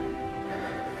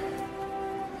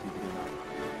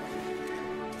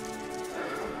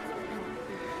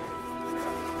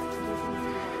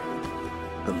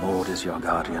 The Lord is your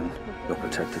guardian, your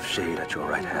protective shade at your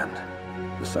right hand.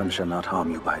 The sun shall not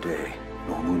harm you by day,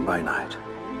 nor moon by night.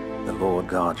 The Lord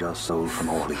guard your soul from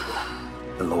all evil.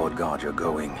 The Lord guard your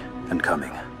going and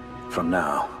coming, from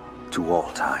now to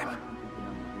all time.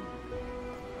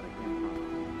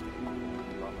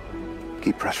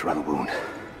 Keep pressure on the wound.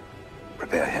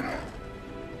 Prepare him.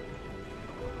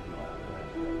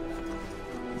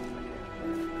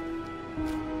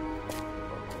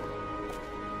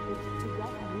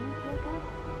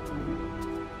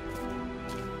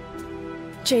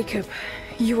 Jacob,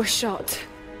 you were shot.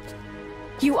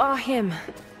 You are him,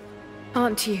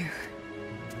 aren't you?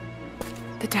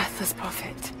 The Deathless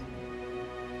Prophet.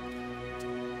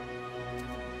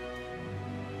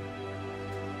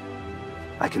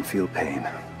 I can feel pain.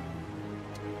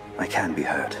 I can be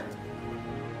hurt.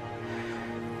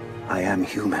 I am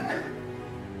human.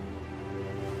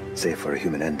 Save for a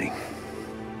human ending.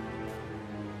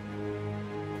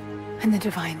 And the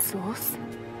Divine Source?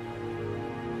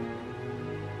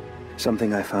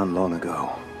 Something I found long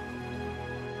ago.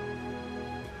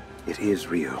 It is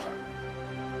real.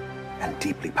 And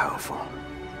deeply powerful.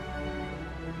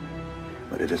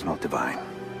 But it is not divine.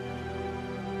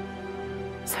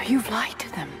 So you've lied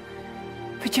to them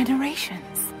for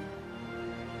generations.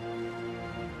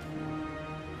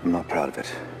 I'm not proud of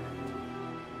it.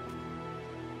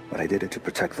 But I did it to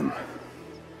protect them.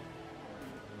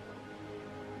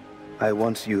 I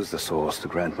once used the Source to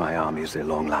grant my armies their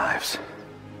long lives.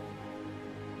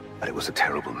 But it was a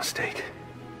terrible mistake.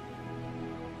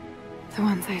 The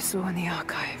ones I saw in the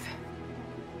Archive.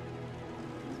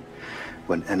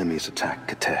 When enemies attacked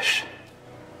Kitezh,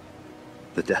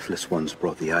 the Deathless Ones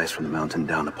brought the ice from the mountain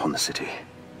down upon the city.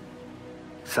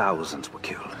 Thousands were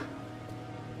killed.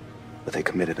 But they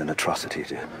committed an atrocity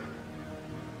to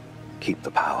keep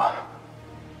the power.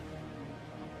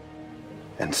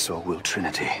 And so will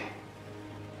Trinity.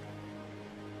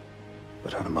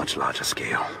 but on a much larger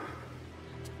scale.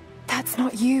 That's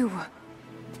not you.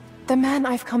 The man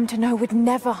I've come to know would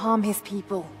never harm his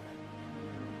people.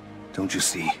 Don't you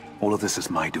see? All of this is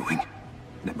my doing,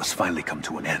 and it must finally come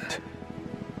to an end.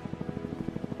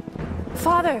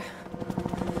 Father!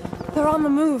 They're on the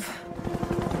move.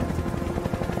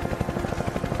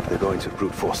 They're going to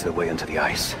brute force their way into the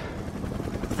ice.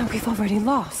 Then we've already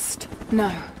lost.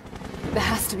 No. There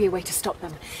has to be a way to stop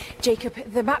them. Jacob,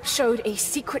 the map showed a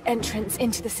secret entrance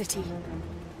into the city.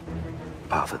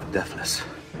 Path of the Deathless.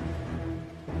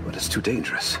 But it's too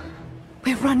dangerous.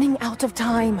 We're running out of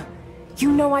time.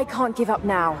 You know I can't give up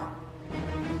now.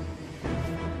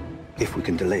 If we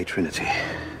can delay Trinity,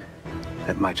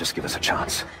 that might just give us a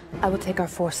chance. I will take our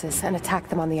forces and attack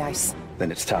them on the ice.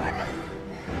 Then it's time.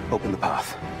 Open the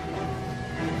path.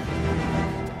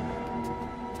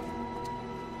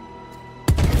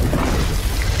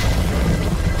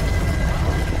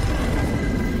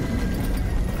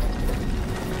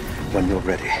 When you're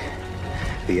ready,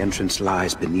 the entrance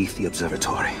lies beneath the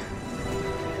observatory.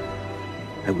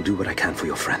 I will do what I can for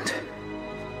your friend.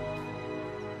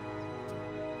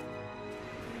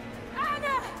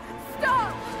 Anna!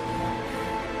 Stop!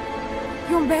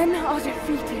 Your men are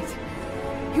defeated.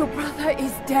 Your brother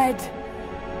is dead.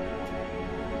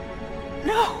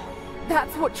 No!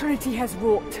 That's what Trinity has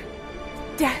wrought.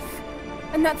 Death.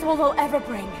 And that's all they'll ever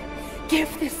bring. Give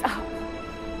this up.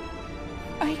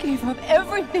 I gave up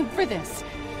everything for this.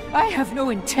 I have no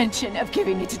intention of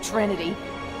giving it to Trinity.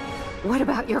 What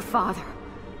about your father?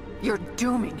 You're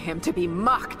dooming him to be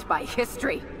mocked by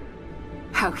history.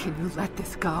 How can you let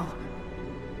this go?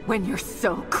 When you're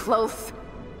so close?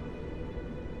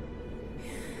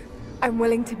 I'm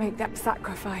willing to make that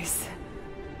sacrifice.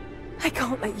 I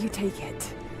can't let you take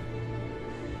it.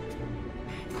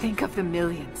 Think of the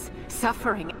millions,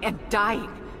 suffering and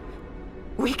dying.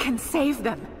 We can save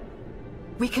them.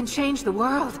 We can change the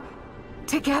world.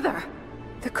 Together.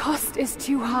 The cost is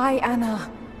too high,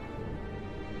 Anna.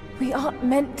 We aren't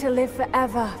meant to live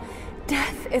forever.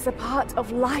 Death is a part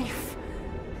of life.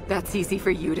 That's easy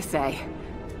for you to say.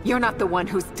 You're not the one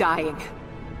who's dying.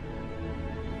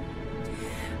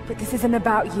 But this isn't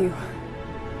about you.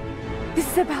 This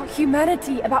is about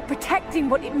humanity, about protecting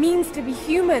what it means to be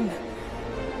human.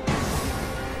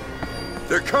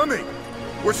 They're coming!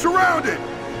 We're surrounded!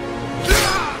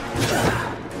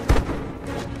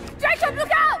 Jacob,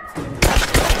 look out!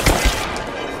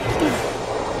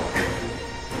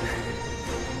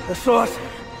 The sword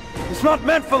is not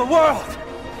meant for the world!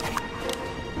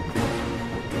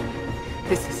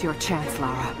 This is your chance,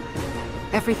 Lara.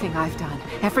 Everything I've done,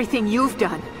 everything you've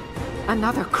done.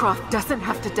 Another Croft doesn't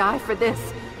have to die for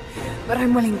this. But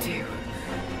I'm willing to.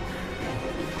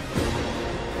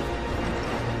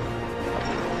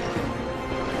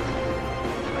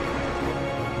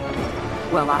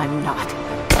 Well, I'm not.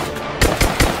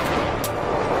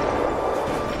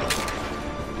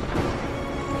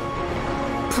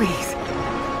 Please.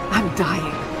 I'm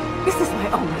dying. This is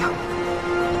my only hope.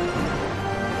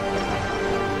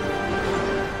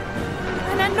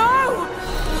 Anna, no!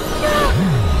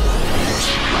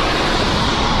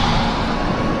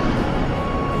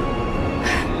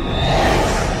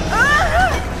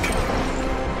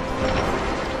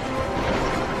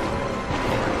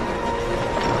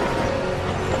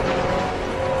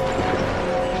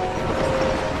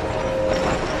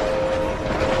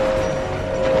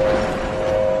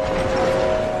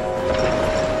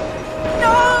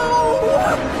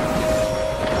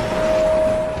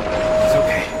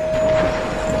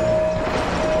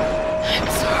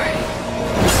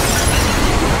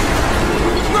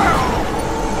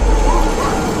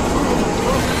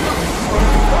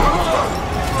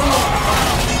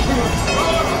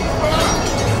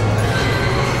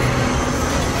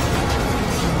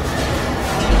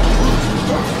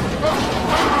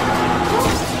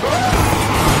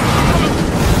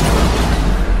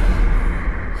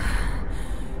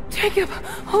 Jacob,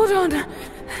 hold on.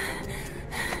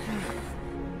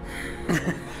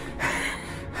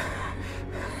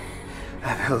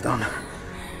 I've held on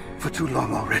for too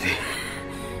long already.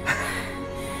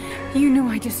 You knew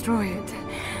I'd destroy it.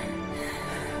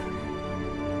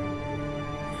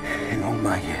 In all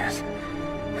my years,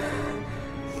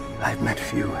 I've met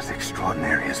few as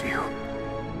extraordinary as you.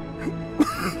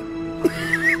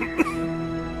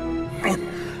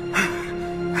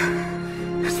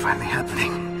 It's finally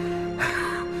happening.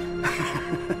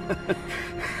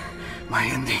 My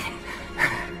ending.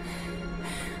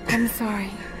 I'm sorry.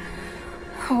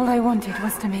 All I wanted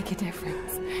was to make a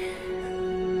difference.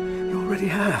 You already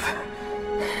have.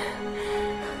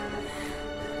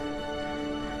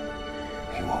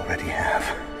 You already have.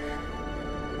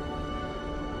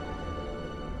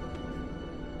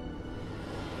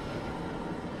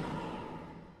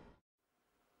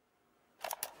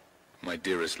 My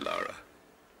dearest Lara,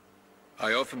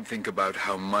 I often think about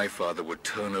how my father would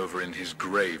turn over in his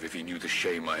grave if he knew the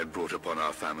shame I had brought upon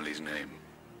our family's name.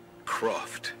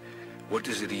 Croft, what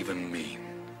does it even mean?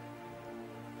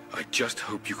 I just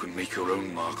hope you can make your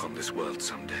own mark on this world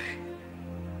someday.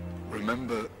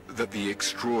 Remember that the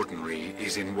extraordinary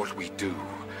is in what we do,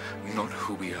 not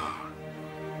who we are.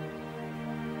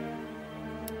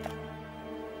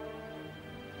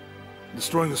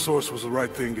 Destroying the source was the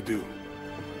right thing to do.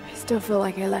 I still feel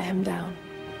like I let him down.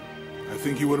 I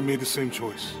think you would have made the same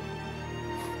choice.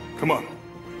 Come on.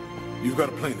 You've got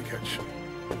a plane to catch.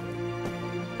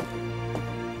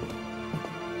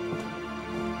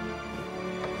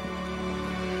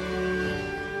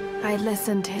 I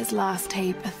listened to his last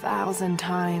tape 1,000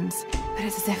 times, but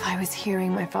it's as if I was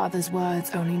hearing my father's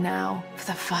words only now, for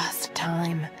the first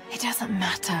time. It doesn't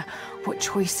matter what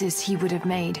choices he would have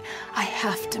made. I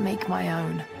have to make my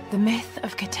own. The myth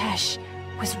of Kitezh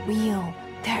was real.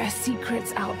 There are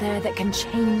secrets out there that can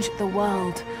change the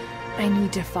world. I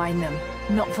need to find them.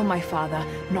 Not for my father,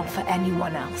 not for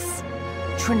anyone else.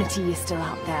 Trinity is still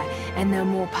out there, and they're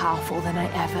more powerful than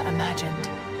I ever imagined.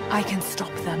 I can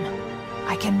stop them.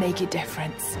 I can make a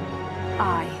difference.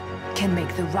 I can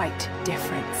make the right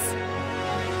difference.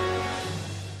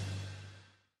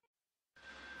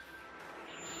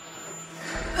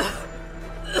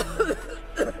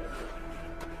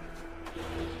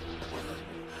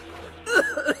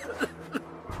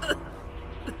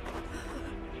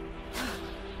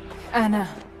 Anna,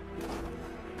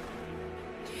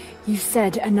 you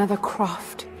said another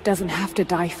Croft doesn't have to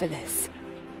die for this.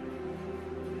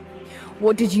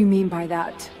 What did you mean by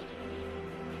that?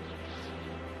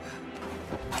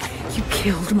 You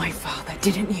killed my father,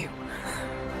 didn't you?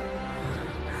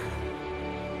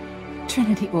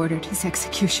 Trinity ordered his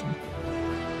execution.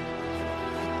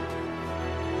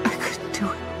 I couldn't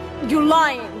do it. You're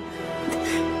lying!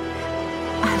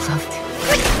 I loved him.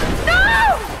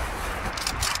 No!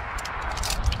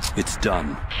 It's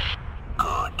done.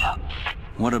 Good.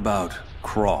 What about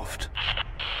Croft?